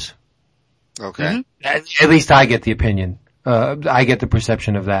sometimes. Okay. At least I get the opinion. I get the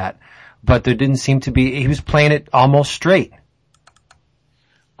perception of that. But there didn't seem to be, he was playing it almost straight.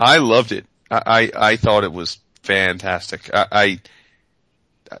 I loved it. I thought it was fantastic.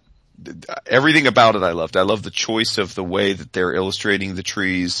 Everything about it I loved. I love the choice of the way that they're illustrating the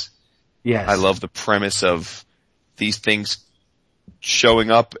trees. Yes. I love the premise of these things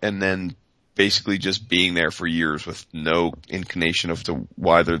showing up and then basically just being there for years with no inclination of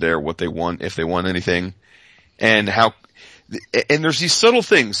why they're there, what they want, if they want anything. And there's these subtle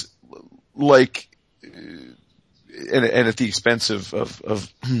things, like, and at the expense of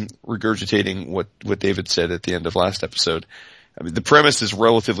regurgitating what David said at the end of last episode, I mean, the premise is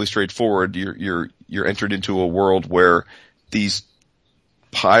relatively straightforward. You're entered into a world where these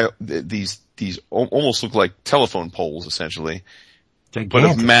almost look like telephone poles, essentially, Gigantic. but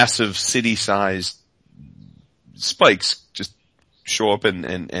of massive city-sized spikes just show up and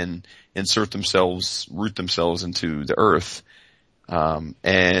root themselves into the earth,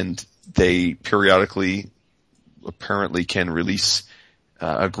 and they periodically apparently can release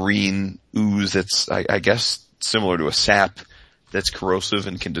a green ooze that's, I guess, similar to a sap that's corrosive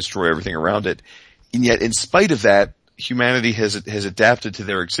and can destroy everything around it. And yet, in spite of that, humanity has adapted to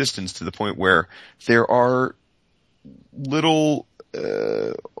their existence to the point where there are little,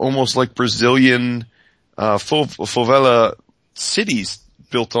 almost like Brazilian, favela cities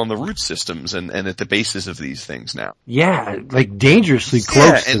built on the root systems and at the bases of these things now. Yeah, like dangerously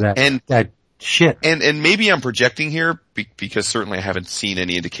close to that shit. And maybe I'm projecting here because certainly I haven't seen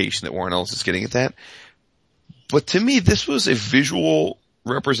any indication that Warren Ellis is getting at that. But to me, this was a visual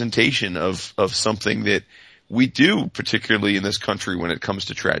representation of something that we do, particularly in this country when it comes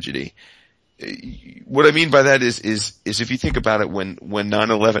to tragedy. What I mean by that is if you think about it, when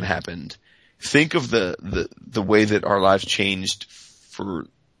 9/11 happened, think of the way that our lives changed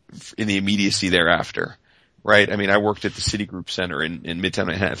in the immediacy thereafter, right? I mean, I worked at the Citigroup Center in Midtown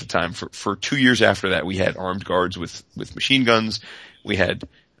Manhattan at the time. For 2 years after that, we had armed guards with machine guns. We had,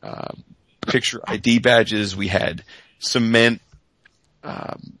 picture ID badges. We had cement,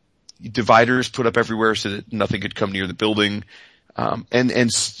 dividers put up everywhere so that nothing could come near the building.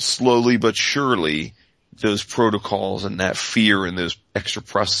 And slowly but surely, those protocols and that fear and those extra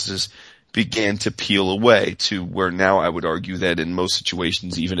processes began to peel away to where now I would argue that in most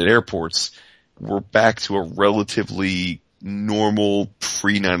situations, even at airports, we're back to a relatively normal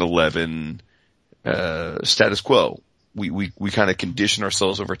pre-9/11 status quo. We kind of condition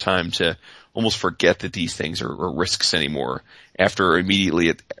ourselves over time to almost forget that these things are risks anymore after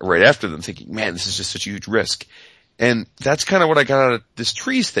immediately right after them thinking, man, this is just such a huge risk. And that's kind of what I got out of this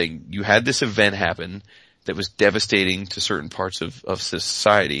trees thing. You had this event happen that was devastating to certain parts of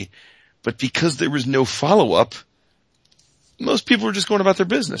society, but because there was no follow-up, most people are just going about their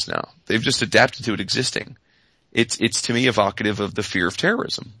business now. They've just adapted to it existing. It's to me evocative of the fear of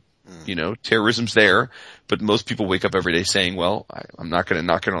terrorism. You know, terrorism's there, but most people wake up every day saying, well, I'm not going to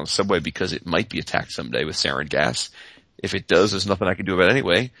knock it on the subway because it might be attacked someday with sarin gas. If it does, there's nothing I can do about it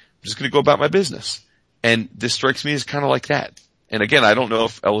anyway. I'm just going to go about my business. And this strikes me as kind of like that. And again, I don't know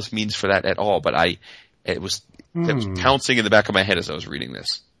if Ellis means for that at all, but that was pouncing in the back of my head as I was reading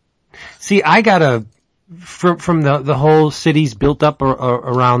this. See, I got from the whole city's built up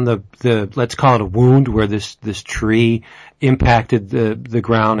around the let's call it a wound where this tree impacted the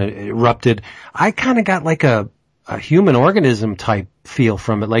ground and it erupted. I kind of got like a human organism type feel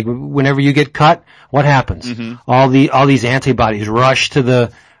from it. Like whenever you get cut, what happens? Mm-hmm. All these antibodies rush to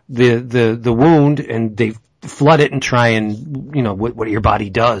the wound and they flood it and try and, you know, what your body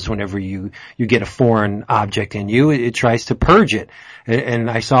does whenever you get a foreign object in you. It tries to purge it. And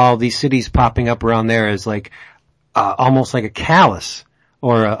I saw all these cities popping up around there as like, almost like a callus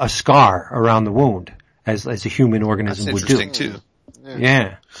or a scar around the wound as a human organism would do. That's interesting too.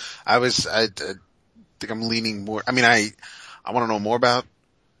 Yeah. I think I'm leaning more, I mean, I want to know more about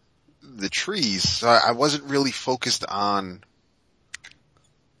the trees. So I wasn't really focused on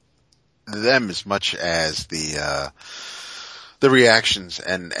them as much as the reactions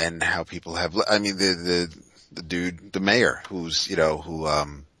and how people have, I mean, the dude, the mayor, who's, you know,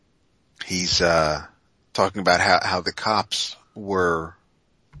 he's talking about how the cops were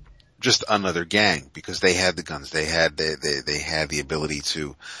just another gang because they had the guns. They had the ability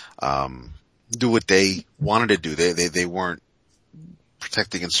to do what they wanted to do. They weren't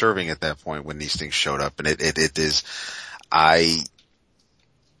protecting and serving at that point when these things showed up. And it is, I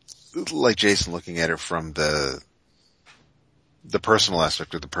like Jason looking at it from the personal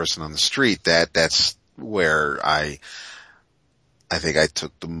aspect of the person on the street. That's where I think I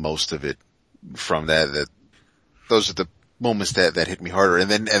took the most of it from that those are the moments that hit me harder. And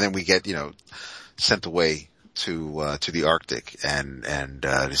then we get, you know, sent away to the Arctic and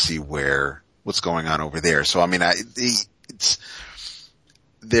to see what's going on over there. So I mean,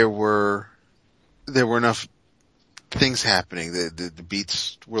 there were enough things happening. The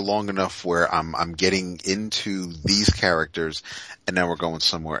beats were long enough where I'm getting into these characters and now we're going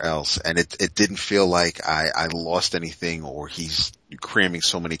somewhere else. And it didn't feel like I lost anything or he's cramming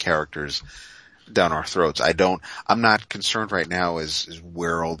so many characters down our throats. I'm not concerned right now as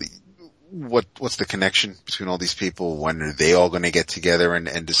where what's the connection between all these people? When are they all going to get together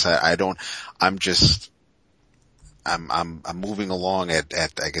and decide? I'm moving along at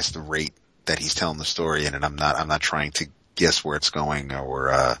I guess the rate that he's telling the story in, and I'm not trying to guess where it's going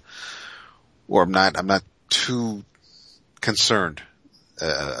or I'm not too concerned,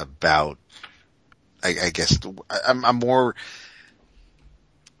 about, I guess I'm more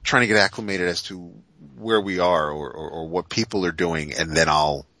trying to get acclimated as to where we are or what people are doing, and then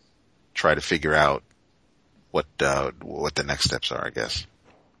I'll try to figure out what the next steps are, I guess.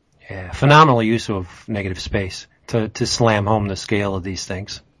 Yeah, phenomenal use of negative space to slam home the scale of these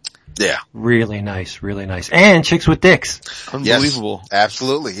things. Yeah. Really nice, really nice. And chicks with dicks. Unbelievable. Yes,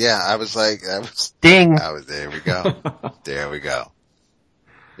 absolutely. Yeah, I was Ding. there we go. There we go.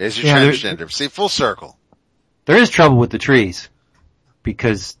 There's your Yeah, transgender. See, full circle. There is trouble with the trees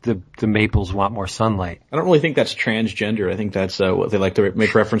because the maples want more sunlight. I don't really think that's transgender. I think that's what they like to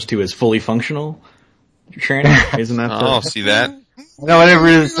make reference to as fully functional trans. Isn't that? Oh, see that? No, whatever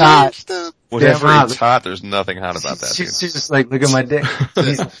it is hot. Whatever Yeah, it's hot, there's nothing hot about that. She's just like, look at my dick.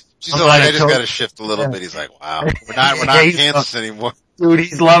 She's like, I just gotta shift a little bit. He's like, wow, we're not in Kansas anymore. Dude,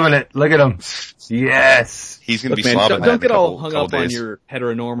 he's loving it. Look at him. Yes. He's gonna be Man, slobbing don't that get in a all couple hung up on days. your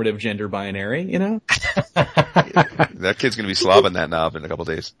heteronormative gender binary, you know? That kid's gonna be slobbing that knob in a couple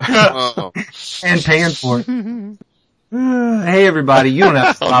days. Oh. And paying for it. Hey everybody, you don't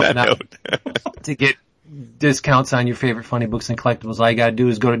have to On stop that now note. to get discounts on your favorite funny books and collectibles. All you gotta do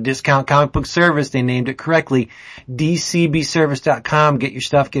is go to Discount Comic Book Service. They named it correctly. DCBService.com. Get your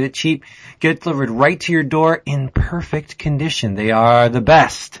stuff, get it cheap, get it delivered right to your door in perfect condition. They are the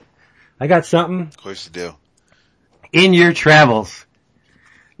best. I got something. Of course you do. In your travels.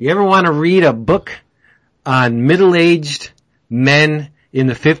 You ever want to read a book on middle-aged men in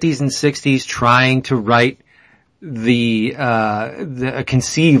the 50s and 60s trying to write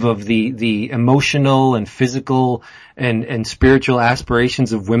conceive of the emotional and physical and spiritual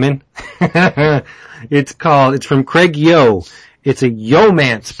aspirations of women? It's from Craig Yo. It's a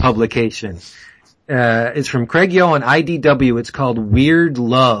Yomance publication. It's from Craig Yo and IDW. It's called Weird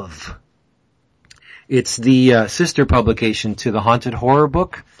Love. It's the sister publication to the Haunted Horror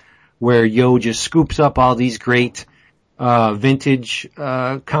book, where Yo just scoops up all these great vintage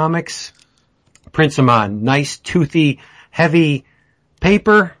comics, prints them on nice, toothy, heavy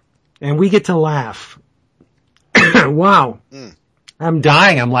paper, and we get to laugh. Wow. I'm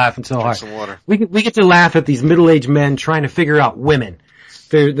dying. I'm laughing so hard. Some water. We get to laugh at these middle-aged men trying to figure out women.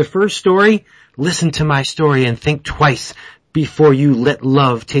 The first story, listen to my story and think twice before you let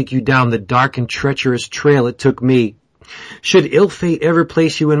love take you down the dark and treacherous trail it took me. Should ill fate ever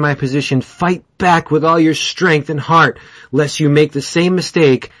place you in my position, fight back with all your strength and heart, lest you make the same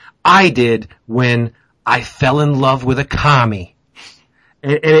mistake I did when I fell in love with a commie.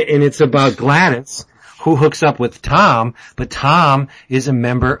 And it's about Gladys, who hooks up with Tom, but Tom is a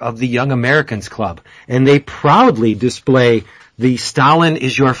member of the Young Americans Club, and they proudly display the Stalin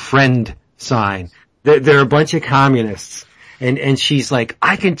is your friend sign. They're a bunch of communists. And she's like,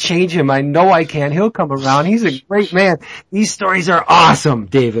 I can change him. I know I can. He'll come around. He's a great man. These stories are awesome,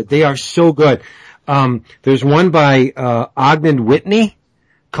 David. They are so good. There's one by Ogden Whitney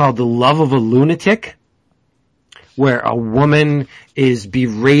called The Love of a Lunatic, where a woman is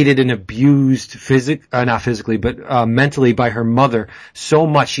berated and abused not physically, but mentally by her mother so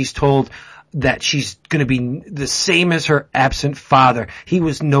much she's told that she's gonna be the same as her absent father. He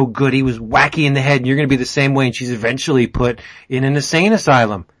was no good. He was wacky in the head, and you're gonna be the same way. And she's eventually put in an insane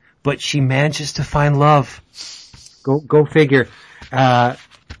asylum, but she manages to find love. Go figure.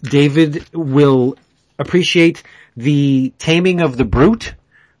 David will appreciate The Taming of the Brute,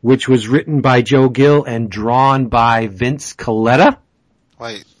 which was written by Joe Gill and drawn by Vince Coletta.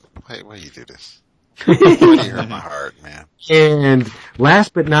 Why you do this? Why do you hurt my heart, man? And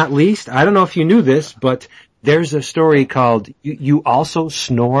last but not least, I don't know if you knew this, but there's a story called You Also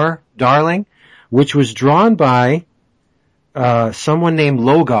Snore, Darling, which was drawn by someone named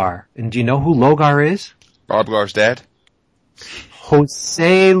Logar. And do you know who Logar is? Bob Gar's dad?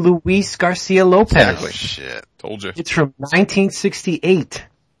 Jose Luis Garcia Lopez. Exactly. Shit. Told you. It's from 1968.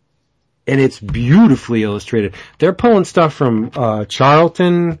 And it's beautifully illustrated. They're pulling stuff from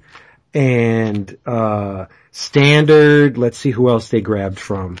Charlton and Standard. Let's see who else they grabbed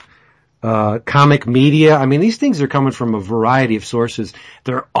from. Comic Media. I mean, these things are coming from a variety of sources.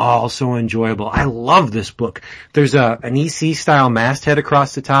 They're all so enjoyable. I love this book. There's an EC style masthead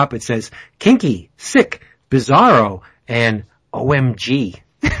across the top. It says kinky, sick, bizarro, and OMG.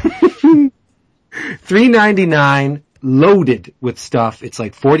 $3.99, loaded with stuff. It's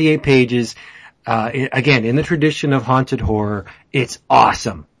like 48 pages. Again, in the tradition of haunted horror, it's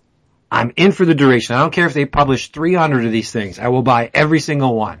awesome. I'm in for the duration. I don't care if they publish 300 of these things. I will buy every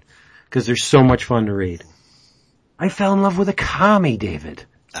single one because they're so much fun to read. I fell in love with a commie, David.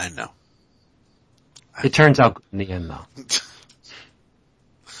 I know. It turns out good in the end, though.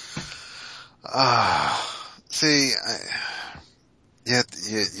 See, you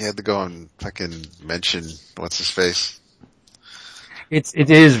had to go and fucking mention what's his face. It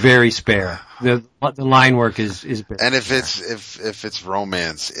is very spare. The line work is very And if spare. if it's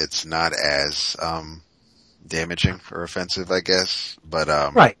romance, it's not as damaging or offensive, I guess. But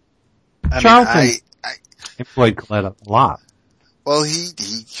right. Charlton employed Coletta a lot. Well, he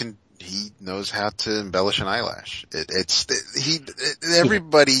knows how to embellish an eyelash.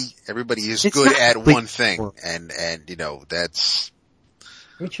 Everybody is It's good not at complete one thing, work. and you know that's.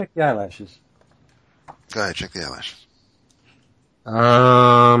 Let me check the eyelashes. Go ahead, check the eyelashes.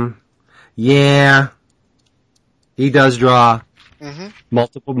 Yeah, he does draw Mm-hmm.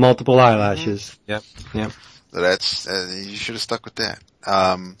 multiple eyelashes. Mm-hmm. Yep. So that's you should have stuck with that.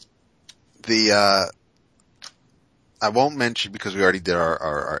 I won't mention, because we already did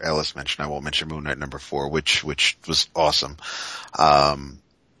our Ellis mention, I won't mention Moon Knight number 4, which was awesome.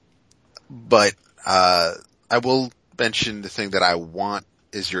 But I will mention the thing that I want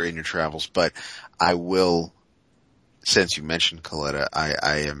is you're in your travels, but I will, since you mentioned Coletta,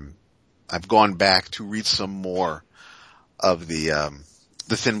 I've gone back to read some more of the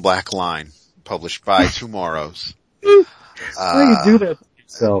Thin Black Line published by TwoMorrows. Why do you do that to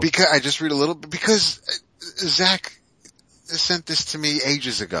yourself? Because I just read a little bit, because Zach sent this to me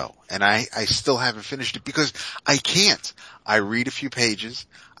ages ago, and I still haven't finished it because I can't. I read a few pages,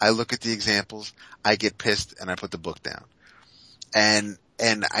 I look at the examples, I get pissed, and I put the book down. And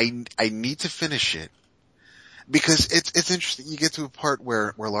I need to finish it because it's interesting. You get to a part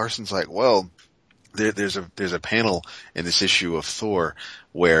where Larson's like, well, there's a panel in this issue of Thor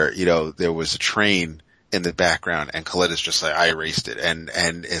where, you know, there was a train in the background and Coletta's just like, I erased it. And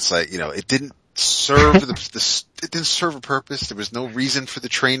it's like, you know, it didn't serve it didn't serve a purpose. There was no reason for the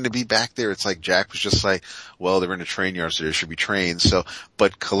train to be back there. It's like Jack was just like, well, they're in a train yard, so there should be trains. So,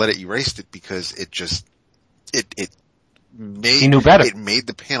 but Coletta erased it because it he knew better. It made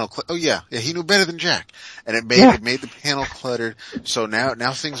the panel he knew better than Jack. And it made the panel cluttered. So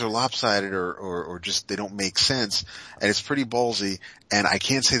now things are lopsided or just they don't make sense. And it's pretty ballsy. And I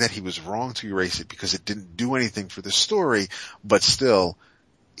can't say that he was wrong to erase it because it didn't do anything for the story, but still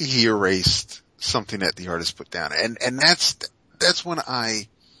he erased something that the artist put down. And that's when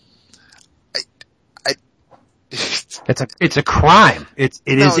it's a crime. It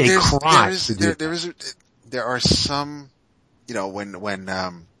is a crime. There are some, you know, when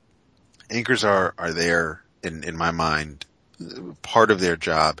inkers are there in my mind, part of their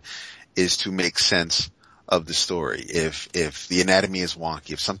job is to make sense of the story. If the anatomy is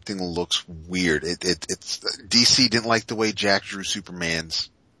wonky, if something looks weird, it's DC didn't like the way Jack drew Superman's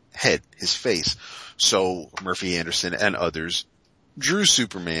head, his face. So Murphy Anderson and others drew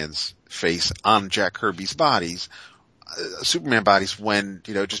Superman's face on Jack Kirby's bodies, Superman bodies, when,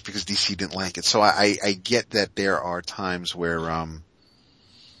 you know, just because DC didn't like it. So I get that there are times where an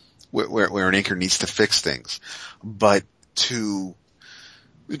inker needs to fix things, but to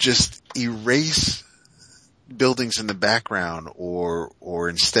just erase buildings in the background or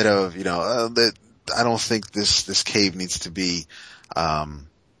instead of, you know, I don't think this cave needs to be,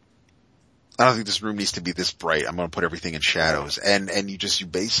 I don't think this room needs to be this bright. I'm going to put everything in shadows. And you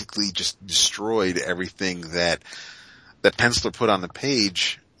basically just destroyed everything that Penciler put on the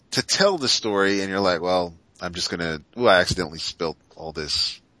page to tell the story. And you're like, well, I'm just going to, I accidentally spilt all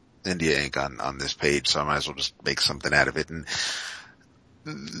this India ink on this page, so I might as well just make something out of it. And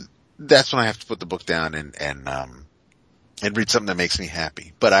that's when I have to put the book down and read something that makes me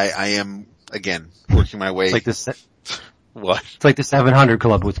happy. But I am, again, working my way. Like this. What? It's like the 700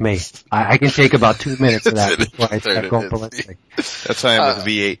 Club with me. I can take about 2 minutes of that before I start going ballistic. That's how I am with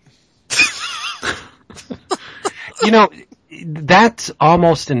V8. You know, that's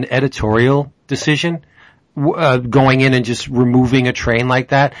almost an editorial decision, going in and just removing a train like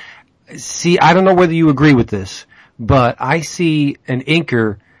that. See, I don't know whether you agree with this, but I see an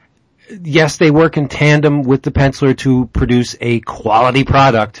inker, yes, they work in tandem with the penciler to produce a quality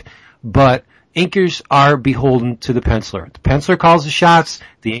product, but inkers are beholden to the penciler. The penciler calls the shots,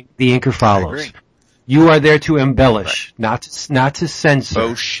 the inker follows. You are there to embellish, right, not to censor.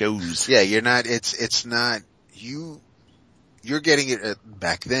 Both shows. Yeah, you're not, it's not, you're getting it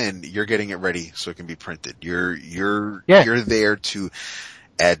back then, you're getting it ready so it can be printed. You're there to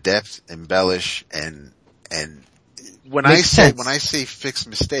add depth, embellish, and when I say fix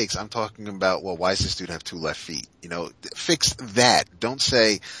mistakes, I'm talking about, well, why does this dude have 2 left feet? You know, fix that. Don't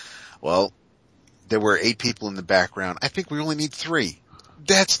say, well, there were 8 people in the background. I think we only need 3.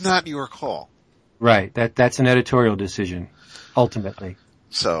 That's not your call. Right. That's an editorial decision, ultimately.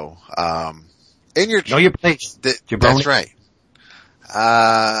 So, in your know your place. That's right.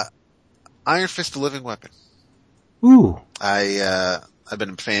 Iron Fist: The Living Weapon. Ooh. I've been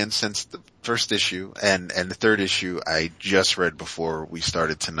a fan since the first issue, and the third issue I just read before we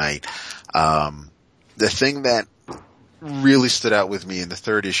started tonight. The thing that really stood out with me in the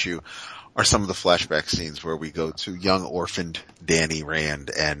third issue are some of the flashback scenes where we go to young orphaned Danny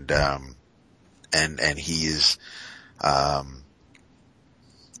Rand, and he is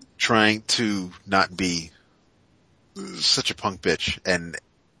trying to not be such a punk bitch, and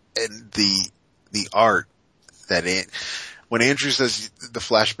the art that when Andrews does the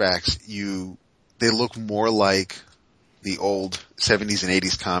flashbacks, they look more like the old 70s and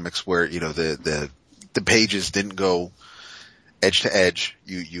 80s comics where, you know, the pages didn't go edge to edge.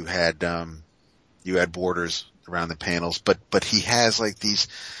 You had borders around the panels, but he has like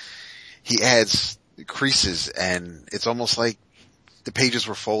he adds creases, and it's almost like the pages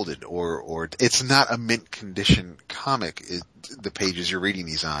were folded, or it's not a mint condition comic, the pages you're reading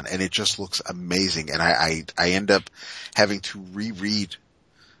these on, and it just looks amazing. And I end up having to reread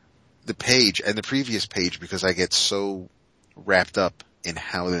the page and the previous page because I get so wrapped up in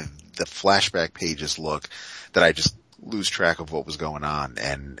how the flashback pages look that I just lose track of what was going on.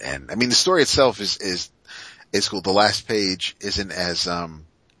 And I mean, the story itself is cool. The last page isn't as,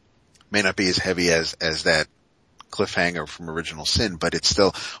 may not be as heavy as that cliffhanger from Original Sin, but it's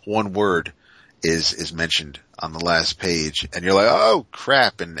still one word is mentioned on the last page, and you're like, oh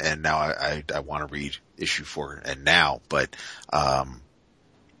crap, and now I want to read issue 4 and now, but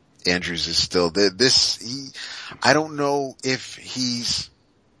Andrews is still I don't know if he's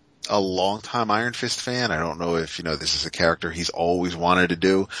a longtime Iron Fist fan. I don't know if, you know, this is a character he's always wanted to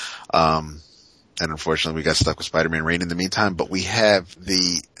do. And unfortunately we got stuck with Spider-Man Reign in the meantime, but we have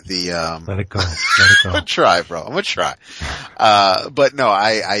let it go. I'm gonna try, bro. I'm gonna try. But no,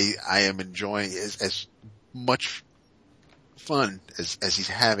 I am enjoying as much fun as he's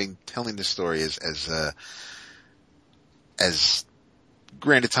having telling the story as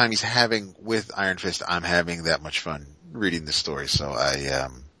granted time he's having with Iron Fist. I'm having that much fun reading the story. So I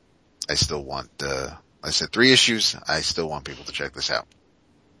still want, I said 3 issues. I still want people to check this out.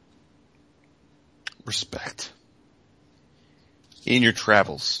 Respect. In your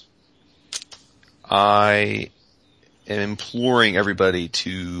travels, I am imploring everybody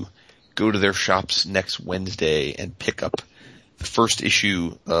to go to their shops next Wednesday and pick up the first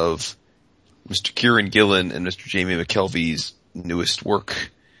issue of Mr. Kieran Gillen and Mr. Jamie McKelvey's newest work,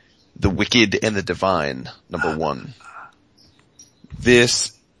 The Wicked and the Divine, #1.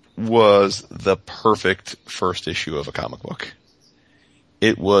 This was the perfect first issue of a comic book.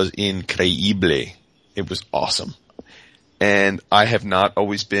 It was increíble. It was awesome. And I have not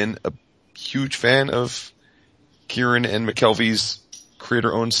always been a huge fan of Kieran and McKelvey's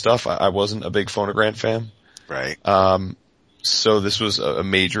creator-owned stuff. I wasn't a big Phonogram fan. Right. So this was a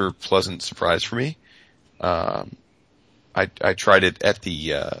major pleasant surprise for me. I tried it at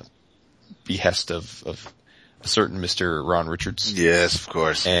the behest of a certain Mr. Ron Richards. Yes, of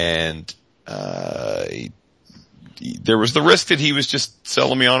course. And there was the risk that he was just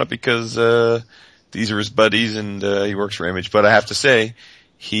selling me on it because these are his buddies and he works for Image. But I have to say,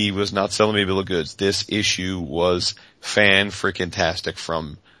 he was not selling me a bill of goods. This issue was fan-freaking-tastic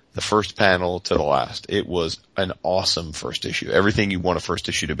from the first panel to the last. It was an awesome first issue. Everything you want a first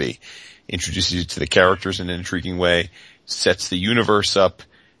issue to be. Introduces you to the characters in an intriguing way, sets the universe up,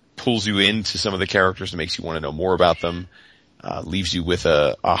 pulls you into some of the characters and makes you want to know more about them, leaves you with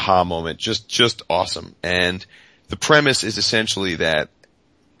a aha moment. Just awesome. And the premise is essentially that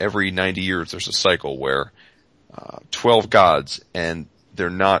every 90 years there's a cycle where 12 gods, and they're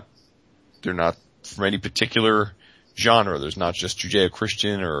not from any particular genre. There's not just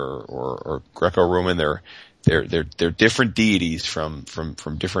Judeo-Christian or Greco-Roman. They're different deities from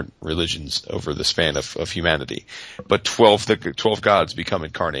different religions over the span of humanity. But 12 gods become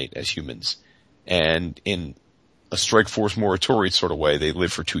incarnate as humans. And in a Strike Force Morituri sort of way, they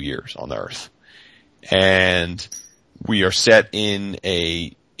live for 2 years on the earth. And we are set in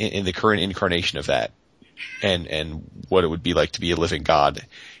the current incarnation of that. And what it would be like to be a living god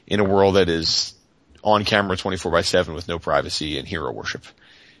in a world that is on camera 24/7 with no privacy and hero worship.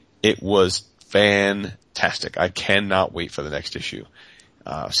 It was fantastic. I cannot wait for the next issue.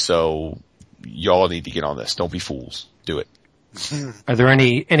 So y'all need to get on this. Don't be fools. Do it. Are there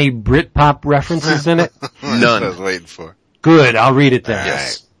any Britpop references in it? None. That's what I was waiting for. Good. I'll read it then.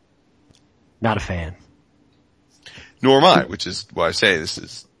 Yes. Not a fan. Nor am I, which is why I say this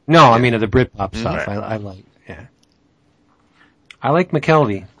is. No, I mean of the Britpop stuff. Right. I like, yeah. I like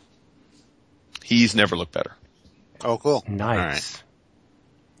McKelvey. He's never looked better. Oh, cool. Nice. All right.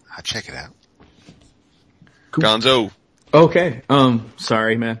 I'll check it out. Cool. Gonzo. Okay.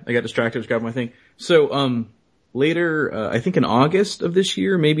 Sorry, man. I got distracted. Just grabbed my thing. So, later, I think in August of this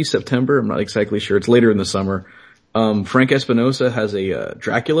year, maybe September, I'm not exactly sure. It's later in the summer. Frank Espinosa has a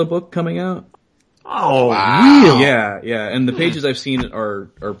Dracula book coming out. Oh, wow. Yeah. And the pages I've seen are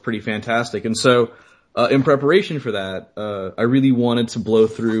pretty fantastic. And so, in preparation for that, I really wanted to blow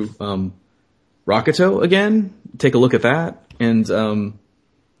through, Rakuto again, take a look at that. And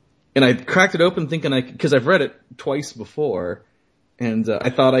I cracked it open thinking cause I've read it twice before. And I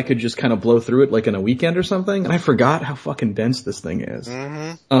thought I could just kind of blow through it like in a weekend or something, and I forgot how fucking dense this thing is.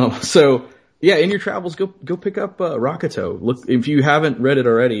 Mm-hmm. So yeah, in your travels, go pick up Rakuto. Look, if you haven't read it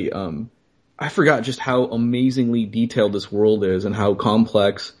already, I forgot just how amazingly detailed this world is, and how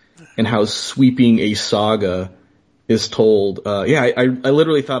complex and how sweeping a saga is told. I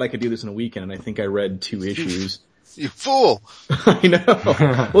literally thought I could do this in a weekend, and I think I read 2 issues. You fool! I know.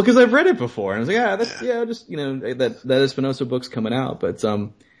 Well, cause I've read it before, and I was like, just, that Espinosa book's coming out. But,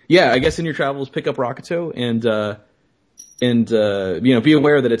 I guess in your travels, pick up Rakuto and be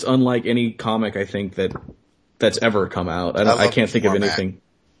aware that it's unlike any comic, I think, that's ever come out. I can't think of anything.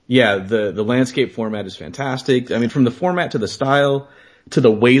 Yeah, the landscape format is fantastic. I mean, from the format to the style, to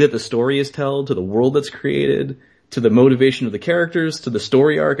the way that the story is told, to the world that's created, to the motivation of the characters, to the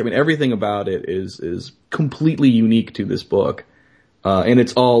story arc. I mean, everything about it is completely unique to this book. And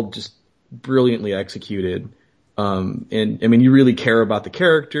it's all just brilliantly executed. And I mean, you really care about the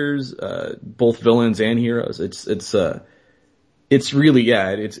characters, both villains and heroes. It's really,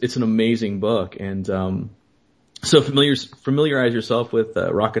 it's an amazing book. And, so familiarize yourself with,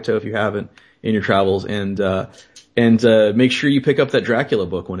 Rakuto if you haven't in your travels, and make sure you pick up that Dracula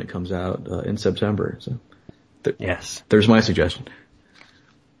book when it comes out, in September. So. Yes. There's my suggestion.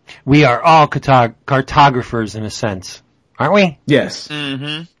 We are all cartographers in a sense, aren't we? Yes.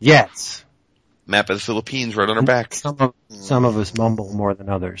 Mm-hmm. Yes. Map of the Philippines right on our back. Some of us mumble more than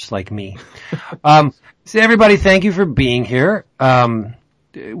others, like me. So everybody, thank you for being here.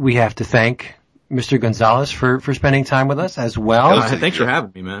 We have to thank Mr. Gonzales for spending time with us as well. Thanks for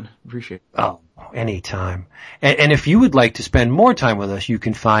having me, man. Appreciate it. Oh, anytime. And if you would like to spend more time with us, you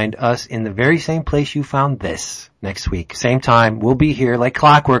can find us in the very same place you found this next week. Same time. We'll be here like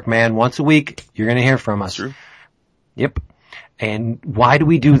clockwork, man. Once a week, you're going to hear from us. True. Yep. And why do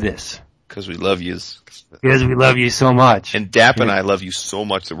we do this? Because we love yous. Because we love you so much. And Dap and I love you so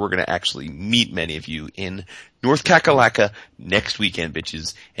much that we're going to actually meet many of you in North Kakalaka next weekend,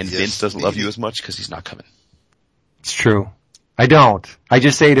 bitches. And yes, Vince doesn't love you as much because he's not coming. It's true. I don't. I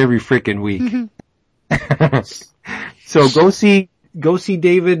just say it every freaking week. So go see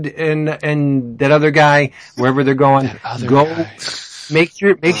David and that other guy wherever they're going. Make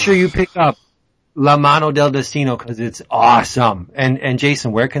sure you pick up La Mano del Destino because it's awesome. And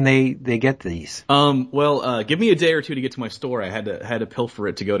Jason, where can they get these? Give me a day or two to get to my store. I had to pilfer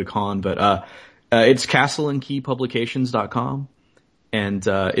it to go to con, but it's castleandkeypublications.com. And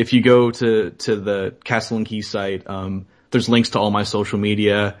if you go to the Castle and Key site, there's links to all my social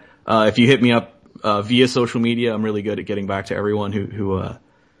media. If you hit me up via social media, I'm really good at getting back to everyone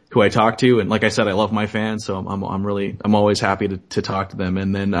who I talk to. And like I said, I love my fans, so I'm always happy to talk to them.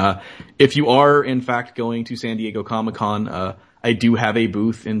 And then, if you are in fact going to San Diego Comic-Con, I do have a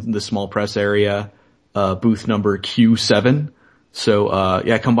booth in the small press area, booth number Q7. So,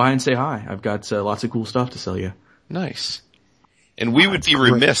 come by and say hi. I've got lots of cool stuff to sell you. Nice. And we would be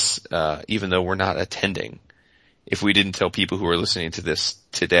remiss, even though we're not attending, if we didn't tell people who are listening to this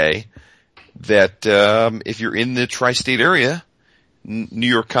today that, if you're in the tri-state area, New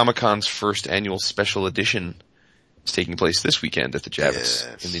York Comic-Con's first annual special edition is taking place this weekend at the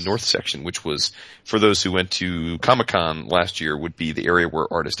Javits in the North section, which was, for those who went to Comic-Con last year, would be the area where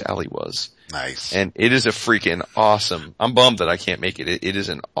Artist Alley was. Nice. And it is a freaking awesome, I'm bummed that I can't make it. It is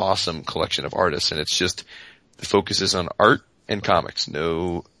an awesome collection of artists, and it's just, the focus is on art and comics.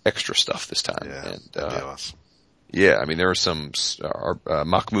 No extra stuff this time. Yeah, and, awesome. Yeah, I mean, there are some,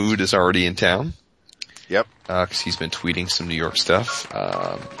 Mahmoud is already in town. Yep. Cause he's been tweeting some New York stuff.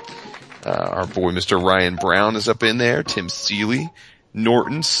 Our boy Mr. Ryan Brown is up in there, Tim Seeley,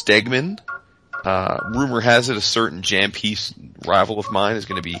 Norton, Stegman. Rumor has it a certain jam piece rival of mine is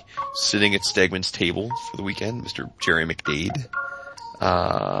gonna be sitting at Stegman's table for the weekend, Mr. Jerry McDade.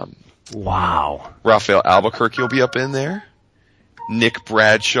 Wow. Raphael Albuquerque will be up in there. Nick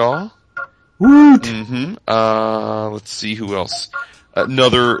Bradshaw. Woot! Mm-hmm. Let's see who else.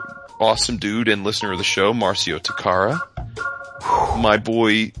 Another awesome dude and listener of the show, Marcio Takara. My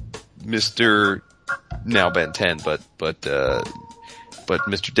boy, Mr. now Ben 10, but but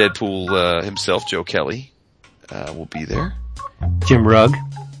Mr. Deadpool himself, Joe Kelly, will be there. Jim Rugg.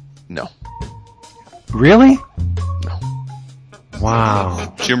 No. Really? No.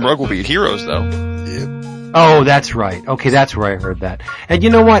 Wow. Jim Rugg will be at Heroes, though. Yep. Oh, that's right. Okay, that's where I heard that. And you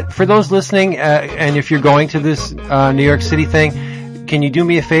know what? For those listening, and if you're going to this New York City thing, can you do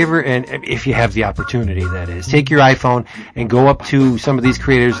me a favor? And if you have the opportunity, that is, take your iPhone and go up to some of these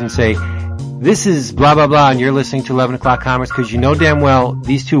creators and say, this is blah, blah, blah, and you're listening to 11 O'Clock Comics, because you know damn well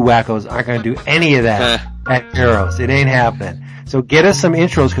these two wackos aren't going to do any of that at Heroes. It ain't happening. So get us some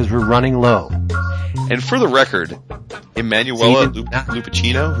intros, because we're running low. And for the record, Emanuela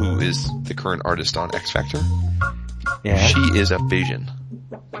Lupacino, who is the current artist on X Factor, she is a vision.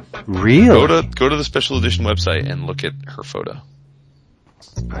 Really? Go to the special edition website and look at her photo.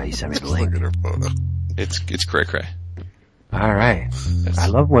 You sent me the link. Look at her photo. It's cray cray. All right. I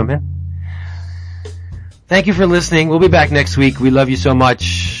love women. Thank you for listening. We'll be back next week. We love you so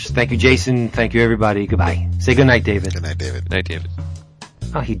much. Thank you, Jason. Thank you, everybody. Goodbye. Say good night, David. Good night, David. Night, David.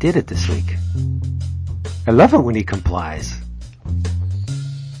 Oh, he did it this week. I love it when he complies.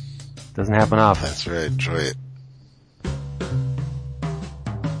 Doesn't happen often. That's right. Enjoy it.